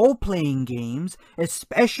of role-playing games,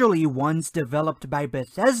 especially ones developed by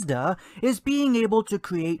Bethesda, is being able to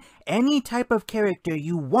create any type of character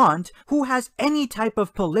you want who has any type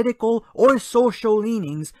of political or social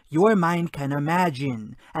leanings your mind can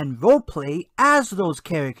imagine, and roleplay as those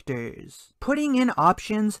characters. Putting in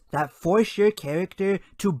options that force your character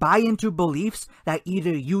to buy into beliefs that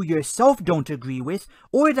either you yourself don't agree with,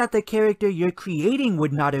 or that the character you're creating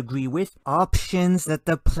would not agree with, options that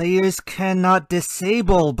the players cannot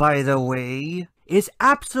disable, by the way, is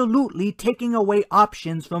absolutely taking away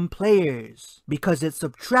options from players, because it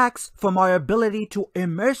subtracts from our ability to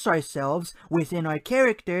immerse ourselves within our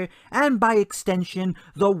character and by extension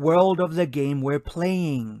the world of the game we're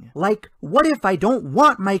playing. Like, what if I don't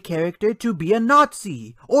want my character to be a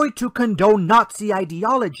Nazi or to condone Nazi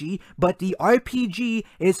ideology, but the RPG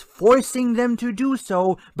is forcing them to do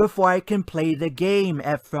so before I can play the game,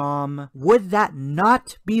 Ephraim? Would that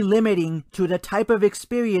not be limiting to the type of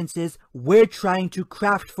experiences we're trying to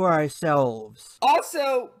craft for ourselves?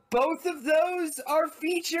 Also, both of those are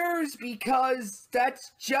features because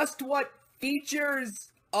that's just what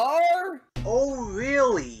features are. Oh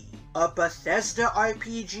really? A Bethesda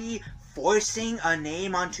RPG forcing a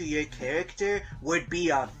name onto your character would be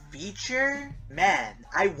a feature? Man,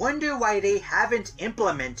 I wonder why they haven't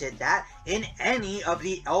implemented that in any of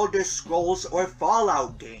the Elder Scrolls or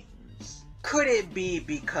Fallout games. Could it be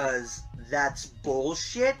because that's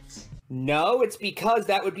bullshit? No, it's because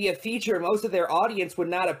that would be a feature most of their audience would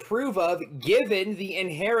not approve of, given the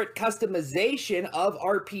inherent customization of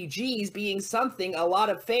RPGs being something a lot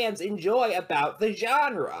of fans enjoy about the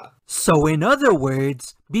genre. So in other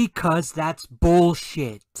words, because that's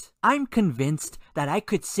bullshit. I'm convinced that I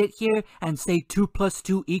could sit here and say 2 +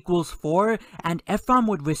 2 = 4, and Ephraim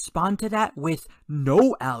would respond to that with,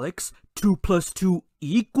 "No, Alex, 2 + 2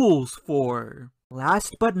 = 4.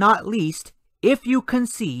 Last but not least, if you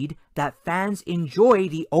concede that fans enjoy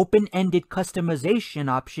the open-ended customization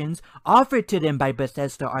options offered to them by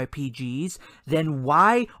Bethesda RPGs, then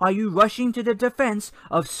why are you rushing to the defense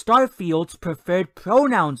of Starfield's preferred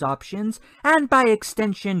pronouns options, and by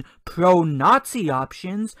extension pro-Nazi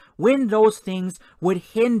options, when those things would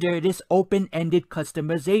hinder this open-ended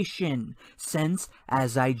customization, since,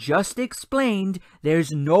 as I just explained,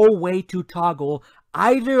 there's no way to toggle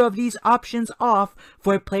either of these options off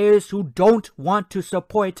for players who don't want to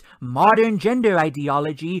support modern gender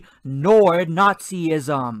ideology nor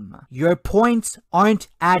Nazism. Your points aren't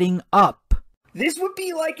adding up. This would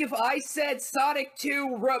be like if I said Sonic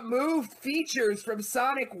 2 removed features from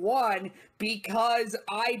Sonic 1 because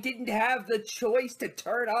I didn't have the choice to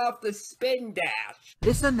turn off the spin dash.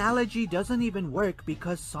 This analogy doesn't even work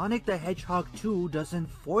because Sonic the Hedgehog 2 doesn't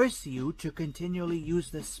force you to continually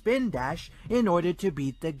use the spin dash in order to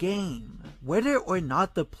beat the game. Whether or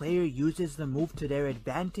not the player uses the move to their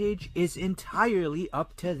advantage is entirely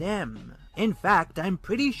up to them. In fact, I'm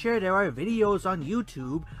pretty sure there are videos on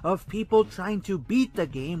YouTube of people trying to beat the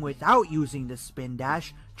game without using the spin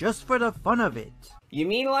dash just for the fun of it. You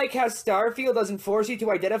mean like how Starfield doesn't force you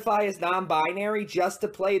to identify as non-binary just to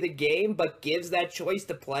play the game, but gives that choice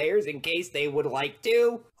to players in case they would like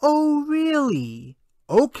to? Oh, really?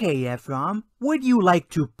 Okay, Ephraim, would you like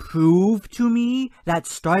to prove to me that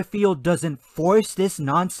Starfield doesn't force this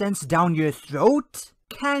nonsense down your throat?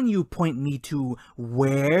 Can you point me to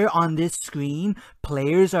where on this screen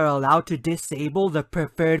players are allowed to disable the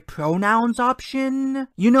preferred pronouns option?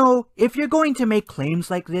 You know, if you're going to make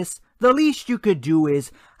claims like this, the least you could do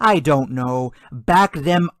is, I don't know, back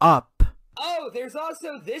them up. Oh, there's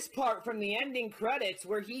also this part from the ending credits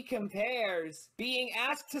where he compares being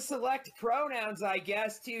asked to select pronouns, I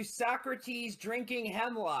guess, to Socrates drinking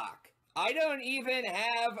hemlock. I don't even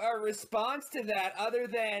have a response to that other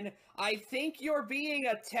than, I think you're being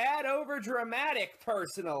a tad overdramatic,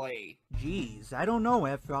 personally. Geez, I don't know,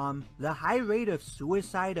 Ephraim. The high rate of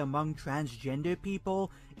suicide among transgender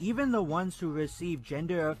people, even the ones who receive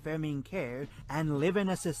gender-affirming care and live in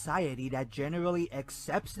a society that generally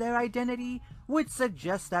accepts their identity, would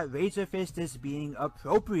suggest that Razorfist is being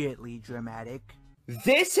appropriately dramatic.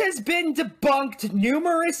 This has been debunked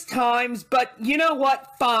numerous times, but you know what?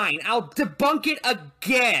 Fine, I'll debunk it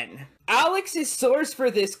again. Alex's source for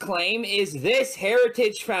this claim is this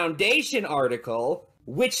Heritage Foundation article,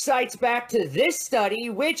 which cites back to this study,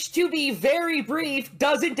 which, to be very brief,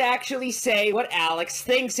 doesn't actually say what Alex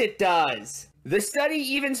thinks it does. The study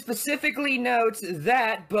even specifically notes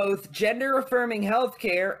that both gender-affirming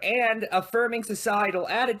healthcare and affirming societal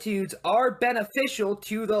attitudes are beneficial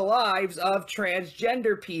to the lives of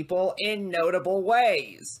transgender people in notable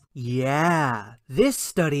ways. Yeah, this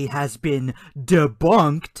study has been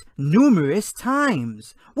debunked numerous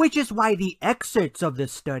times, which is why the excerpts of the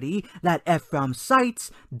study that Ephraim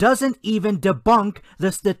cites doesn't even debunk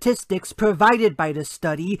the statistics provided by the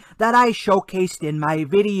study that I showcased in my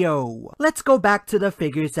video. Let's go back to the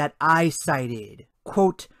figures that I cited.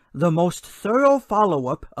 Quote, the most thorough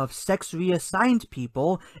follow-up of sex reassigned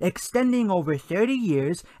people extending over 30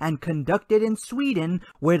 years and conducted in Sweden,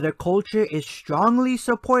 where the culture is strongly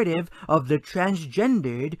supportive of the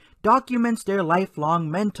transgendered, documents their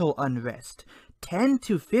lifelong mental unrest. 10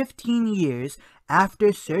 to 15 years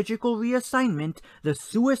after surgical reassignment, the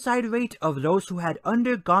suicide rate of those who had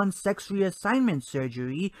undergone sex reassignment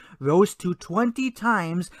surgery rose to 20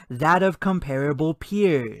 times that of comparable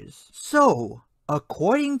peers. So,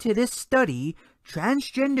 according to this study,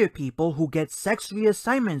 transgender people who get sex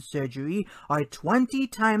reassignment surgery are 20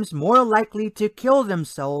 times more likely to kill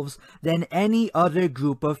themselves than any other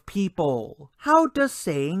group of people. How does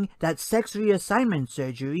saying that sex reassignment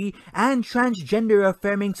surgery and transgender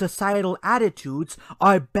affirming societal attitudes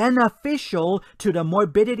are beneficial to the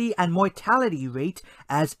morbidity and mortality rate,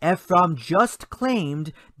 as Ephraim just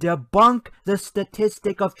claimed, debunk the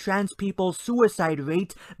statistic of trans people's suicide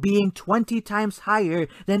rate being 20 times higher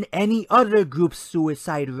than any other group's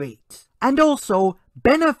suicide rate? And also,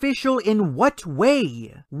 beneficial in what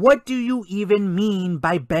way? What do you even mean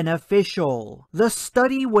by beneficial? The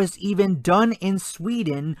study was even done in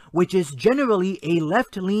Sweden, which is generally a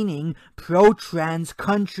left-leaning, pro-trans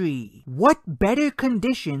country. What better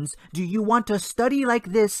conditions do you want a study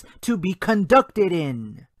like this to be conducted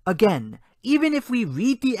in? Again, even if we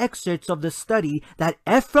read the excerpts of the study that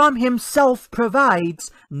Ephraim himself provides,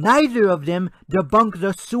 neither of them debunk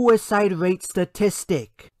the suicide rate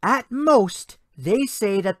statistic. At most, they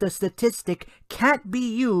say that the statistic can't be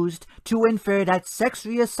used to infer that sex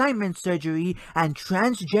reassignment surgery and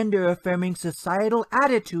transgender affirming societal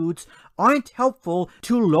attitudes aren't helpful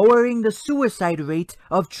to lowering the suicide rate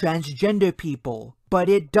of transgender people. But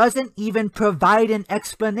it doesn't even provide an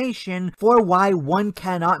explanation for why one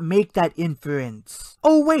cannot make that inference.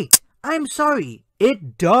 Oh wait, I'm sorry.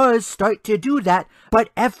 It does start to do that,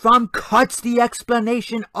 but Ephraim cuts the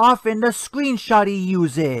explanation off in the screenshot he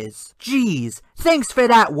uses. Jeez, thanks for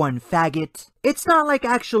that one, faggot. It's not like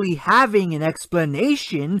actually having an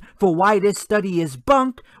explanation for why this study is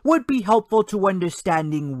bunk would be helpful to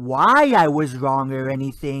understanding why I was wrong or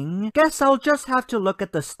anything. Guess I'll just have to look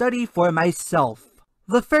at the study for myself.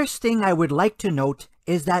 The first thing I would like to note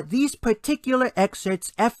is that these particular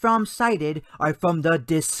excerpts Ephraim cited are from the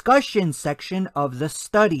discussion section of the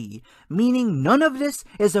study, meaning none of this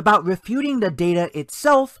is about refuting the data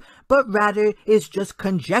itself, but rather is just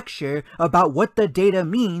conjecture about what the data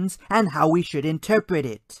means and how we should interpret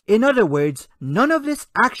it. In other words, none of this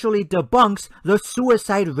actually debunks the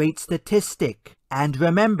suicide rate statistic. And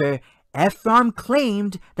remember, Ephraim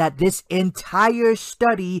claimed that this entire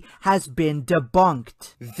study has been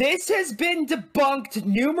debunked. This has been debunked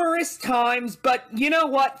numerous times, but you know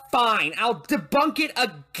what? Fine, I'll debunk it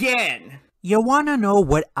again. You wanna know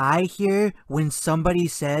what I hear when somebody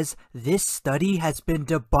says this study has been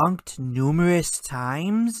debunked numerous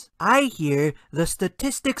times? I hear the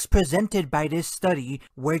statistics presented by this study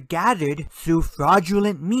were gathered through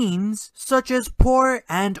fraudulent means, such as poor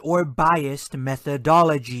and/or biased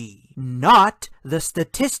methodology. Not the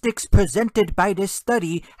statistics presented by this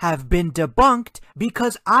study have been debunked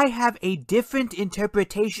because I have a different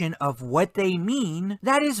interpretation of what they mean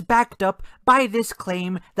that is backed up by this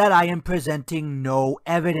claim that I am presenting no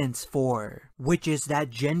evidence for, which is that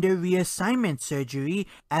gender reassignment surgery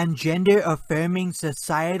and gender-affirming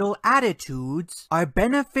societal attitudes are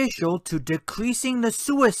beneficial to decreasing the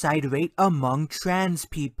suicide rate among trans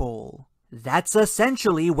people. That's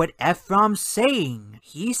essentially what Ephraim's saying.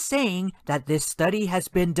 He's saying that this study has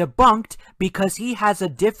been debunked because he has a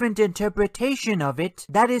different interpretation of it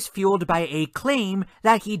that is fueled by a claim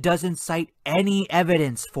that he doesn't cite any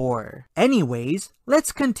evidence for. Anyways,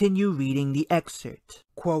 let's continue reading the excerpt.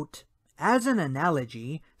 Quote, "As an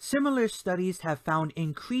analogy, similar studies have found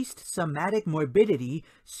increased somatic morbidity,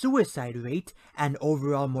 suicide rate, and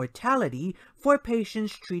overall mortality for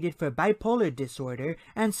patients treated for bipolar disorder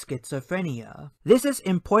and schizophrenia. This is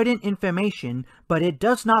important information, but it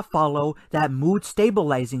does not follow that mood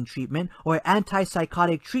stabilizing treatment or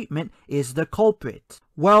antipsychotic treatment is the culprit."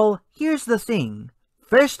 Well, here's the thing.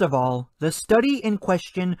 First of all, the study in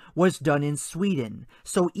question was done in Sweden,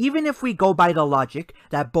 so even if we go by the logic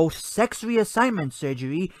that both sex reassignment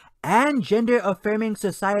surgery and gender-affirming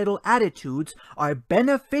societal attitudes are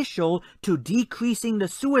beneficial to decreasing the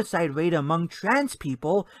suicide rate among trans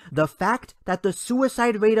people, the fact that the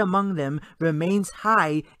suicide rate among them remains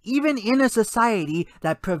high even in a society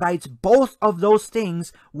that provides both of those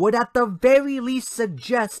things would at the very least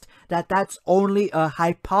suggest that that's only a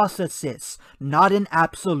hypothesis, not an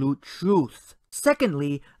absolute truth.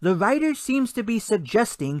 Secondly, the writer seems to be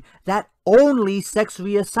suggesting that only sex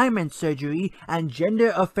reassignment surgery and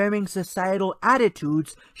gender-affirming societal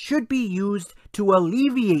attitudes should be used to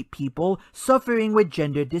alleviate people suffering with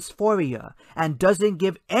gender dysphoria, and doesn't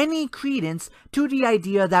give any credence to the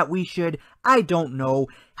idea that we should, I don't know,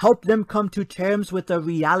 help them come to terms with the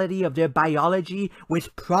reality of their biology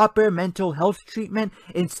with proper mental health treatment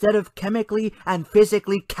instead of chemically and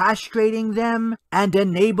physically castrating them and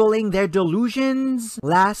enabling their delusions.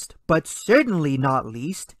 Last, but certainly not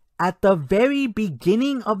least, at the very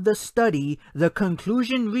beginning of the study, the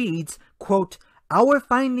conclusion reads, quote, "Our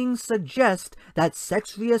findings suggest that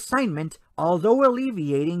sex reassignment, although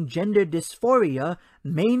alleviating gender dysphoria,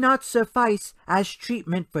 may not suffice as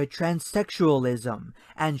treatment for transsexualism,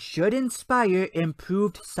 and should inspire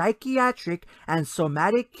improved psychiatric and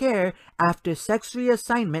somatic care after sex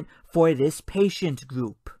reassignment for this patient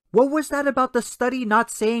group." What was that about the study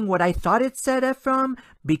not saying what I thought it said, Ephraim?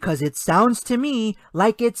 Because it sounds to me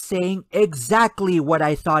like it's saying exactly what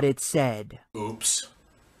I thought it said. Oops.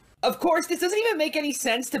 Of course, this doesn't even make any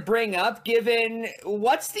sense to bring up, given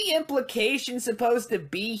what's the implication supposed to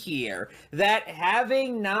be here? That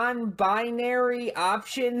having non-binary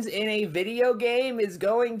options in a video game is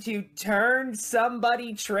going to turn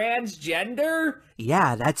somebody transgender?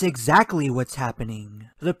 Yeah, that's exactly what's happening.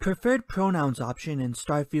 The preferred pronouns option in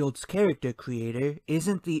Starfield's character creator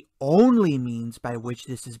isn't the only means by which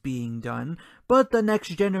this is being done, but the next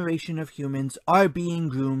generation of humans are being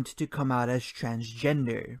groomed to come out as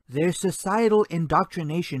transgender. Their societal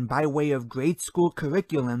indoctrination by way of grade school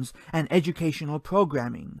curriculums and educational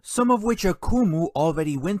programming, some of which Akumu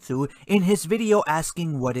already went through in his video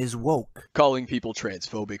asking what is woke. Calling people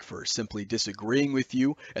transphobic for simply disagreeing with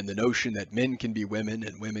you, and the notion that men can be women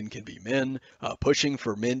and women can be men, pushing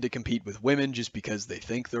for men to compete with women just because they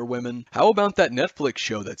think they're women. How about that Netflix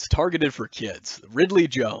show that's targeted for kids, Ridley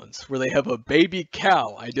Jones, where they have a baby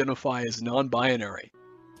cow identify as non-binary?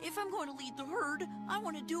 If I'm going to lead the herd, I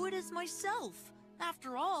want to do it as myself.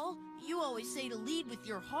 After all, you always say to lead with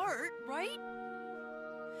your heart, right?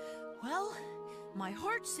 Well, my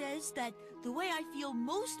heart says that the way I feel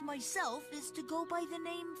most myself is to go by the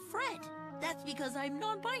name Fred. That's because I'm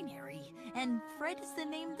non-binary, and Fred is the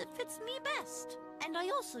name that fits me best. And I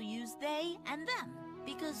also use they and them,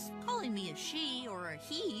 because calling me a she or a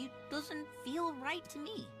he doesn't feel right to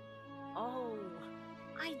me. Oh,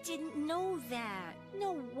 I didn't know that.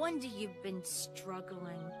 No wonder you've been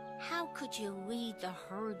struggling. How could you lead the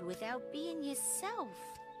herd without being yourself?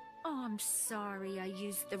 Oh, I'm sorry I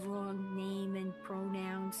used the wrong name and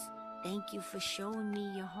pronouns. Thank you for showing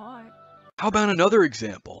me your heart. How about another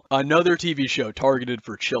example? Another TV show targeted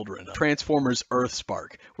for children, Transformers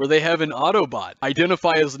Earthspark, where they have an Autobot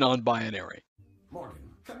identify as non-binary.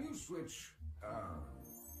 Morgan, can you switch,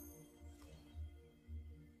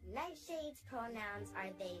 Nightshade's pronouns are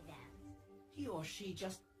they, them. He or she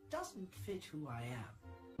just doesn't fit who I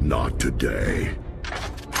am. Not today.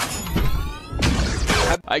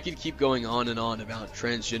 I could keep going on and on about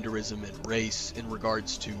transgenderism and race in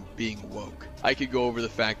regards to being woke. I could go over the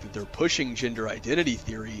fact that they're pushing gender identity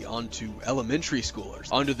theory onto elementary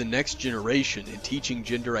schoolers, onto the next generation, and teaching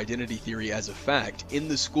gender identity theory as a fact in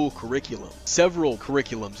the school curriculum. Several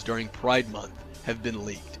curriculums during Pride Month have been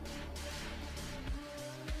leaked.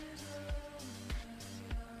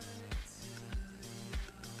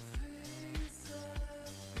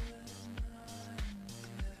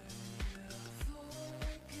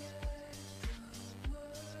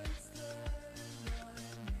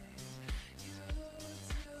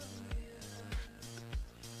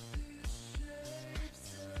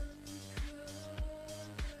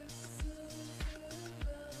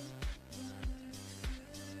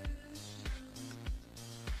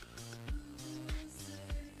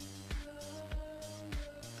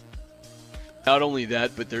 Not only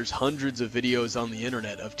that, but there's hundreds of videos on the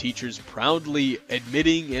internet of teachers proudly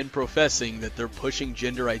admitting and professing that they're pushing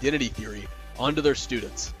gender identity theory onto their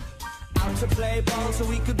students. Out to play ball so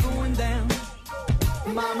we could ruin them.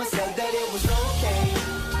 Mama said that it was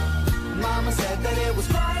okay. Mama said that it was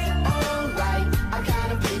quite alright. Our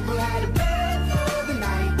kind of people had a bed for the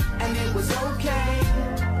night, and it was okay.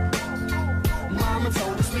 Mama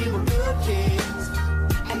told us we were good kids,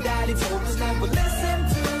 and Daddy told us never listen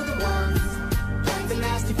to the ones the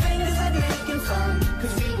nasty fingers at making fun,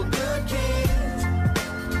 cause we were good kids.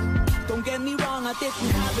 Don't get me wrong, I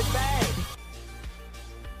didn't have it bad.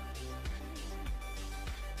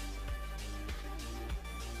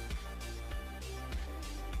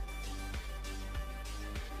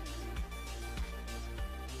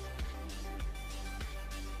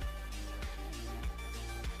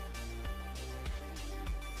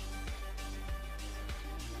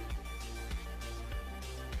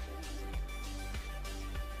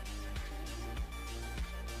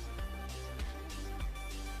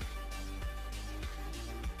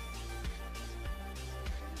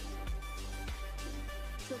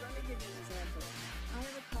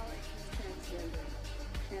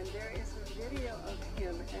 there is a video of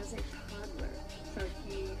him as a toddler. So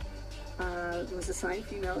he was assigned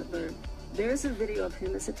female at birth. There's a video of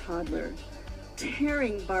him as a toddler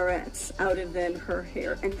tearing barrettes out of then her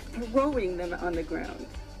hair and throwing them on the ground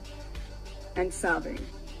and sobbing.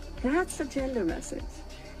 That's a gender message.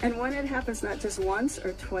 And when it happens not just once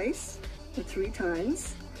or twice or 3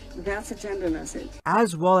 times, that's a gender message.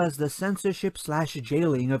 As well as the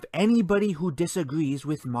censorship/jailing of anybody who disagrees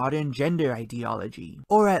with modern gender ideology.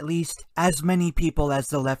 Or at least, as many people as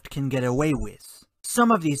the left can get away with.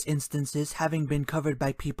 Some of these instances having been covered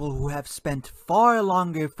by people who have spent far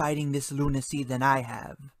longer fighting this lunacy than I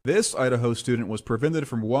have. This Idaho student was prevented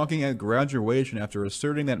from walking at graduation after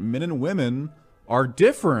asserting that men and women are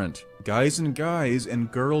different. Guys and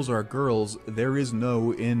girls are girls. There is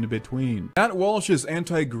no in between. Matt Walsh's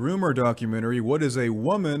anti-groomer documentary, What is a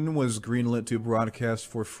Woman, was greenlit to broadcast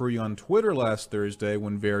for free on Twitter last Thursday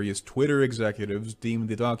when various Twitter executives deemed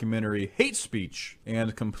the documentary hate speech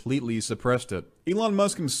and completely suppressed it. Elon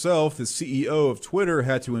Musk himself, the CEO of Twitter,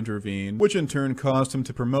 had to intervene, which in turn caused him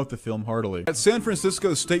to promote the film heartily. At San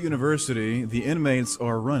Francisco State University, the inmates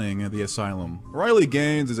are running the asylum. Riley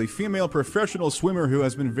Gaines is a female professional swimmer who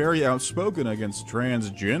has been very outspoken against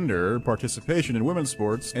transgender participation in women's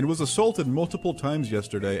sports and was assaulted multiple times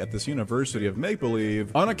yesterday at this University of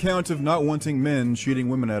Make-Believe on account of not wanting men cheating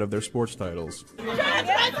women out of their sports titles.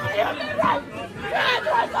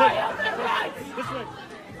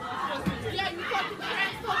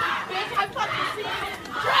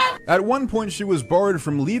 At one point, she was barred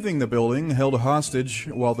from leaving the building, held hostage,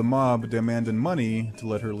 while the mob demanded money to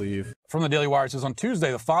let her leave. From the Daily Wire, it says, on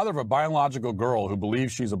Tuesday, the father of a biological girl who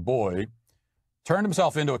believes she's a boy turned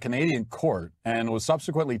himself into a Canadian court and was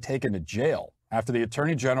subsequently taken to jail after the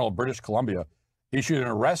Attorney General of British Columbia issued an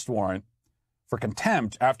arrest warrant for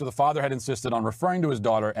contempt after the father had insisted on referring to his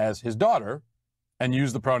daughter as his daughter and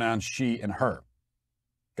used the pronouns she and her.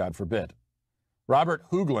 God forbid. Robert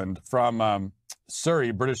Hoogland from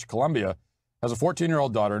Surrey, British Columbia, has a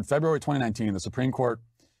 14-year-old daughter. In February 2019, the Supreme Court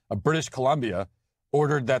of British Columbia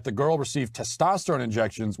ordered that the girl receive testosterone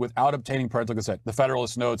injections without obtaining parental consent. The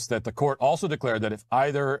Federalist notes that the court also declared that if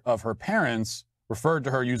either of her parents referred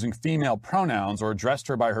to her using female pronouns or addressed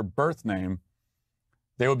her by her birth name,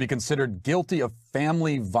 they would be considered guilty of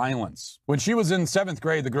family violence. When she was in 7th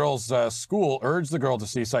grade, the girl's school urged the girl to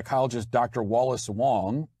see psychologist Dr. Wallace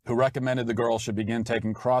Wong, who recommended the girl should begin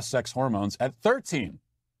taking cross-sex hormones at 13.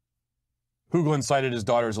 Hoogland cited his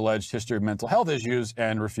daughter's alleged history of mental health issues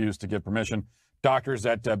and refused to give permission. Doctors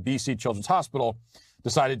at BC Children's Hospital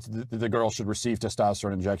decided that the girl should receive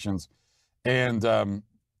testosterone injections. And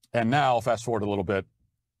now, fast forward a little bit,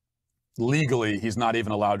 legally, he's not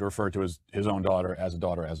even allowed to refer to his own daughter as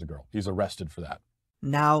a girl. He's arrested for that.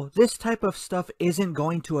 Now, this type of stuff isn't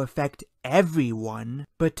going to affect everyone,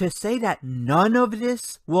 but to say that none of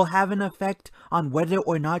this will have an effect on whether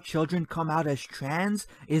or not children come out as trans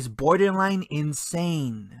is borderline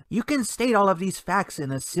insane. You can state all of these facts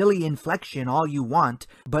in a silly inflection all you want,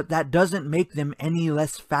 but that doesn't make them any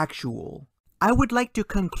less factual. I would like to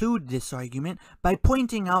conclude this argument by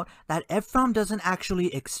pointing out that Ephraim doesn't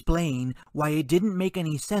actually explain why it didn't make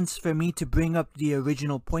any sense for me to bring up the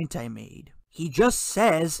original point I made. He just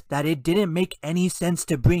says that it didn't make any sense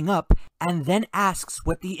to bring up, and then asks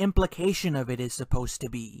what the implication of it is supposed to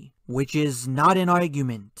be, which is not an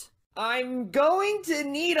argument. I'm going to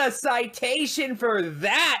need a citation for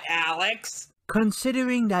that, Alex!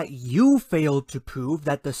 Considering that you failed to prove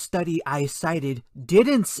that the study I cited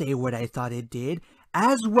didn't say what I thought it did,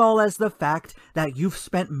 as well as the fact that you've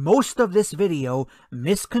spent most of this video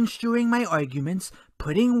misconstruing my arguments,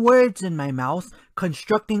 putting words in my mouth,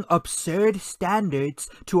 constructing absurd standards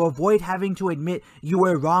to avoid having to admit you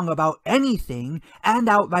were wrong about anything, and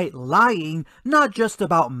outright lying not just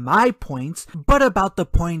about my points, but about the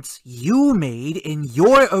points you made in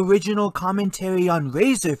your original commentary on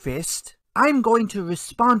Razor Fist, I'm going to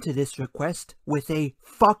respond to this request with a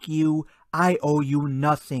fuck you, I owe you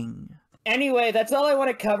nothing. Anyway, that's all I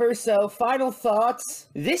want to cover, so final thoughts.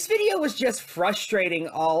 This video was just frustrating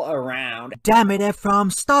all around. Damn it,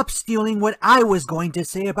 Ephraim, stop stealing what I was going to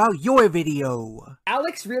say about your video.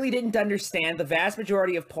 Alex really didn't understand the vast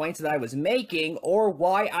majority of points that I was making, or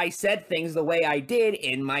why I said things the way I did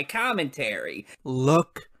in my commentary.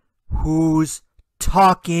 Look who's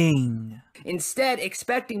talking. Instead,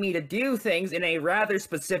 expecting me to do things in a rather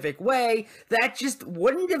specific way that just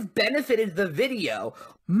wouldn't have benefited the video.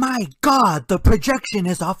 My god, the projection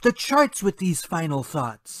is off the charts with these final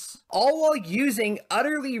thoughts. All while using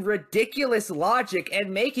utterly ridiculous logic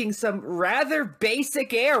and making some rather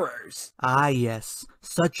basic errors. Ah yes,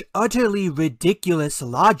 such utterly ridiculous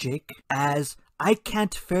logic as I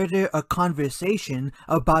can't further a conversation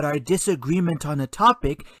about our disagreement on a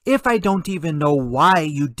topic if I don't even know why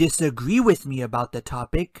you disagree with me about the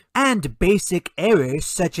topic, and basic errors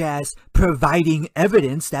such as providing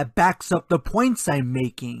evidence that backs up the points I'm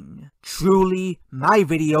making. Truly, my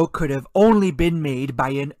video could have only been made by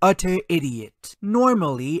an utter idiot.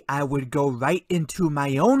 Normally, I would go right into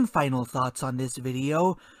my own final thoughts on this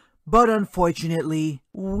video, but unfortunately,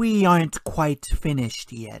 we aren't quite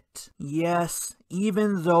finished yet. Yes,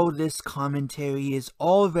 even though this commentary is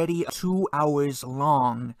already 2 hours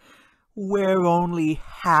long, we're only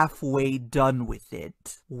halfway done with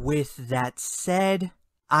it. With that said,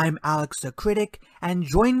 I'm Alex the Critic, and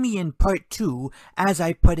join me in part 2 as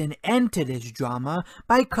I put an end to this drama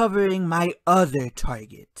by covering my other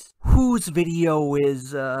target, whose video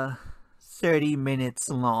is, 30 minutes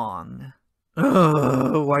long.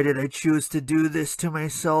 Why did I choose to do this to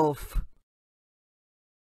myself?